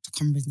called, I can't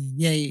remember his name.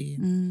 Yeah.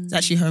 He's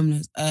actually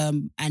homeless.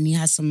 And he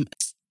has some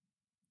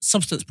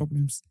substance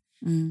problems.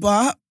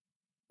 But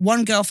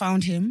one girl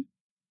found him,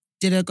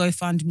 did a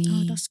GoFundMe.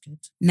 Oh, that's good.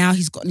 Now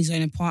he's gotten his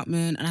own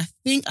apartment. And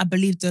I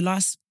believe the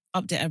last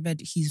update I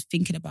read, he's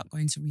thinking about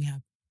going to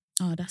rehab.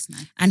 Oh, that's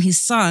nice. And his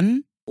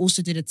son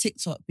also did a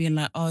TikTok being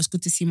like, oh, it's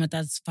good to see my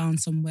dad's found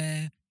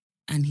somewhere.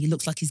 And he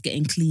looks like he's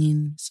getting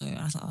clean. So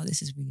I was like, oh,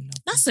 this is really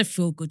lovely. That's a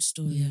feel good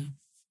story. Yeah.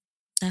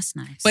 That's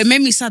nice. But it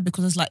made me sad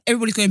because it's like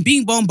everybody's going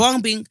bing, bong,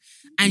 bong, bing.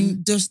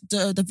 And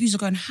the views are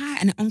going high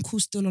and the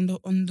uncle's still on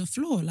the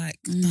floor. Like,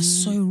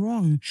 that's so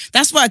wrong.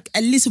 That's why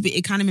a little bit,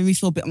 it kind of made me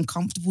feel a bit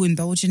uncomfortable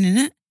indulging in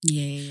it.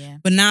 Yeah.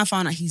 But now I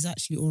found out he's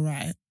actually all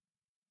right.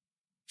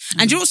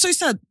 And you know what's so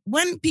sad?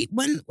 When people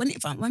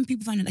found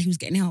out that he was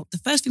getting help, the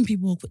first thing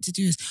people are quick to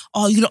do is,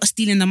 oh, you lot are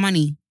stealing the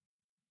money.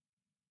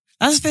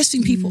 That's the first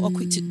thing people are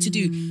quick to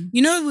do.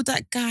 You know, with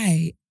that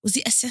guy, was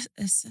it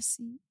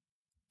Assassin?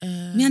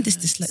 Me and this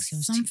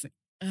dyslexia. Something.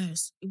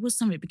 It was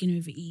something beginning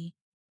with an E.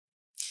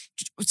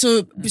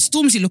 So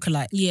Stormzy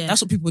lookalike. Yeah.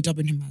 That's what people were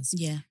dubbing him as.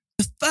 Yeah.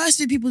 The first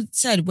thing people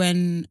said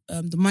when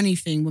the money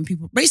thing, when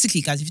people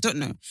basically, guys, if you don't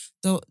know,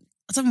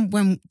 I don't know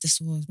when this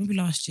was, maybe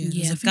last year.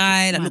 Yeah, There's a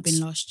guy that might have looks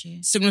been last year.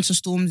 similar to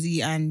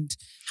Stormzy, and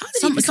how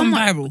did he become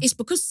viral? It's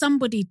because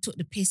somebody took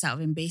the piss out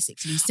of him,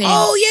 basically saying,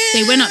 Oh yeah,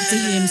 they went up to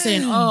him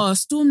saying, "Oh,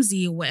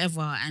 Stormzy" or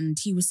whatever, and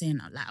he was saying,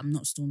 "Like, I'm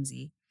not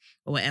Stormzy"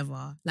 or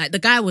whatever. Like the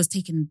guy was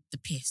taking the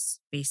piss,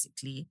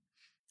 basically.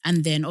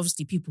 And then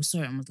obviously people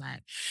saw it and was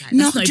like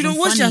no, that's not do you know even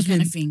what, funny Jasmine?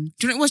 kind of thing.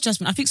 Do you know what was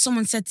Jasmine? I think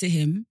someone said to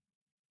him,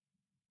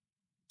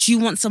 "Do you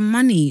want some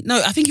money?"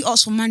 No, I think he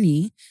asked for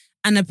money,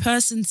 and the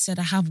person said,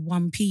 "I have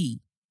 1p."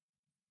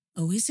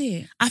 Oh, is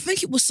it? I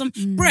think it was some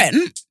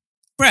Brent.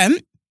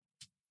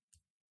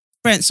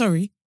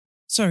 Sorry.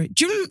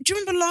 Do you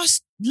remember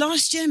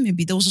last year?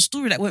 Maybe there was a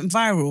story that went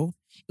viral.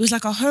 It was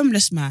like a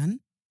homeless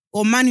man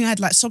or a man who had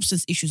like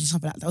substance issues or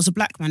something like that. That was a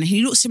black man, and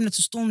he looked similar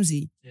to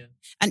Stormzy. Yeah.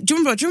 And do you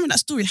remember that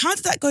story? How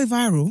did that go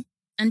viral?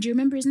 And do you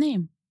remember his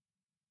name?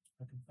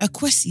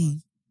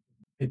 Akwesi.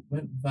 It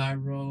went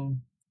viral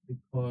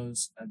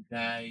because a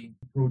guy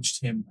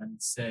approached him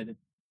and said,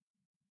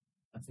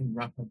 I think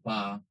rap a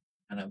bar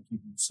and I'll give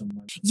you some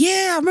money.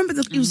 Yeah, I remember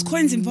it was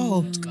coins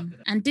involved.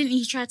 And didn't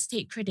he try to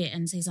take credit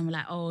and say something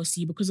like, "Oh,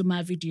 see, because of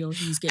my video,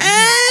 he's getting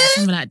hit," or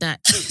something like that?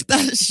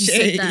 That's He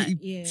shady. said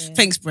that, yeah.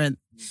 Thanks, Brent.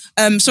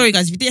 Sorry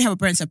guys, if you didn't have a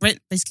Brent, so Brent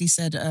basically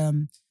said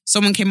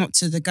someone came up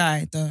to the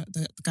guy, the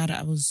guy that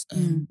I was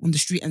on the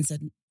street and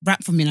said,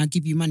 "Rap for me and I'll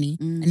give you money."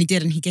 And he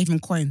did, and he gave him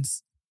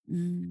coins.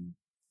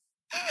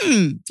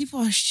 People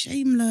are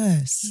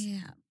shameless.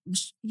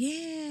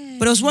 Yeah.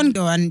 But there was one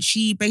girl and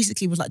she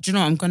basically was like, "Do you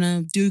know what, I'm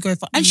gonna go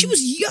for..." And she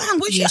was young.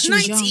 Was she at was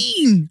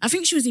 19? young. I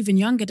think she was even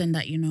younger than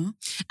that, you know.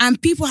 And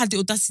people had the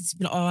audacity to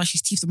be like, "Oh,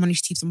 she's thieved the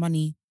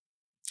money,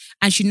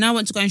 And she now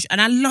went to go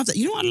and I love that.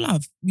 You know what I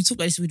love? We talk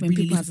about this with When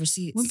really people have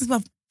receipts. When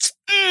people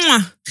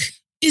have,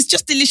 it's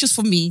just delicious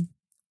for me.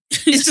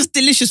 It's just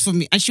delicious for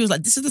me. And she was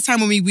like, this is the time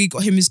when we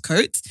got him his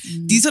coat.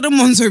 These are the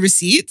Monzo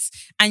receipts.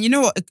 And you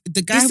know what?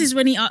 The guy... This is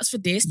when he asked for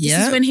this. This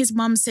is when his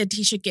mum said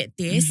he should get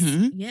this.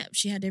 Yep,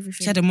 she had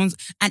everything. She had a Monzo.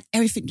 And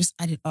everything just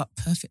added up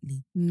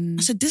perfectly.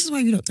 I said, this is why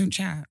you lot don't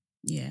chat.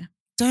 Yeah.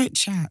 Don't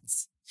chat.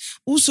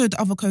 Also,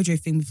 the other Kojo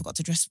thing we forgot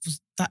to address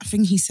was that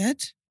thing he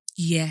said.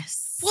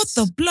 Yes. What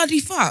the bloody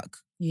fuck?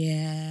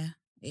 Yeah.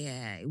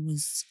 Yeah, it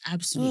was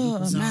absolutely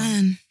bizarre.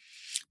 Man.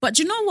 But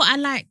do you know what I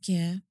like,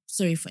 yeah?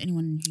 Sorry for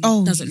anyone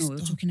who doesn't know what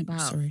we're talking about.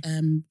 Sorry.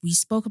 We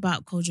spoke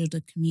about Kojo the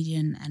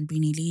comedian and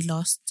Beanie Lee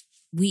last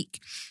week.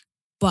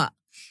 But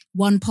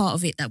one part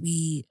of it that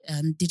we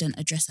didn't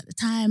address at the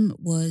time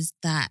was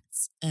that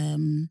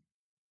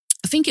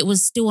I think it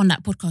was still on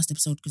that podcast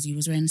episode because he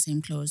was wearing the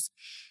same clothes.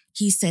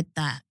 He said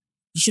that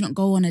you shouldn't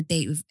go on a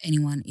date with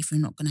anyone if you're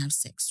not going to have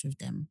sex with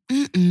them.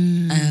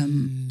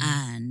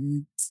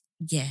 And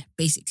yeah,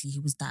 basically he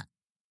was that.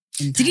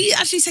 Did he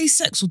actually say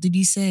sex or did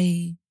he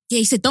say... Yeah,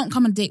 he said, don't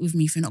come on a date with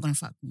me if you're not going to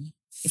fuck me.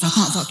 If I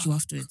can't fuck you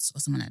afterwards or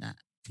something like that.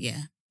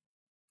 Yeah.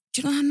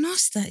 Do you know how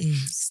nasty that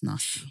is? It's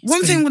nasty.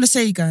 One thing I'm going to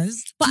say,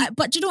 guys.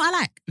 But do you know what I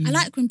like? I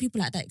like when people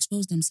like that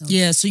expose themselves.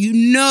 Yeah, so you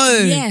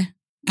know. Yeah.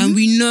 And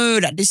we know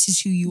that this is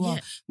who you are.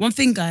 Yeah. One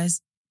thing, guys.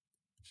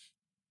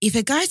 If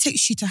a guy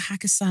takes you to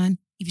Hakkasan,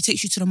 if he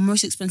takes you to the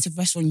most expensive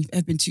restaurant you've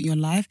ever been to in your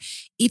life,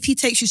 if he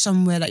takes you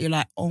somewhere that you're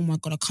like, oh my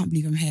God, I can't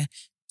believe I'm here.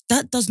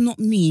 That does not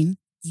mean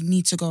you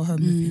need to go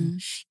home with him.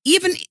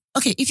 Even,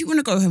 okay, if you want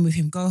to go home with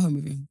him, go home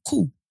with him.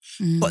 Cool.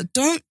 But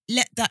don't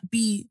let that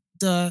be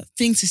the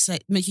thing to say,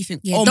 make you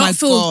think, oh my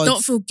God.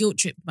 Don't feel guilt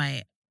tripped by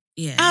it.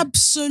 Yeah.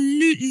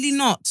 Absolutely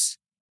not.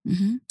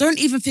 Don't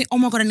even think, oh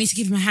my God, I need to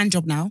give him a hand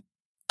job now.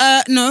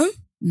 No.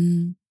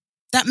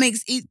 That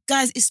makes it,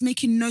 guys, it's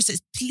making no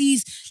sense.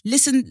 Please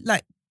listen,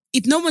 like,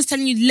 if no one's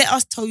telling you, let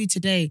us tell you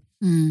today.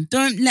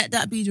 Don't let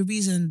that be the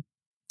reason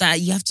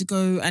that you have to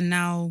go and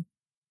now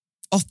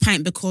off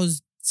pint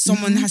because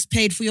someone has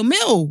paid for your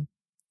meal.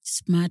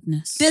 It's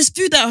madness. There's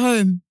food at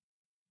home.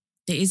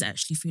 There is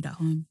actually food at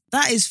home.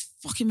 That is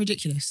fucking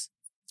ridiculous.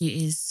 It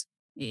is.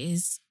 It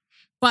is.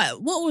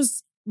 But what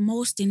was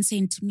most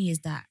insane to me is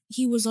that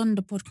he was on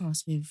the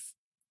podcast with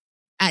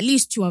at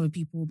least 2 other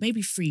people,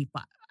 maybe 3,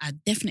 but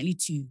definitely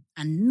 2.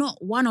 And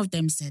not one of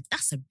them said,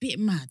 that's a bit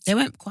mad. They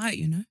went quiet,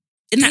 you know?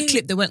 In that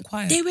clip, they went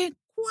quiet. They went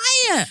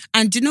quiet.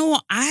 And do you know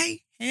what? I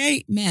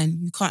hate men.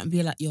 You can't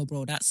be like, yo,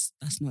 bro, that's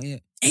not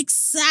it.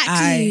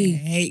 Exactly. I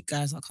hate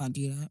guys that can't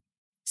do that.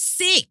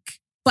 Sick.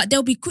 But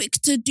they'll be quick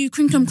to do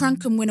crinkum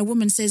crankum when a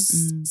woman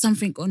says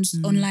something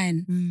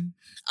online.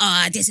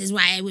 This is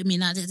why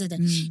women are...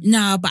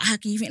 No, but how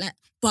can you think like...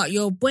 But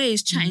your boy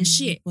is chatting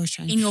shit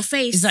in your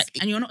face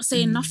and you're not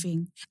saying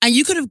nothing. And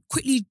you could have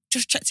quickly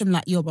just checked him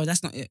like, yo, bro,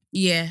 that's not it.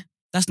 Yeah.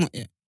 That's not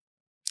it.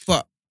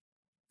 But...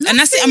 Nothing. And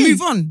that's it, and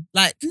move on.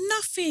 Like...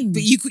 Nothing.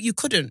 But you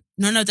couldn't.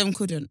 None of them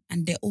couldn't.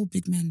 And they're all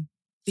big men.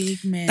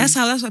 Big men. That's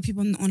why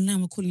people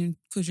online were calling him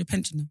Kojo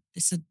pensioner.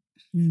 They said,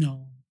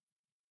 no.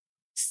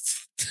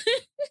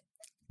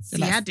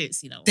 Like, I didn't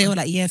see that one. They were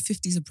like, yeah,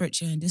 50's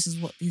approaching and this is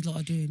what these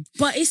lot are doing.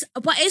 But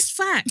it's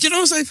fact. Do you know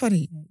what's so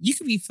funny? You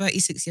could be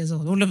 36 years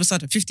old. All of a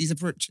sudden, 50's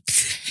approaching.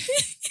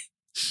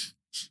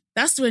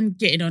 That's when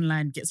getting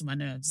online gets on my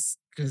nerves.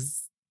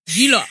 Because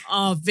you lot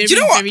are very,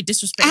 very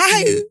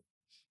disrespectful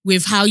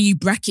with how you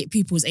bracket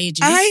people's ages.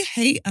 I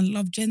hate and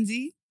love Gen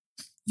Z.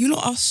 You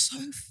lot are so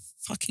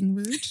fucking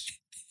rude.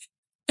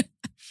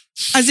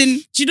 As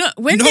in, do you know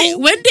when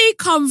they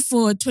come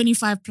for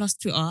 25 plus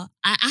Twitter,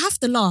 I have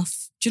to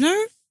laugh. Do you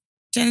know,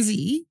 Gen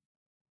Z,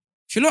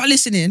 if you're not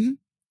listening,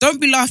 don't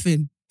be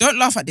laughing. Don't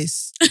laugh at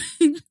this.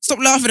 Stop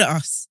laughing at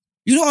us.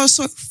 You lot are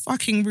so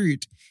fucking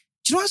rude.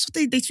 Do you know what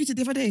they tweeted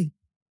the other day?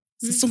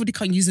 So somebody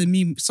can't use a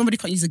meme. Somebody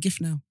can't use a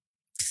GIF now.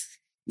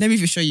 Let me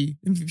show you.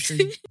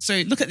 So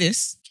look at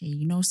this. Okay,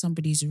 you know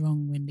somebody's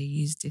wrong when they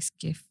use this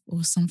GIF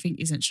or something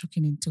isn't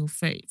shocking until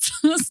 30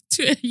 plus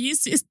Twitter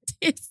uses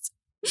this.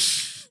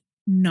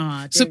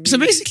 Nah. So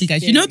basically,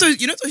 guys, you know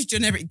those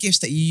generic GIFs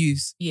that you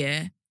use?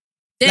 Yeah.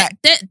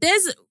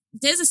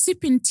 There's a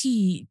sipping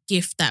tea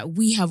GIF that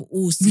we have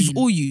all seen. We've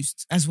all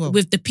used as well.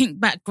 With the pink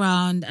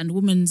background and the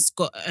woman's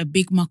got a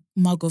big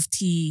mug of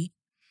tea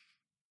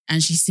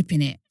and she's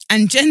sipping it.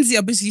 And Gen Z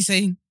are basically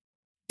saying,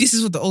 this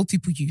is what the old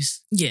people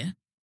use. Yeah.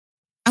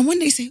 And when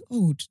they say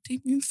old, they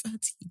mean 30.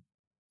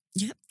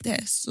 Yep. They're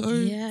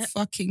so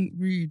fucking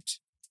rude.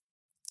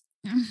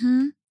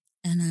 And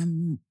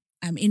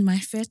I'm in my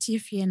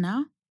 30th year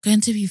now.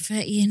 Going to be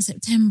 30 in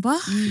September.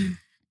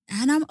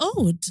 And I'm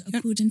old,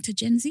 according to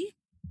Gen Z.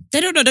 They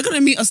don't know. They're going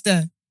to meet us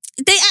there.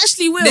 They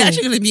actually will. They're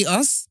actually going to meet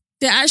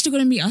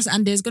us.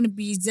 And there's going to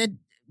be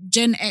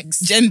Gen X.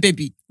 Gen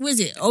Baby. What is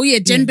it? Oh yeah,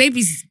 Gen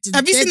Babies.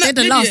 Have you seen that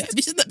video? Have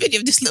you seen that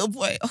video of this little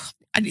boy? Oh,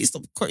 I need to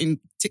stop quoting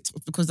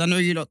TikTok because I know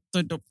you lot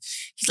don't.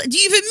 He's like, do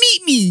you even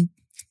meet me?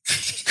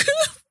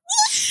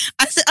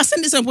 I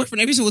send this to my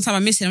boyfriend every single time I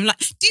miss him. I'm like,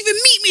 do you even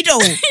meet me though?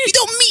 You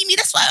don't meet me.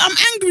 That's why I'm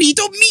angry. You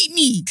don't meet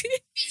me.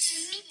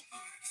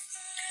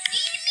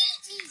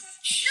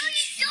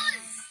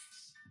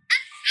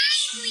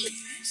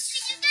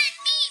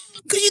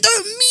 Because you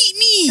don't meet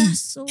me.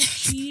 That's so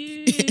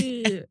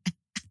cute.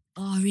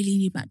 Oh, I really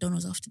need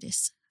McDonald's after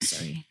this.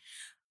 Sorry.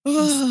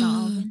 I'm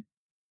starving.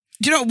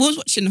 Do you know what? I was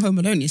watching Home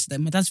Alone yesterday.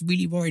 My dad's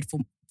really worried for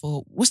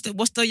what's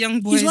the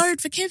young boy? He's worried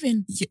for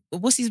Kevin. Yeah,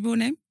 what's his real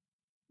name?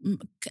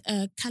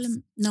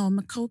 Callum. No,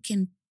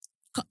 McCulkin.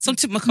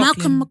 Something McCulkin.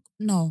 Malcolm.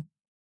 No.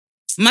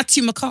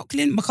 Matthew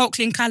McCulkin.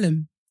 McCulkin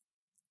Callum.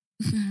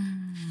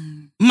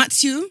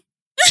 Matthew.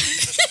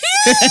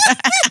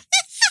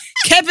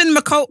 Kevin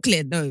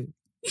McCulkin. No.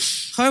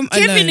 Home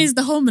Alone. Kevin is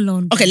the Home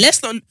Alone. Okay, let's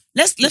try our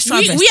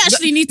best. We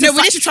actually need to.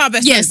 We need to try our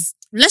best. Yes,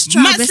 let's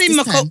try our best this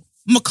time.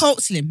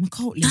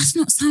 McCulkin. That's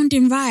not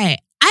sounding right.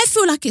 I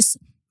feel like it's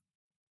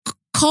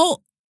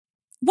Col.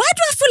 Why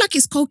do I feel like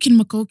it's Colkin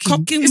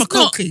McCulkin?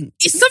 McCulkin.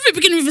 It's something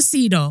beginning with a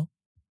C though.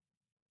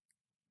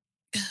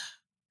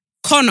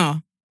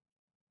 Connor.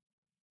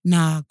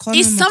 Nah, Connor.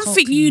 It's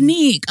something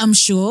unique, I'm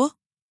sure.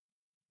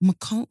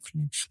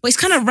 McCulkin. But it's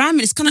kind of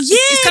rhyming. It's kind of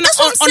that's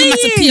what I'm saying.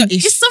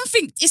 onomatopoeia-ish.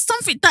 It's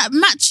something that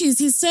matches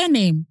his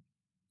surname.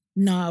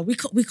 Nah, we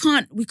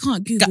can't Google. We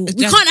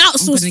can't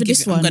outsource for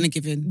this one. I'm gonna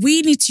give in.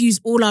 We need to use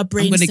all our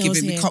brain cells give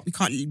in. here. We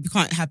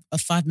can't have a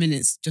 5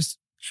 minutes. Just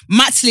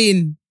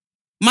Matlin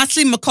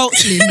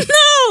McCulkin.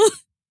 No.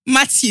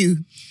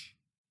 Matthew.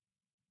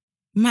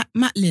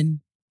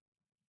 Matlin.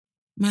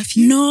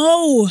 Matthew.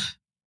 No.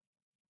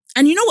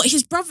 And you know what?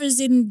 His brother's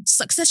in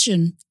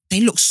Succession.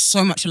 They look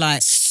so much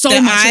alike.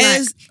 Their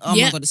eyes. Alike. Oh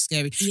my God, it's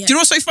scary. Yeah. Do you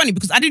know what's so funny?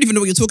 Because I didn't even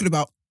know what you're talking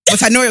about.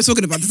 But I know what you're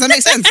talking about. Does that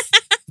make sense?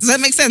 Does that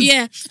make sense?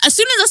 Yeah. As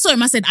soon as I saw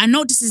him, I said, I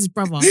know this is his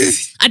brother.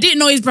 I didn't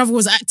know his brother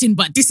was acting,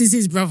 but this is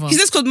his brother. He's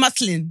just called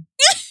Matlin.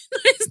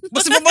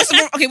 What's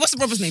the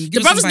brother's name?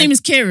 The brother's name is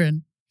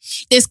Kieran.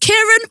 There's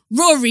Kieran,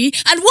 Rory,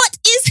 and what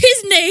is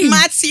his name?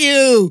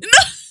 Matthew. No.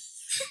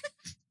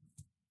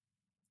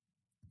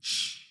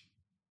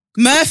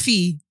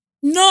 Murphy.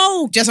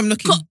 No. Jess, I'm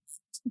looking.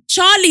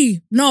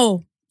 Charlie.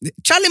 No.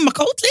 Charlie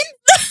McCulkin?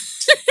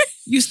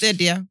 You stay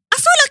there. I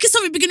feel like it's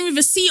something beginning with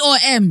a C or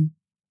M.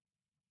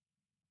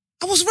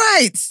 I was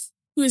right.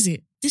 Who is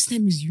it? This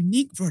name is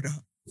unique, brother.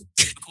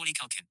 Macaulay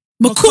Culkin.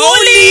 Macaulay!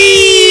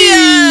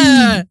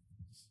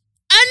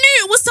 I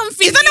knew it was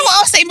something. Is that not what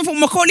I was saying before?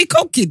 Macaulay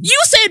Culkin? You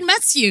said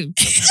Matthew.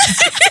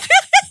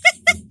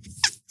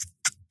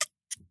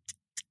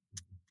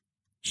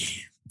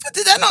 But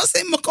did I not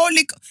say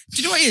Macaulay?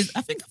 Do you know what it is?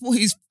 I think I thought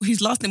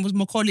his last name was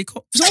Macaulay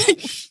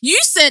Culkin.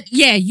 You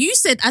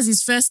said as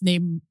his first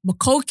name,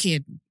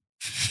 McCulkin.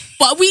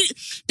 But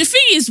the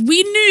thing is,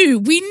 we knew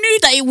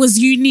that it was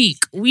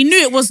unique. We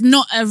knew it was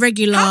not a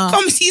regular. How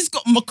come he's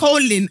got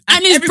Macaulay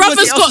and his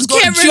brother's got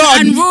Kieran John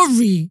and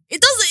Rory?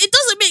 It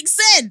doesn't make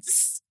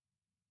sense.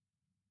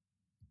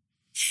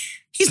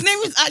 His name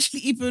is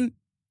actually even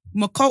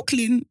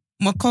McCulkin.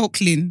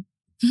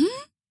 Hmm?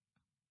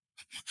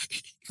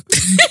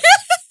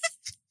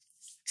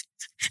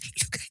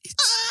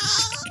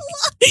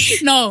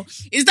 No,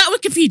 is that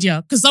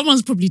Wikipedia? Because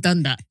someone's probably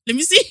done that. Let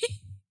me see.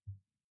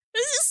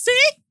 Does it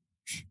say?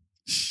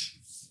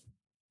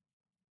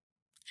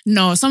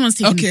 No, someone's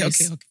taking the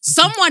piss. Okay.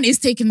 Someone is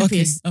taking the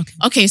piss.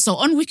 Okay, so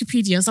on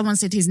Wikipedia, someone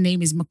said his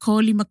name is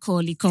Macaulay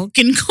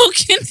Culkin.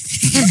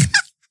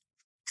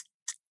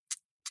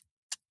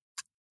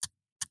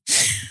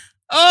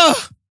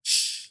 Oh,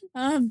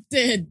 I'm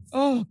dead.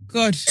 Oh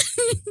God.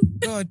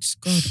 God.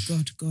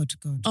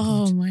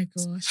 Oh my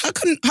gosh. How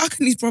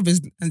can these brothers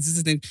and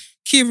sisters name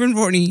Kieran,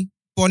 Ronnie,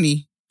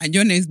 Bonnie, and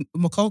your name's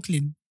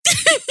McCulkin?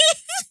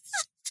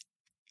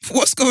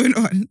 What's going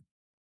on?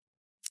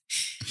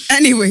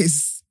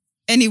 Anyways.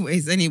 Oh,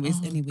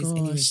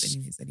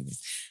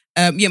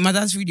 Yeah, my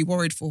dad's really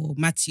worried for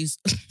Matthew's.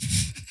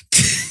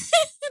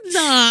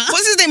 Nah.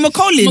 What's his name?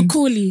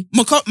 Macaulay.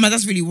 My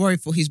dad's really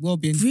worried for his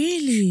well-being.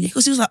 Really?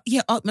 Because he was like,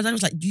 my dad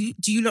was like, do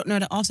you not know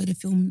that after the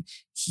film,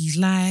 his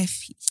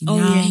life,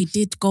 he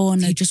did go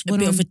on a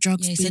bit of a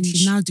drugs binge. He said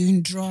he's now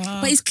doing drugs.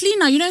 But he's clean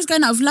now. You know he's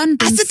going out of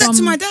London. I said that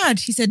to my dad.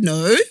 He said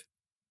no.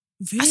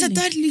 Really? I said,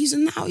 Dad,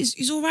 listen now.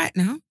 He's all right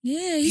now.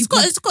 Yeah, he's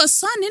got a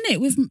son in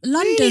it with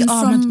London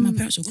from my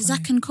parents were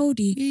Zach and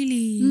Cody.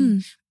 Really?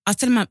 Mm. I was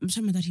telling my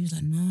dad, he was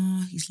like,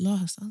 nah, he's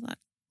lost. I was like,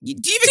 do you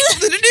even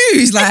listen to the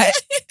news? Like,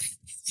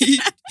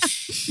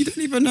 you don't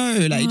even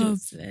know. Like,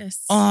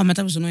 bless. Oh, my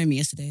dad was annoying me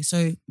yesterday.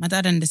 So my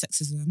dad and the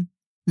sexism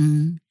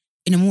in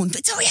the morning. They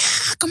tell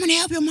come and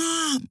help your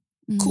mom.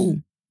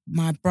 Cool.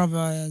 My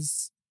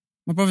brother's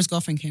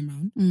girlfriend came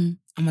round and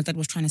my dad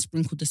was trying to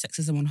sprinkle the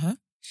sexism on her.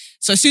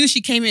 So as soon as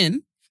she came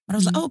in, I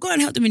was like, oh, go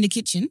and help them in the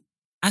kitchen.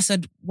 I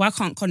said, why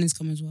can't Collins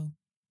come as well?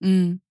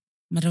 My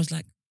dad was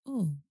like,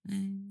 oh.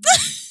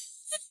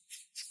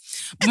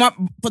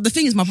 But the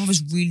thing is, my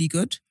brother's really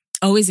good.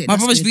 Oh, is it? My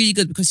brother's really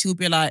good because he'll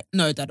be like,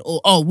 no, Dad,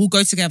 or we'll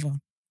go together.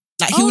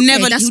 Like he'll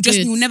never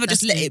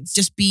just let it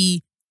just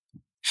be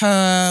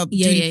her.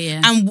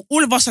 Yeah. And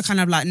all of us are kind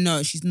of like,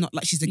 no, she's not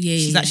like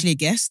she's actually a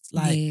guest.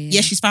 Like,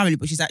 yeah, she's family,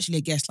 but she's actually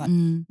a guest. Like,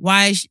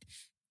 why?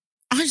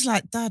 I was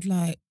like, Dad,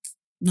 like,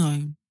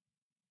 no.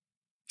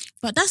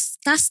 But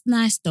that's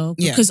nice though,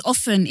 Yeah. because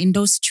often in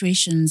those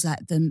situations, like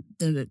the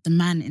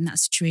man in that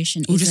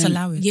situation Will just isn't-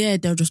 allow it. Yeah,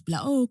 they'll just be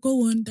like, "Oh,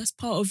 go on, that's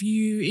part of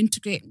you.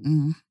 Integrate."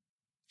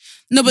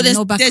 No, but there's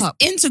No backup.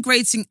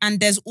 integrating, and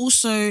there's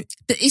also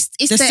It's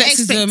the sexism.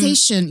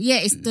 expectation. Yeah,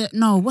 it's the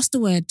no. What's the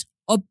word?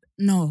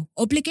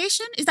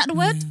 Obligation. Is that the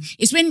word? Yeah.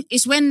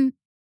 It's when.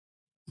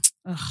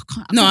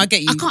 I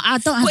get you. I don't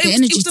have But the it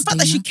energy. was the fact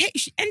that today,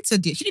 she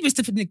entered it. She didn't even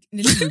step in the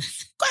living room.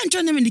 Go and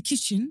join them in the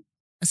kitchen.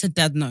 I said,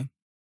 Dad, no.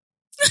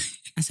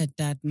 I said,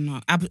 Dad,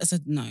 no. I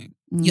said, no.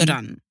 You're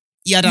done.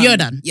 You're done. You're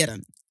done. You're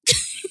done.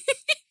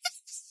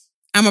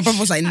 And my brother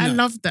was like, no. I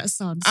love that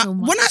sound so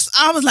much. When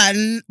I was like,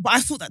 but I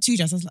thought that too,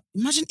 Jazz. I was like,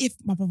 imagine if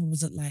my brother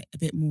was like a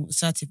bit more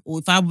assertive,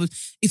 or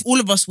if all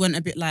of us weren't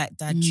a bit like,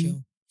 Dad,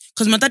 chill.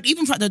 Because my dad,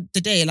 even throughout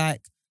the day,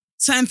 like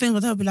certain things, my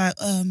dad would be like,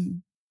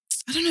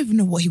 I don't even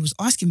know what he was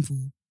asking for.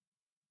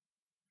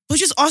 But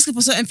just asking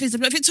for certain things. I'd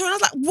be like, Victoria, I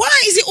was like,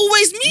 why is it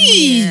always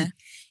me? Yeah.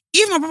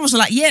 Even my brother was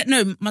like, yeah,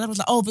 no. My dad was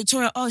like, oh,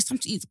 Victoria, it's time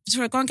to eat.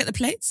 Victoria, go and get the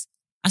plates.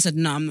 I said,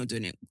 no, I'm not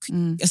doing it.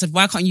 I said,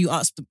 why can't you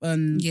ask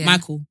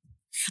Michael?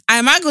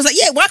 And Michael was like,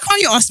 yeah, why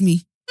can't you ask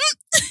me?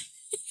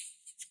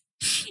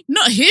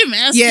 Not him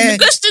asking the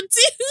question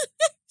too.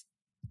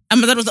 And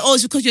my dad was like, oh,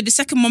 it's because you're the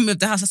second mommy of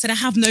the house. I said, I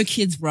have no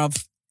kids,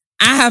 bruv.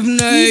 I have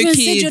no You even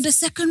kids. said you're the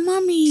second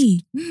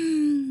mommy.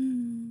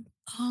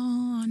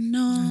 Oh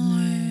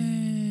no.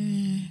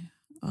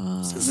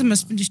 Sexism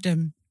must finish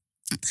them.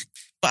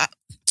 But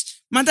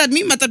my dad,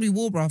 we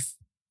war, bruv.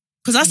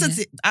 Because I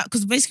said,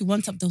 because basically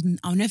one time,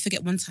 I'll never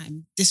forget one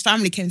time, this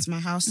family came to my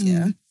house,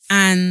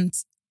 and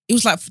it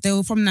was like, they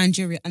were from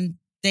Nigeria, and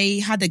they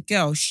had a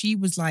girl, she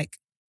was like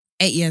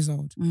 8 years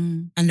old,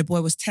 and the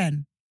boy was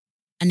 10.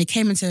 And they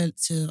came into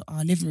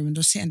our living room and they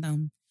were sitting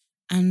down,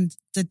 and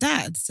the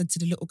dad said to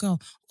the little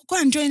girl, go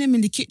and join them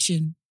in the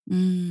kitchen.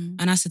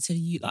 And I said to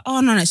you, like,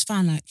 oh no, it's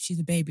fine, like she's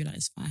a baby, like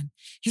it's fine.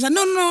 He's like,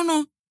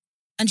 no.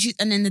 And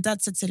then the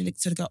dad said to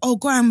the girl, oh,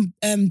 go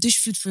and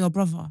dish food for your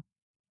brother.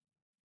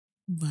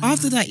 Wow.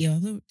 After that,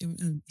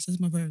 it says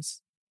my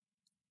brothers,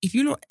 if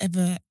you not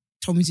ever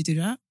told me to do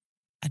that,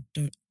 I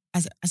don't. I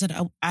said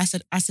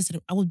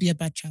I would be a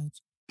bad child.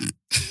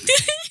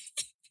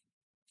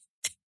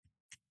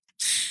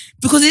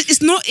 Because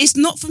it's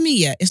not for me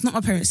yet. It's not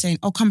my parents saying,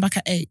 oh, come back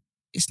at 8.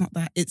 It's not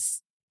that.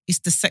 It's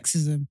the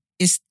sexism.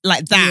 It's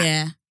like that.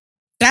 Yeah.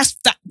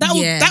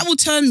 That will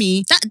turn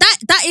me.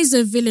 That is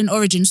a villain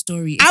origin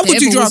story. I would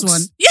do drugs.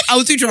 One. I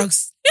would do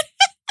drugs.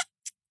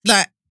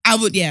 Like, I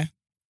would, yeah.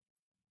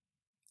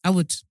 I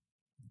would.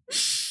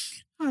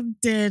 I'm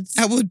dead.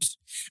 I would.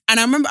 And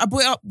I remember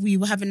we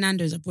were having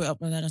Nando's. I brought it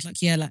up my dad. I was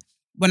like, yeah, like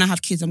when I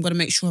have kids, I'm going to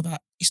make sure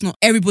that it's not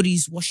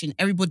everybody's washing,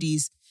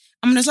 everybody's.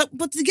 I mean, I was like,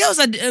 but the girls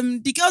are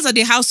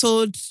the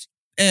household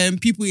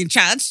people in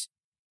charge.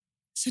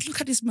 I said,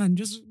 look at this man.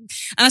 And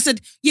I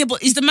said, yeah,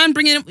 but is the man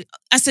bringing,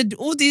 I said,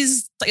 all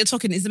these that you're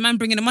talking, is the man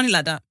bringing the money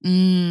like that?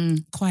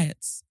 Quiet.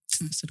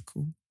 I said,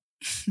 cool.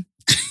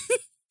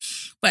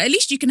 But at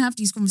least you can have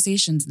these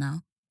conversations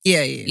now.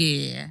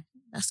 Yeah.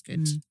 That's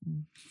good.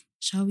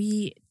 Shall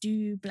we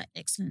do Black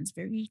Excellence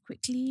very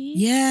quickly?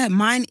 Yeah,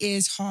 mine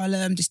is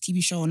Harlem, this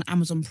TV show on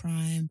Amazon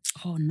Prime.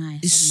 Oh,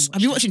 nice.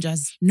 Have you watching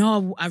Jazz?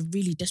 No, I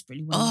really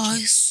desperately want to watch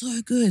it. It's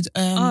so good.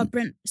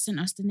 Brent sent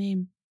us the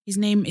name. His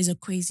name is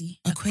Akwesi.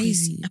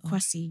 Akwesi.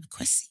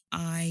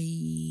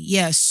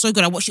 So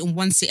good. I watched it in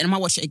one sit and I might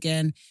watch it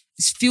again.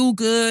 It's feel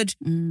good,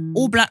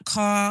 all black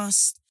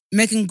cast,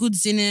 Megan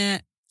Good's in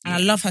it. And I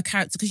love her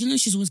character because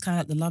she's always kind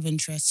of like the love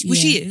interest. Well,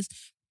 she is.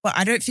 But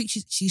I don't think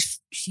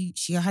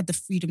she had the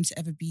freedom to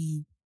ever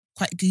be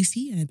quite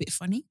goofy and a bit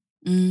funny.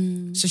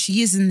 So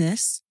she is in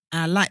this.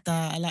 And I like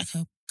that. I like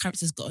her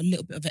character's got a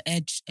little bit of an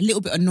edge, a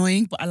little bit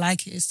annoying, but I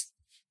like it. It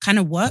kind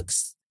of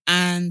works.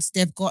 And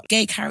they've got a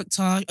gay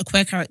character, a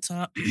queer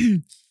character.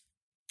 And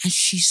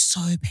she's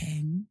so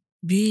paying.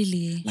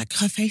 Really? Like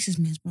her face is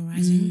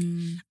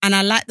mesmerizing. And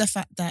I like the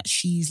fact that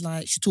she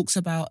talks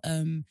about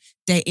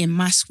dating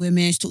mass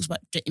women. She talks about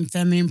dating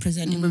feminine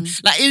presenting women.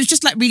 Like it was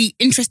just like really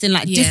interesting,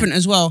 like different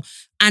as well.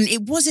 And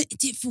it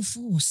didn't feel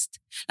forced.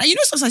 Like, you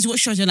know, sometimes you watch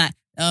shows, you're like,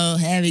 oh,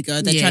 here we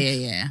go.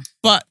 Yeah.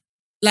 But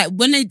like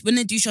when they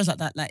do shows like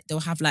that, like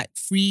they'll have like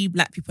 3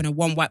 black people and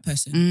 1 white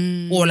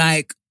person. Or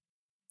like,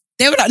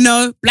 they were like,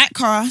 no, black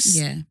cast.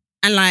 Yeah.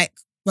 And like,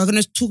 we're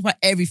going to talk about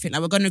everything.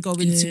 Like, we're going to go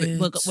into it.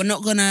 We're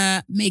not going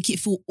to make it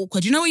feel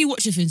awkward. You know when you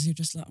watch the things, you're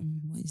just like,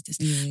 what is this?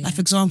 Yeah. Like,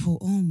 for example,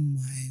 oh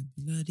my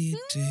bloody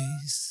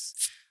days.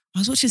 I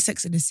was watching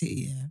Sex and the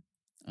City,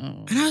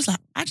 and I was like,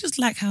 I just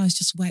like how it's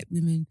just white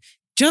women.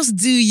 Just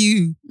do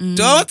you.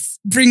 Don't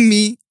bring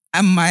me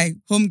and my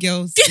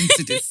homegirls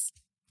into this.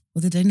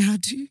 What did they now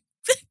do?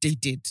 They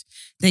did.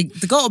 They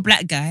got a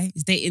black guy,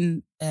 is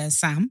dating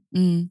Sam.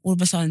 All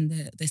of a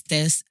sudden,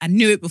 there's I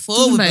knew it before.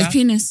 Talking about his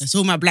penis. I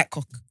saw my black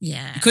cock.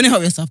 Yeah. You couldn't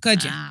help yourself,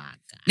 could you? God.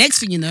 Next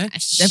thing you know,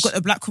 they've got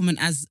a black woman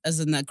as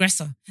an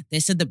aggressor. They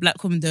said the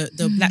black woman,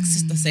 the black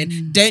sister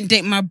said, don't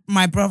date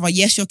my brother.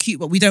 Yes, you're cute,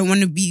 but we don't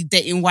want to be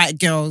dating white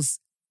girls.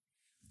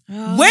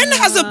 When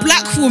has a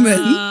black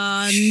woman...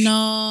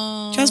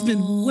 No.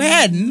 Jasmine,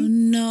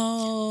 when?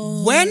 No.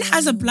 When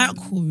has a black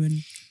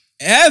woman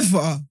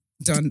ever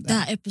done that?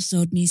 That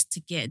episode needs to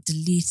get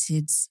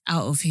deleted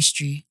out of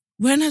history.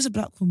 When has a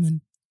black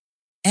woman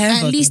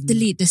ever At least done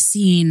delete the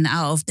scene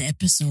out of the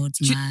episodes,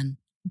 Do- man.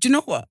 Do you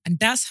know what? And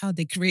that's how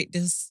they create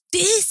this.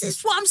 This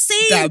is what I'm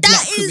saying. That black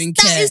That women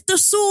is care. the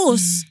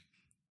source.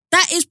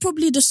 That is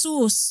probably the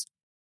source.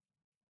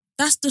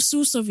 That's the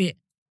source of it.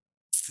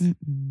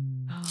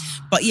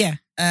 But yeah,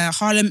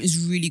 Harlem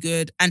is really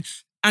good. And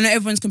I know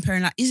everyone's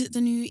comparing, like, is it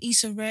the new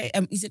Issa Rae?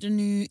 Is it the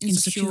new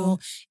Insecure?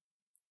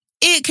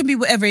 It can be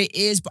whatever it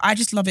is, but I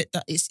just love it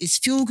that it's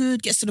feel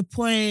good, gets to the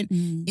point,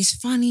 it's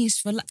funny,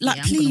 it's like Yeah, I'm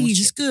gonna watch please,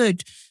 it. it's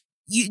good.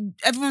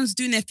 Everyone's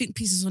doing their think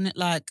pieces on it,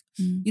 like,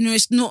 you know,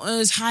 it's not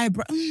as high,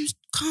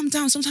 calm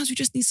down. Sometimes we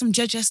just need some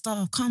JJ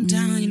stuff. Calm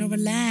down, you know,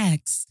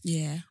 relax.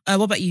 Yeah.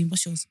 What about you?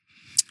 What's yours?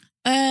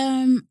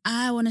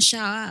 I want to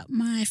shout out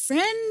my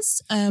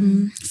friends,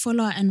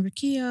 Fola and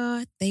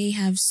Rukia. They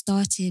have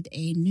started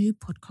a new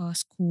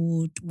podcast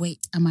called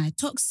Wait, Am I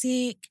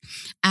Toxic?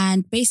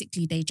 And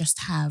basically they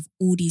just have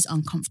all these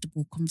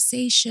uncomfortable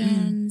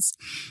conversations.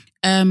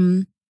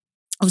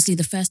 Obviously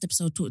the first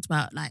episode talked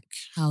about like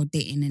how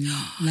dating in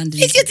London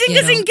He's getting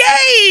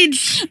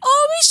disengaged.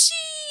 Oh, is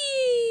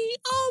she?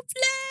 Oh,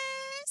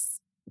 bless.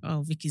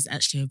 Oh, Vicky's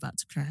actually about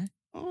to cry.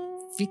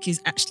 Vicky's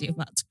actually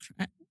about to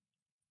cry.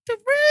 The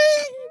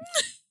ring.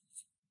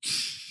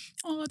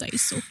 Oh, that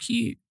is so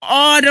cute.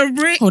 Oh, the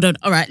ring. Hold on.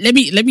 All right, let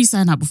me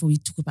sign out before we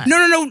talk about it.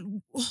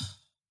 No.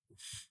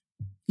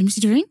 Let me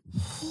see the ring.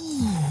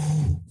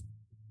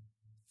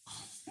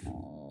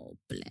 Oh,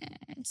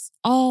 bless.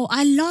 Oh,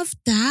 I love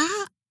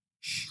that.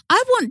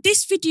 I want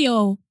this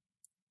video.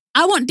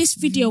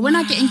 When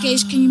I get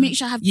engaged, can you make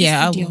sure I have this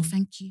Yeah, I video? will.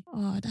 Thank you.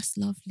 Oh, that's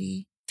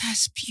lovely.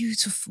 That's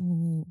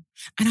beautiful.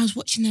 And I was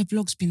watching their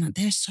vlogs being like,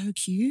 they're so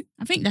cute.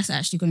 I think that's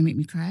actually going to make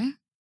me cry.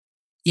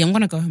 Yeah, I'm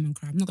going to go home and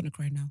cry. I'm not going to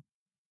cry now.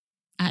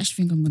 I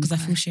actually think I'm going to Because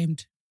cry. I feel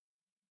ashamed.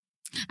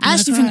 I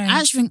actually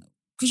cry. think,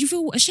 because you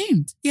feel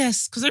ashamed.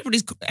 Yes, because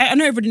I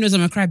know everybody knows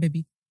I'm a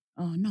crybaby.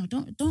 Oh no,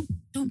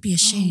 don't be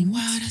ashamed. Oh,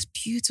 wow, that's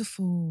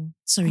beautiful.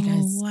 Sorry,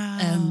 guys.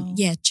 Wow.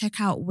 Yeah, check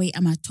out Wait,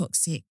 Am I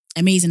Toxic?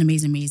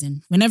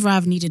 Amazing. Whenever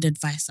I've needed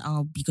advice,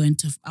 I'll be going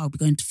to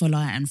Follow,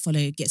 and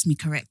Follow gets me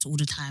correct all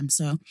the time.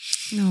 So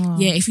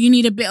yeah, if you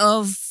need a bit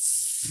of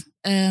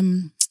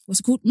what's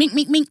it called?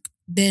 Mink,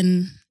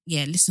 then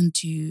yeah, listen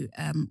to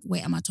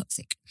Wait, Am I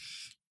Toxic?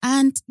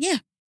 And yeah,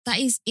 that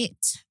is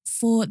it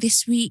for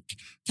this week.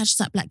 Catch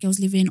us at Black Girls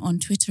Living on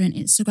Twitter and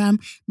Instagram.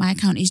 My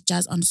account is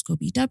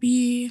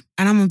jazz_BW.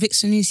 And I'm on Vic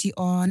Sanusi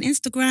on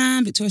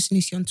Instagram, Victoria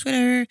Sanusi on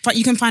Twitter. But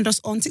you can find us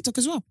on TikTok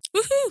as well.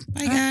 Woohoo!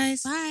 Bye,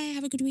 guys. Bye.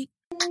 Have a good week.